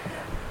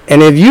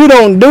 And if you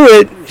don't do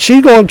it,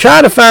 she's going to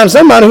try to find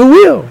somebody who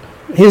will.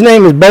 His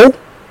name is Bo,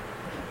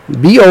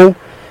 B-O,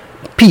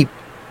 Peep,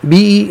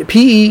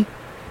 P-E-P-E-E-P.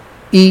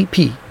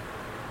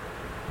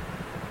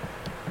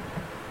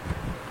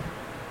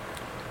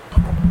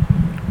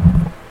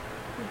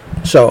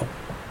 So,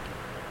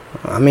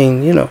 I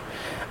mean, you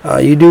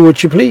do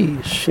what you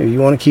please. If you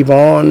want to keep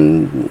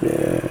on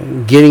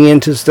getting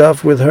into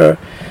stuff with her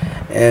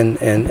and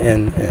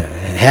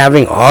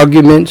having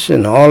arguments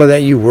and all of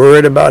that, you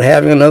worried about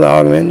having another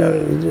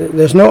argument.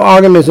 There's no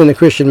arguments in the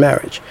Christian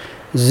marriage.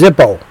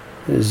 Zero.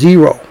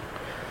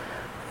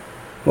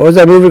 What was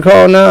that movie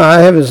called now? I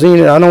haven't seen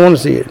it. I don't want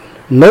to see it.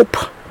 Nope.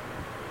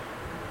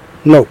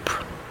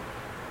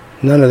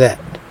 None of that.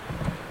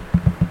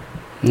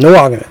 No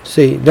argument.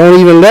 See, don't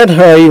even let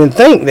her even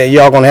think that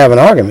y'all going to have an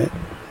argument.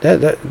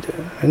 There's not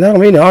going to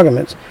be any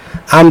arguments.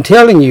 I'm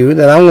telling you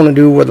that I'm going to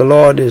do what the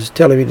Lord is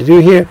telling me to do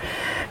here,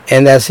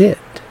 and that's it.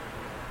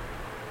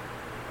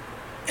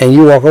 And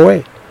you walk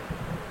away.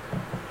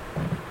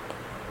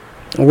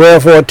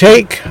 Wherefore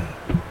take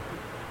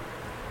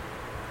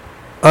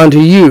unto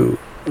you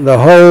the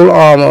whole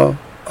armor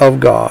of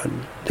God,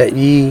 that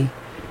ye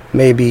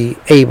may be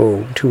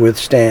able to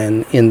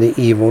withstand in the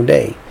evil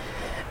day,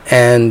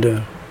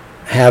 and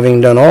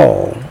having done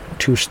all,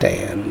 to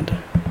stand.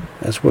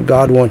 That's what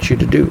God wants you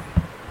to do.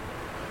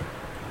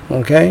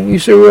 Okay? You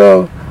say,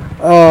 well,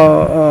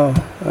 how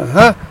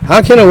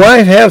can a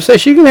wife have say?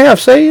 She can have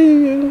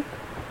say,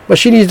 but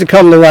she needs to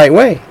come the right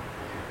way.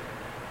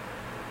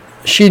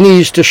 She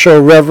needs to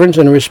show reverence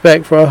and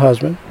respect for her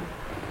husband.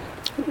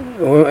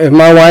 If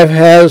my wife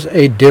has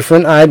a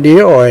different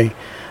idea or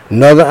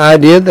another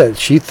idea that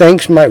she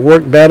thinks might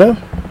work better,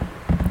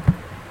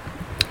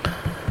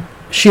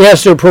 she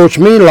has to approach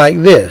me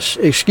like this.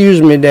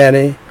 Excuse me,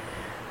 Daddy.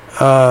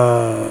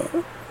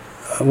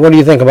 What do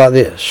you think about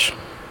this?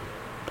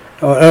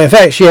 In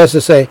fact, she has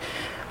to say,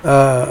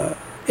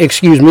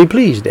 excuse me,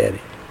 please,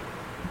 Daddy.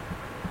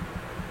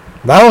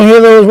 If I don't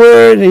hear those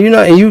words,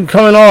 and you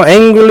coming all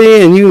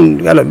angrily, and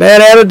you got a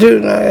bad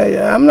attitude,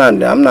 I'm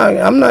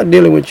not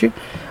dealing with you.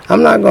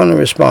 I'm not going to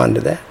respond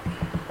to that.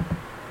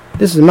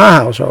 This is my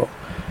household.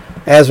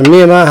 As for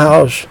me and my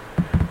house,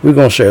 we're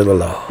going to serve the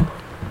Lord.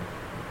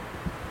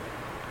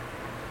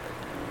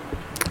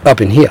 Up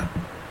in here.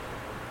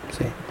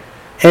 See?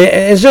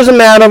 And it's just a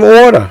matter of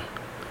order.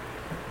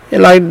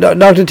 And like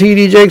Dr.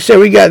 T.D. Jakes said,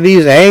 we got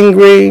these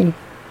angry,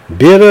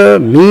 bitter,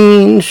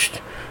 mean,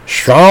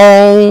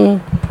 strong,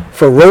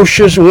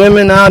 ferocious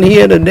women out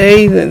here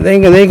today that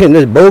thinking they can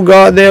just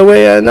bogart their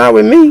way. Not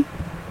with me.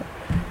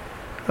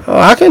 Oh,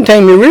 I can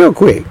tame you real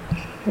quick.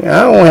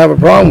 I won't have a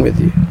problem with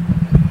you.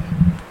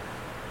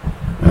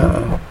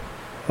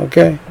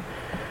 Okay?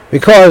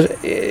 Because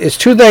it's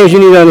two things you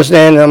need to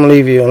understand, and I'm going to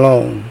leave you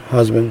alone,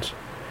 husbands.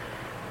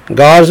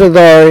 God's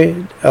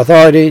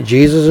authority,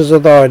 Jesus'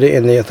 authority,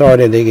 and the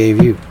authority they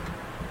gave you.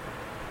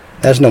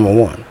 That's number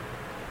one.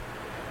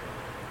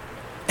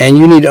 And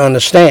you need to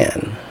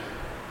understand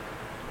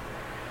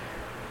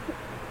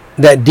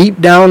that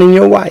deep down in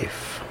your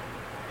wife,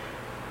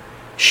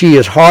 she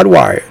is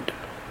hardwired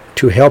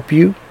to help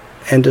you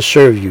and to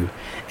serve you.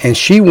 And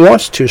she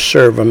wants to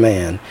serve a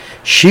man.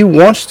 She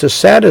wants to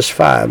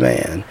satisfy a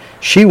man.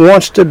 She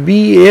wants to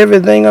be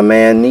everything a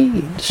man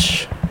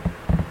needs.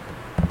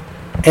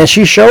 And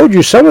she showed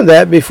you some of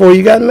that before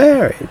you got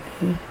married.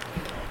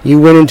 You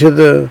went into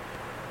the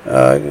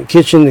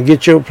kitchen to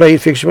get your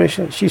plate fixed.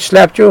 She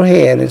slapped your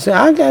hand and said,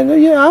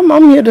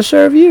 I'm here to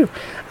serve you.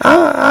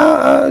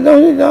 How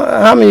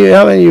many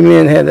of you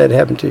men had that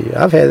happen to you?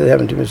 I've had that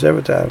happen to me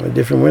several times with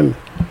different women.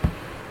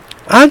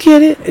 I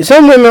get it.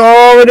 Some women are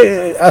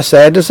already, I'm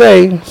sad to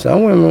say,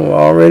 some women were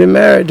already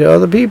married to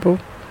other people.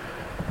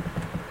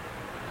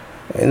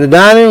 In the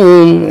dining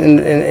room,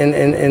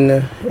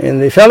 in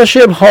the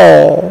fellowship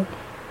hall,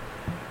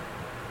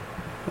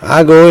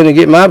 I go in to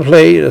get my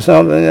plate or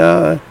something.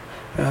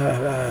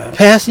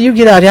 Pastor, you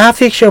get out here. I'll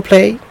fix your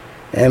plate.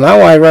 And my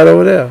wife right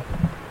over there.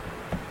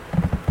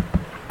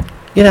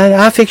 You know,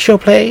 I'll fix your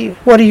plate.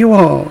 What do you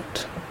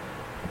want?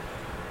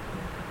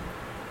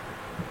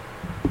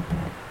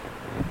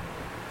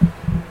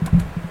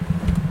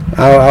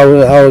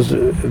 I was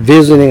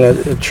visiting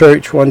a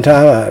church one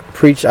time. I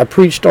preached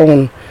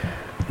on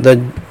the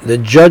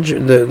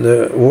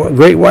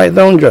great white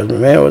throne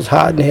judgment. Man, it was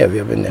hot and heavy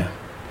up in there.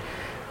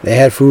 They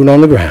had food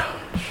on the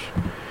grounds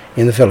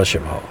in the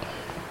fellowship hall.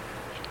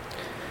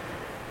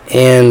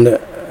 And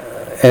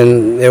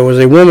there was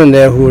a woman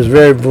there who was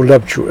very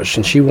voluptuous,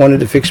 and she wanted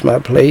to fix my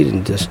plate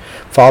and just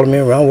follow me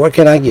around. What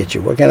can I get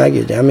you? What can I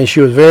get you? I mean, she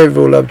was very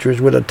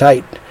voluptuous with a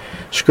tight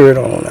skirt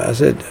on. I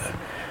said,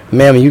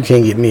 ma'am, you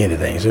can't get me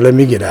anything, so let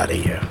me get out of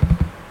here.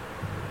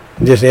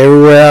 Just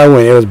everywhere I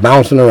went, it was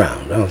bouncing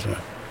around.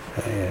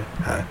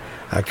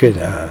 I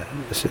couldn't. I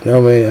said,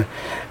 no, man,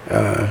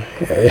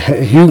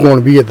 you're going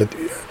to be at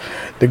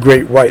the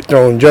great white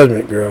throne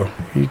judgment, girl.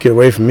 You get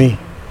away from me.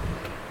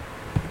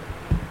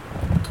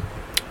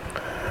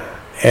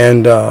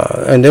 And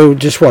they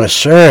just want to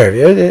serve.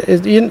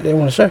 They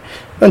want to serve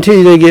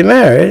until they get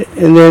married,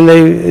 and then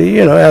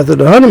they, after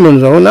the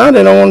honeymoon's on, now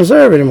they don't want to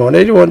serve anymore.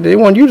 They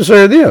want you to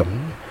serve them.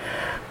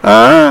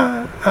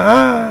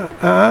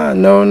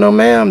 No,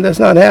 ma'am, that's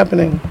not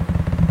happening.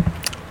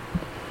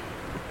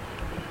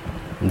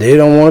 They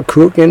don't want to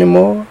cook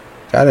anymore.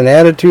 Got an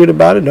attitude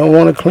about it. Don't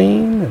want to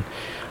clean and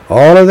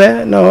all of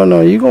that.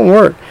 No, you're gonna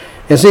work.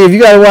 And see, if you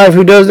got a wife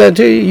who does that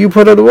to you, you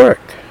put her to work.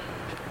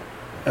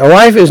 A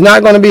wife is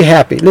not going to be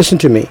happy. Listen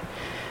to me.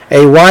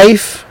 A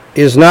wife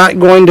is not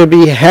going to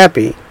be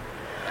happy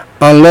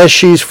unless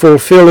she's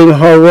fulfilling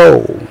her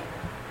role.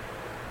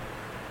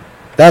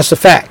 That's a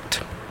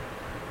fact.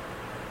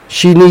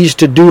 She needs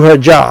to do her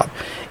job.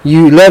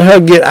 You let her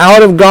get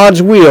out of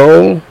God's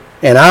will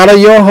and out of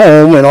your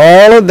home and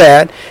all of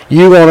that,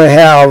 you're going to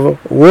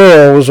have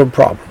worlds of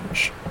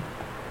problems.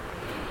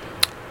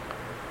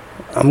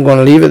 I'm going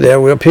to leave it there.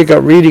 We'll pick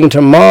up reading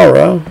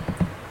tomorrow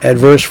at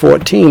verse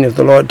 14, if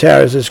the Lord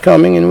tarries is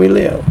coming and we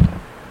live.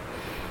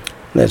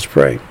 Let's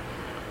pray.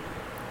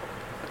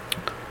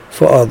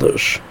 For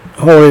others.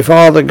 Holy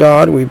Father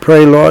God, we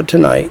pray, Lord,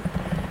 tonight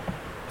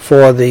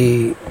for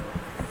the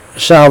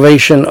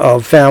salvation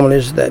of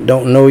families that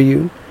don't know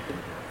you.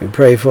 We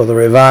pray for the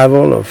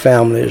revival of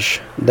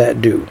families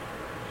that do.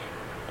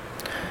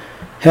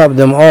 Help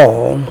them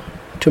all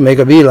to make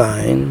a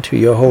beeline to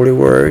your holy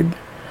word,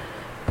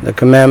 the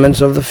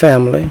commandments of the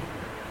family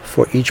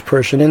for each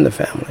person in the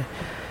family,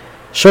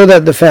 so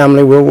that the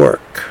family will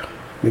work,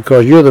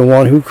 because you're the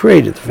one who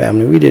created the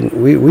family.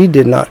 We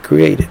did not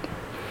create it.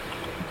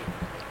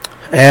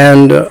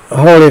 And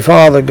Holy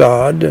Father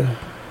God,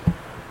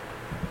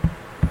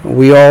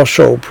 we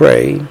also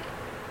pray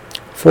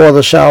for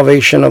the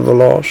salvation of the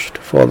lost,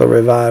 for the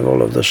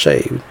revival of the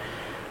saved,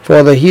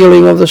 for the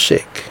healing of the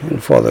sick,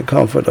 and for the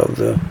comfort of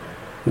the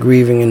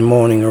grieving and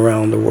mourning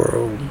around the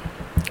world.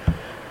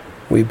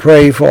 We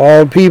pray for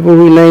all people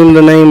who name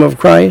the name of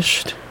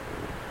Christ.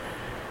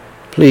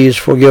 Please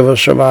forgive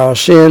us of our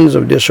sins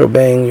of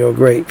disobeying your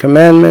great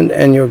commandment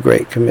and your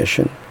great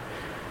commission.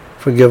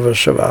 Forgive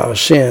us of our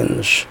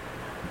sins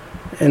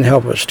and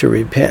help us to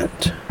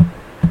repent.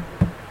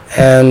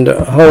 And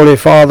Holy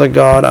Father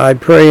God, I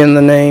pray in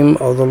the name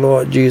of the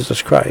Lord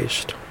Jesus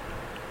Christ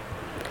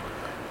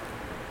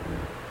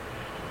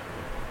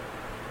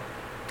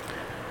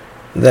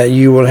that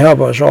you will help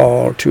us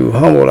all to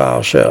humble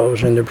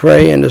ourselves and to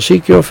pray and to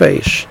seek your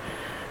face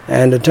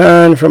and to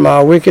turn from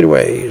our wicked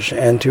ways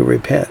and to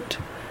repent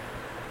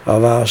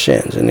of our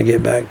sins and to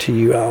get back to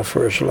you, our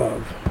first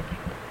love.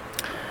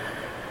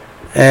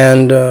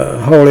 And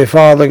Holy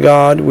Father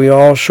God, we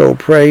also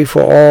pray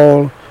for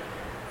all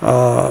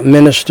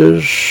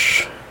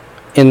ministers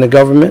in the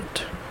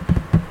government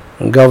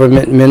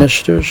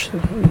ministers,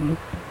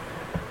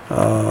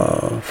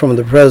 from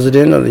the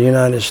President of the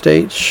United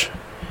States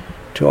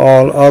to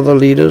all other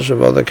leaders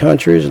of other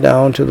countries,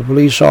 down to the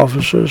police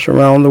officers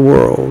around the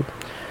world.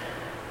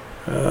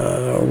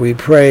 We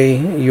pray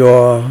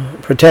your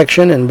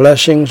protection and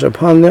blessings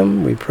upon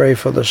them. We pray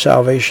for the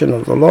salvation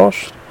of the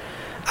lost.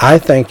 I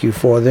thank you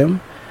for them,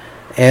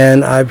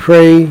 and I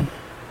pray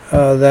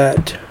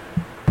that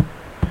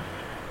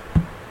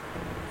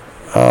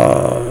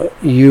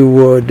you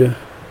would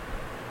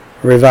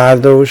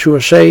revive those who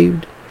are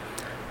saved,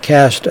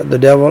 cast the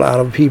devil out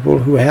of people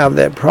who have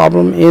that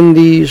problem in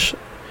these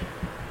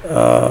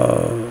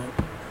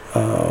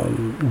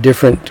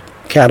different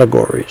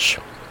categories.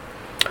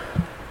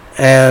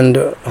 And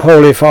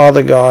Holy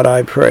Father God,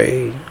 I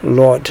pray,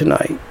 Lord,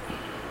 tonight,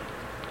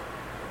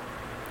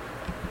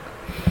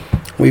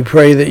 we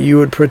pray that you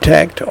would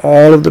protect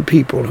all of the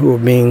people who are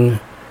being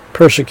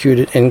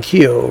persecuted and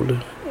killed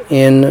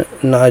in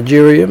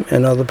Nigeria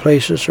and other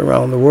places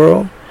around the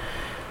world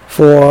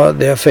for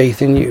their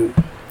faith in you.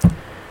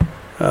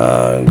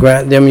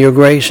 Grant them your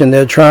grace in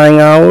their trying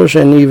hours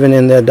and even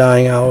in their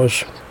dying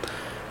hours,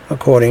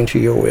 according to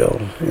your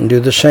will. And do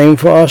the same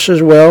for us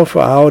as well,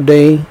 for our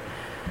day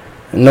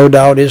no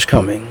doubt is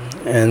coming.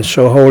 And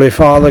so, Holy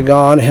Father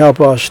God, help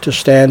us to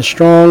stand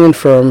strong and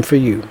firm for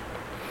you.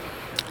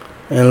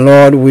 And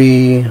Lord,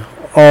 we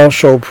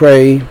also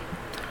pray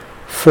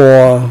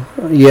for,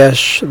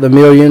 yes, the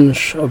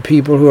millions of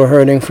people who are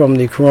hurting from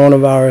the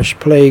coronavirus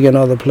plague and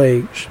other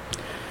plagues.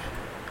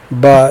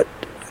 But,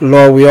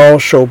 Lord, we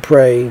also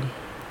pray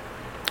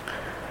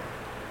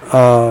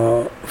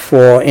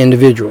for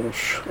individuals,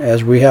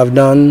 as we have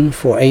done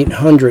for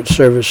 800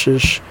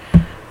 services.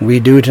 We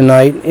do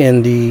tonight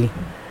in the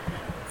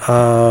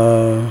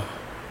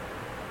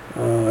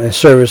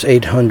service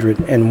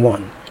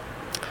 801.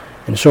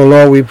 And so,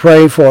 Lord, we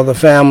pray for the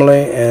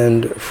family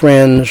and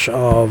friends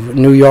of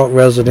New York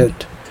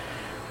resident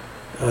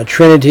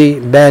Trinity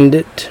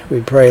Bandit.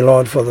 We pray,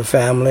 Lord, for the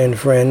family and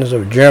friends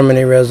of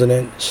Germany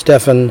resident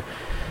Stefan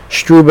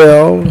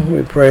Strubel.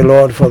 We pray,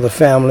 Lord, for the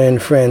family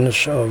and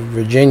friends of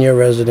Virginia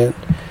resident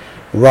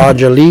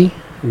Roger Lee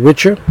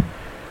Richer.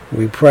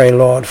 We pray,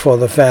 Lord, for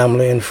the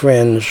family and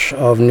friends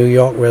of New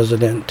York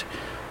resident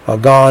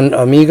Agon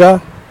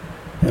Amiga.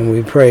 And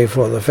we pray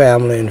for the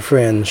family and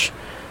friends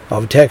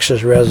of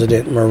Texas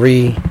resident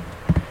Marie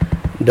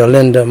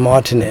Delinda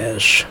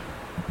Martinez.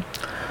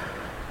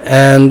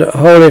 And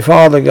Holy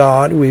Father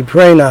God, we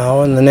pray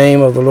now in the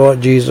name of the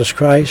Lord Jesus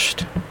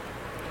Christ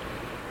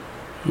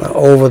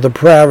over the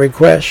prayer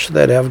requests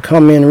that have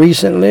come in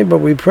recently, but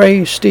we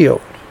pray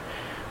still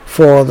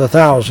for the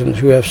thousands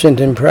who have sent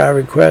in prayer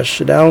requests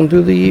down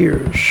through the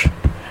years.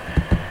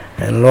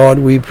 And Lord,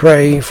 we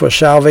pray for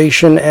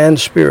salvation and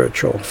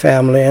spiritual,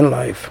 family and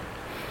life,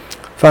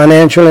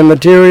 financial and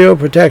material,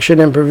 protection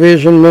and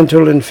provision,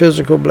 mental and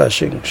physical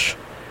blessings.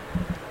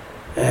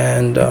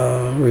 And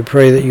we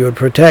pray that you would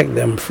protect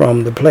them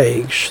from the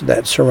plagues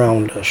that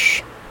surround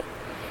us.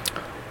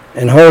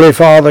 And Holy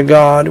Father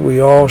God, we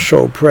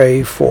also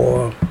pray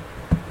for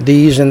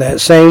these in that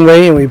same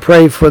way, and we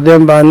pray for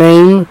them by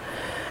name,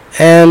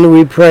 and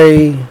we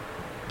pray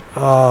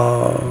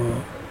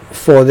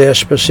for their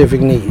specific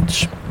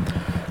needs.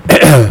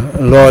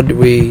 Lord,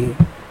 we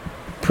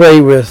pray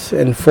with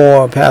and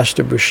for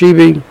Pastor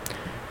Bushibi.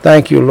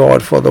 Thank you,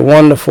 Lord, for the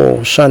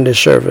wonderful Sunday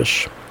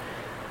service.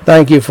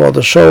 Thank you for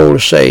the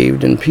souls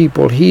saved and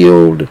people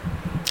healed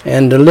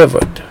and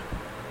delivered.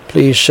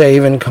 Please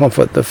save and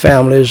comfort the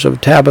families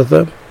of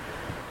Tabitha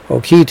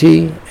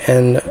Okiti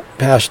and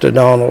Pastor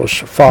Donald's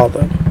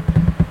father.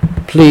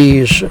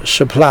 Please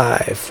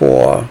supply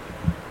for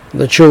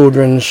the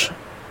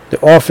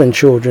orphan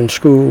children's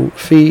school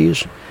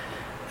fees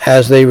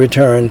as they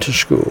return to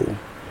school.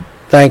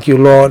 Thank you,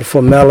 Lord,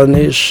 for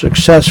Melanie's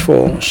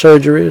successful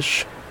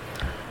surgeries.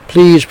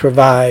 Please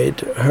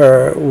provide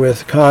her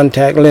with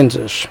contact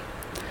lenses.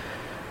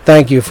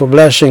 Thank you for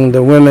blessing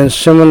the women's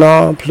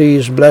seminar.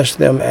 Please bless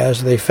them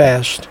as they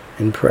fast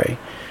and pray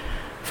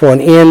for an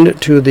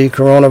end to the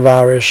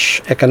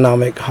coronavirus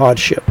economic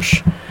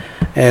hardships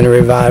and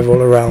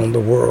revival around the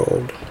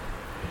world.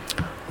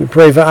 We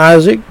pray for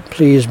Isaac.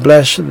 Please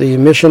bless the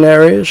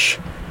missionaries,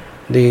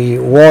 the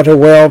water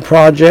well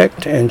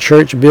project and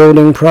church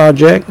building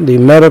project, the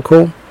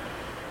medical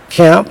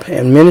camp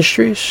and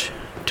ministries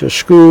to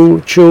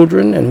school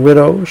children and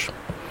widows.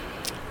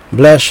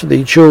 Bless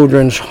the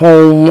children's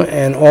home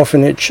and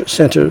orphanage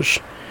centers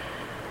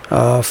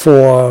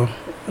for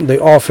the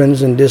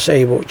orphans and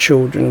disabled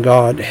children.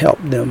 God, help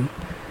them.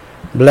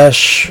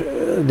 Bless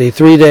the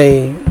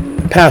 3-day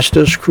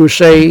pastors'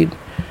 crusade,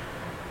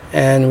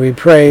 and we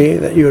pray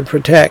that you would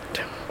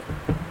protect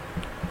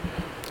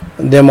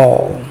them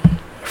all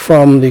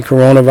from the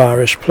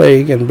coronavirus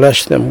plague and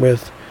bless them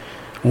with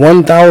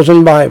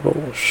 1,000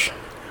 Bibles,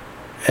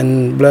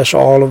 and bless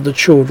all of the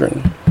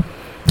children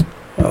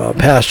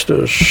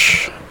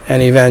pastors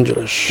and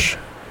evangelists,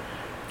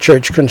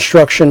 church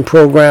construction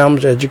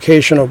programs,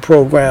 educational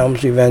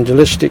programs,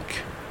 evangelistic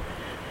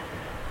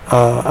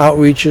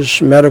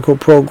outreaches, medical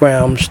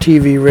programs,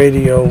 TV,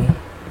 radio,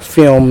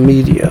 film,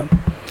 media,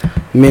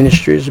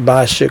 ministries,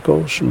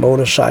 bicycles,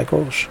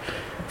 motorcycles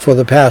for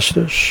the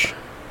pastors,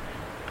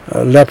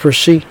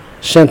 leprosy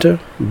center,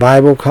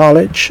 Bible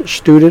college,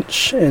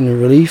 students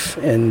and relief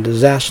and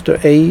disaster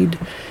aid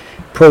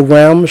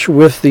programs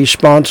with the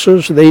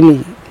sponsors they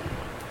need.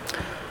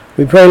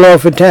 We pray,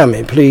 Lord, for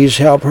Tammy. Please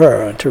help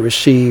her to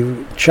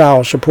receive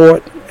child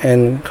support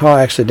and car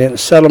accident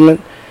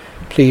settlement.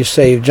 Please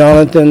save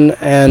Jonathan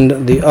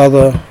and the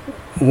other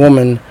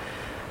woman.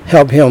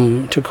 Help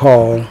him to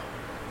call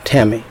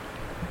Tammy.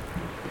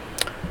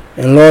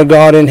 And Lord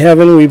God in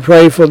heaven, we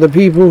pray for the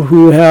people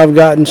who have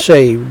gotten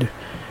saved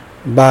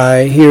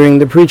by hearing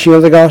the preaching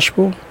of the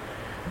gospel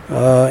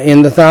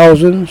in the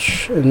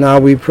thousands. And now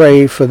we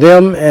pray for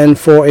them and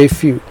for a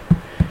few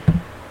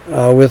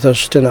with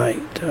us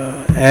tonight.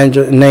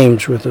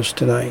 Names with us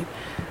tonight: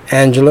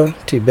 Angela,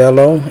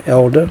 Tibello,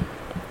 Elder,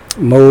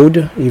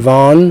 Mode,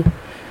 Yvonne.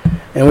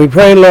 And we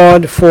pray,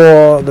 Lord,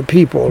 for the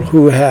people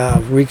who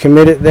have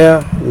recommitted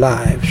their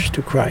lives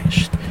to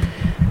Christ: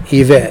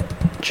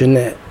 Yvette,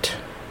 Jeanette,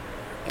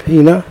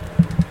 Pina,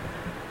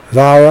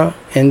 Vara,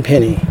 and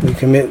Penny. We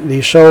commit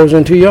these souls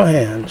into your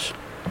hands.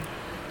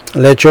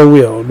 Let your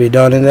will be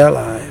done in their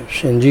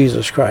lives. In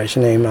Jesus Christ's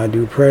name I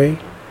do pray,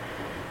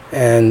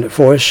 and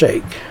for his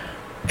sake,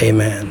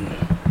 amen.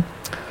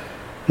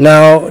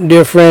 Now,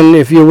 dear friend,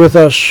 if you're with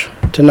us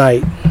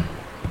tonight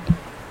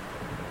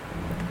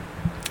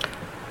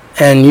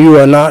and you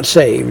are not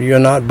saved, you're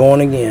not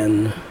born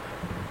again,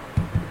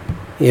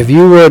 if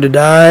you were to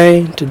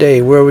die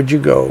today, where would you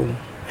go?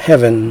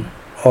 Heaven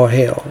or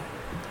hell?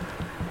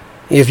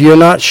 If you're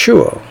not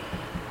sure,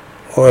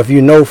 or if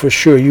you know for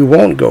sure you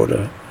won't go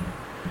to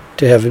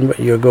heaven, but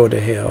you'll go to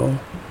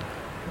hell,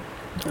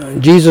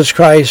 Jesus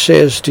Christ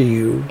says to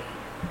you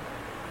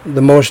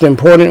the most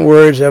important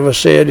words ever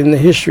said in the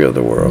history of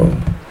the world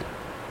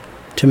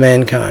to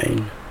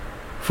mankind: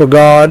 for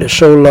God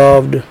so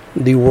loved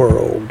the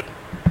world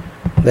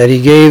that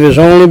he gave his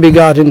only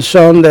begotten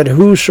Son, that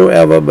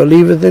whosoever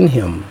believeth in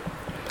him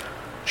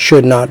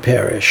should not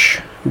perish,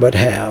 but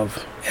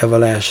have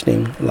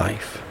everlasting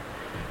life.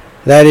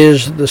 That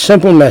is the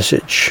simple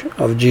message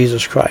of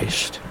Jesus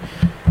Christ.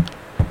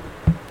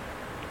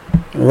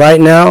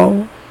 Right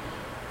now,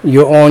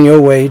 you're on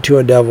your way to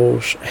a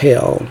devil's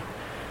hell.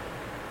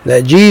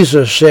 That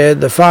Jesus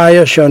said the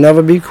fire shall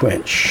never be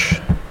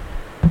quenched.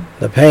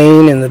 The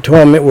pain and the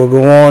torment will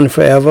go on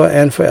forever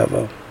and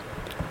forever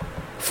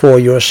for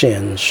your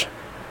sins.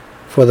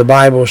 For the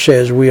Bible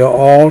says we are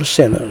all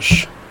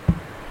sinners,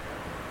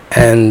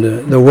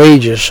 and the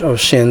wages of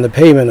sin, the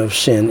payment of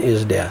sin,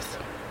 is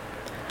death.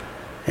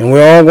 And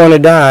we're all going to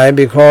die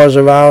because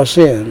of our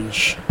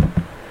sins.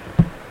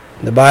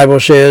 The Bible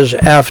says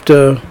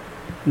after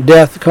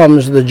death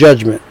comes the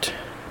judgment.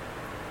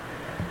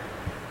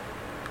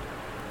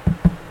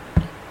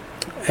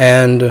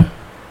 And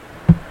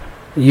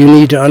you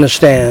need to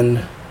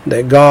understand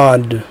that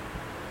God,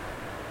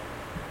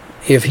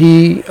 if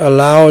he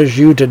allows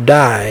you to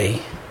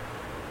die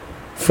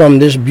from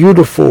this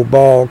beautiful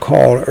ball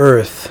called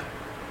earth,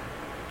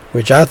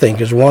 which I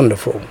think is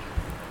wonderful,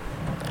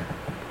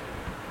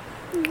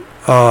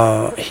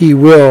 he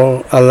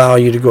will allow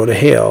you to go to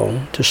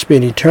hell to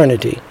spend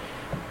eternity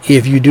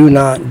if you do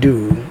not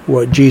do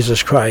what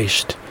Jesus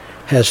Christ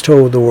has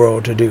told the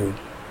world to do.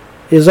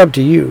 It's up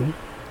to you.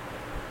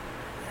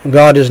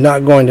 God is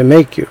not going to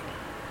make you.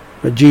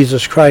 But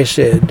Jesus Christ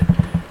said,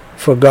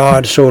 for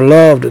God so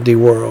loved the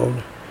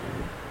world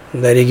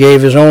that he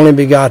gave his only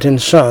begotten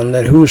Son,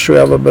 that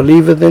whosoever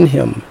believeth in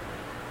him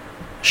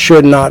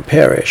should not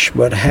perish,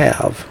 but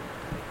have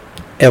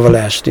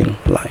everlasting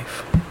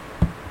life.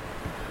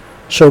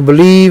 So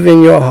believe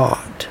in your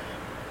heart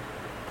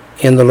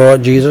in the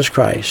Lord Jesus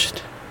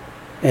Christ,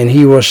 and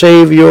he will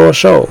save your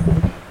soul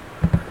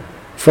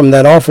from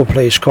that awful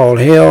place called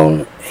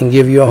hell and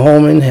give you a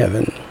home in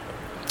heaven.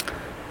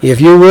 If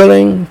you're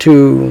willing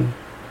to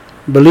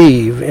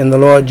believe in the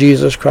Lord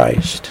Jesus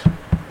Christ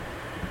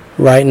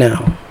right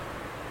now,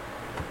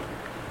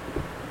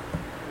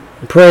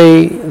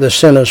 pray the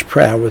sinner's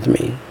prayer with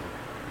me.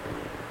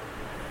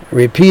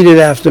 Repeat it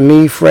after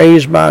me,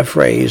 phrase by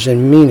phrase,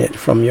 and mean it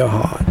from your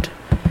heart,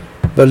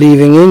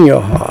 believing in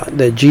your heart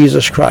that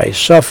Jesus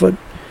Christ suffered,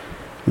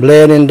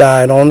 bled, and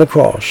died on the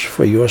cross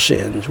for your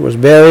sins, was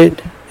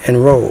buried,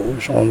 and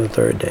rose on the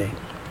third day.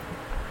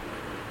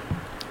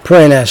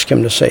 Pray and ask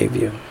him to save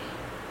you.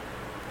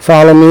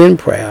 Follow me in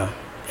prayer,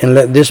 and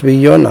let this be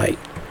your night,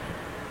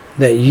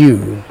 that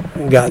you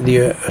got the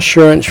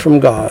assurance from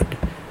God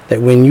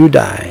that when you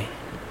die,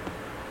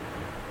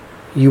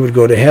 you would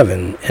go to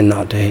heaven and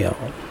not to hell.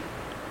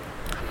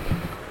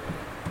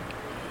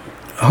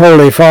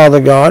 Holy Father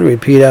God,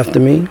 repeat after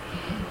me.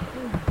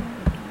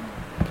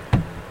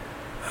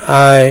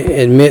 I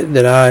admit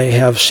that I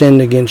have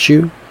sinned against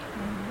you,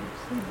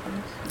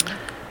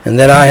 and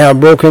that I have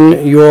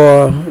broken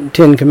your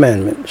 10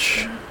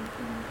 commandments.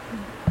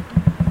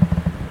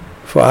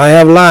 For I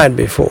have lied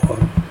before.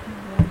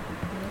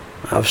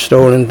 I've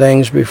stolen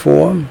things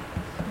before.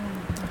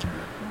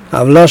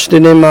 I've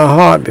lusted in my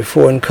heart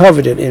before and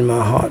coveted in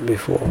my heart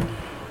before.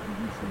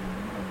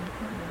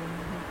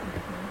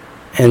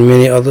 And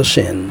many other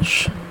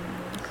sins.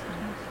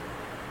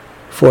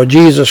 For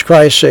Jesus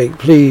Christ's sake,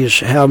 please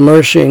have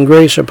mercy and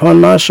grace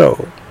upon my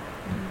soul.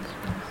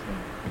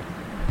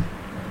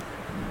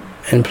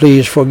 And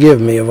please forgive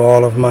me of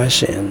all of my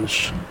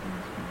sins.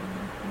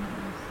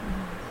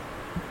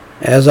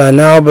 As I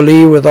now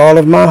believe with all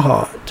of my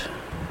heart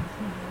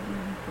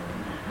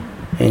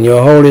in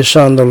your Holy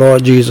Son, the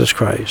Lord Jesus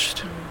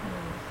Christ,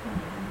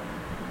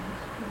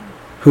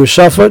 who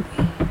suffered,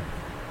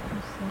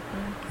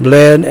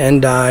 bled, and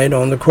died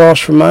on the cross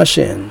for my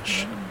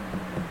sins,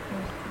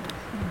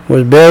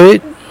 was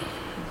buried,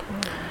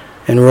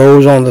 and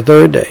rose on the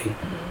third day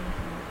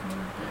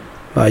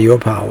by your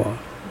power.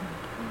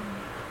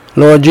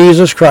 Lord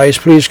Jesus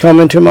Christ, please come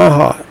into my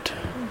heart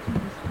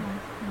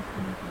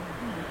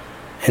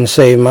and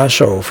save my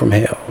soul from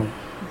hell.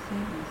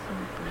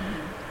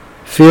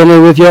 Fill me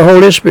with your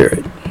Holy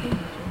Spirit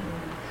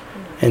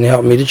and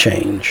help me to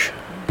change.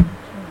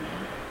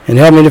 And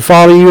help me to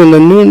follow you in the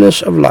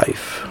newness of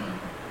life.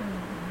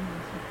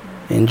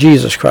 In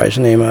Jesus Christ's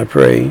name I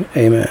pray.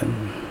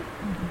 Amen.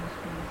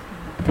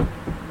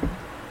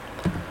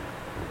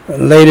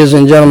 Ladies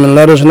and gentlemen,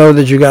 let us know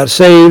that you got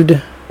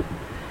saved.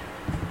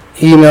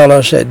 Email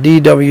us at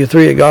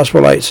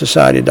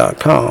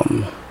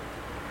dw3@gospellightsociety.com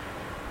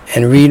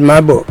and read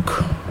my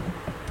book,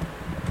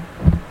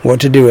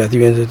 What to Do After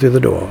You Enter Through the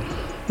Door.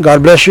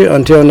 God bless you.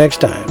 Until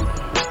next time.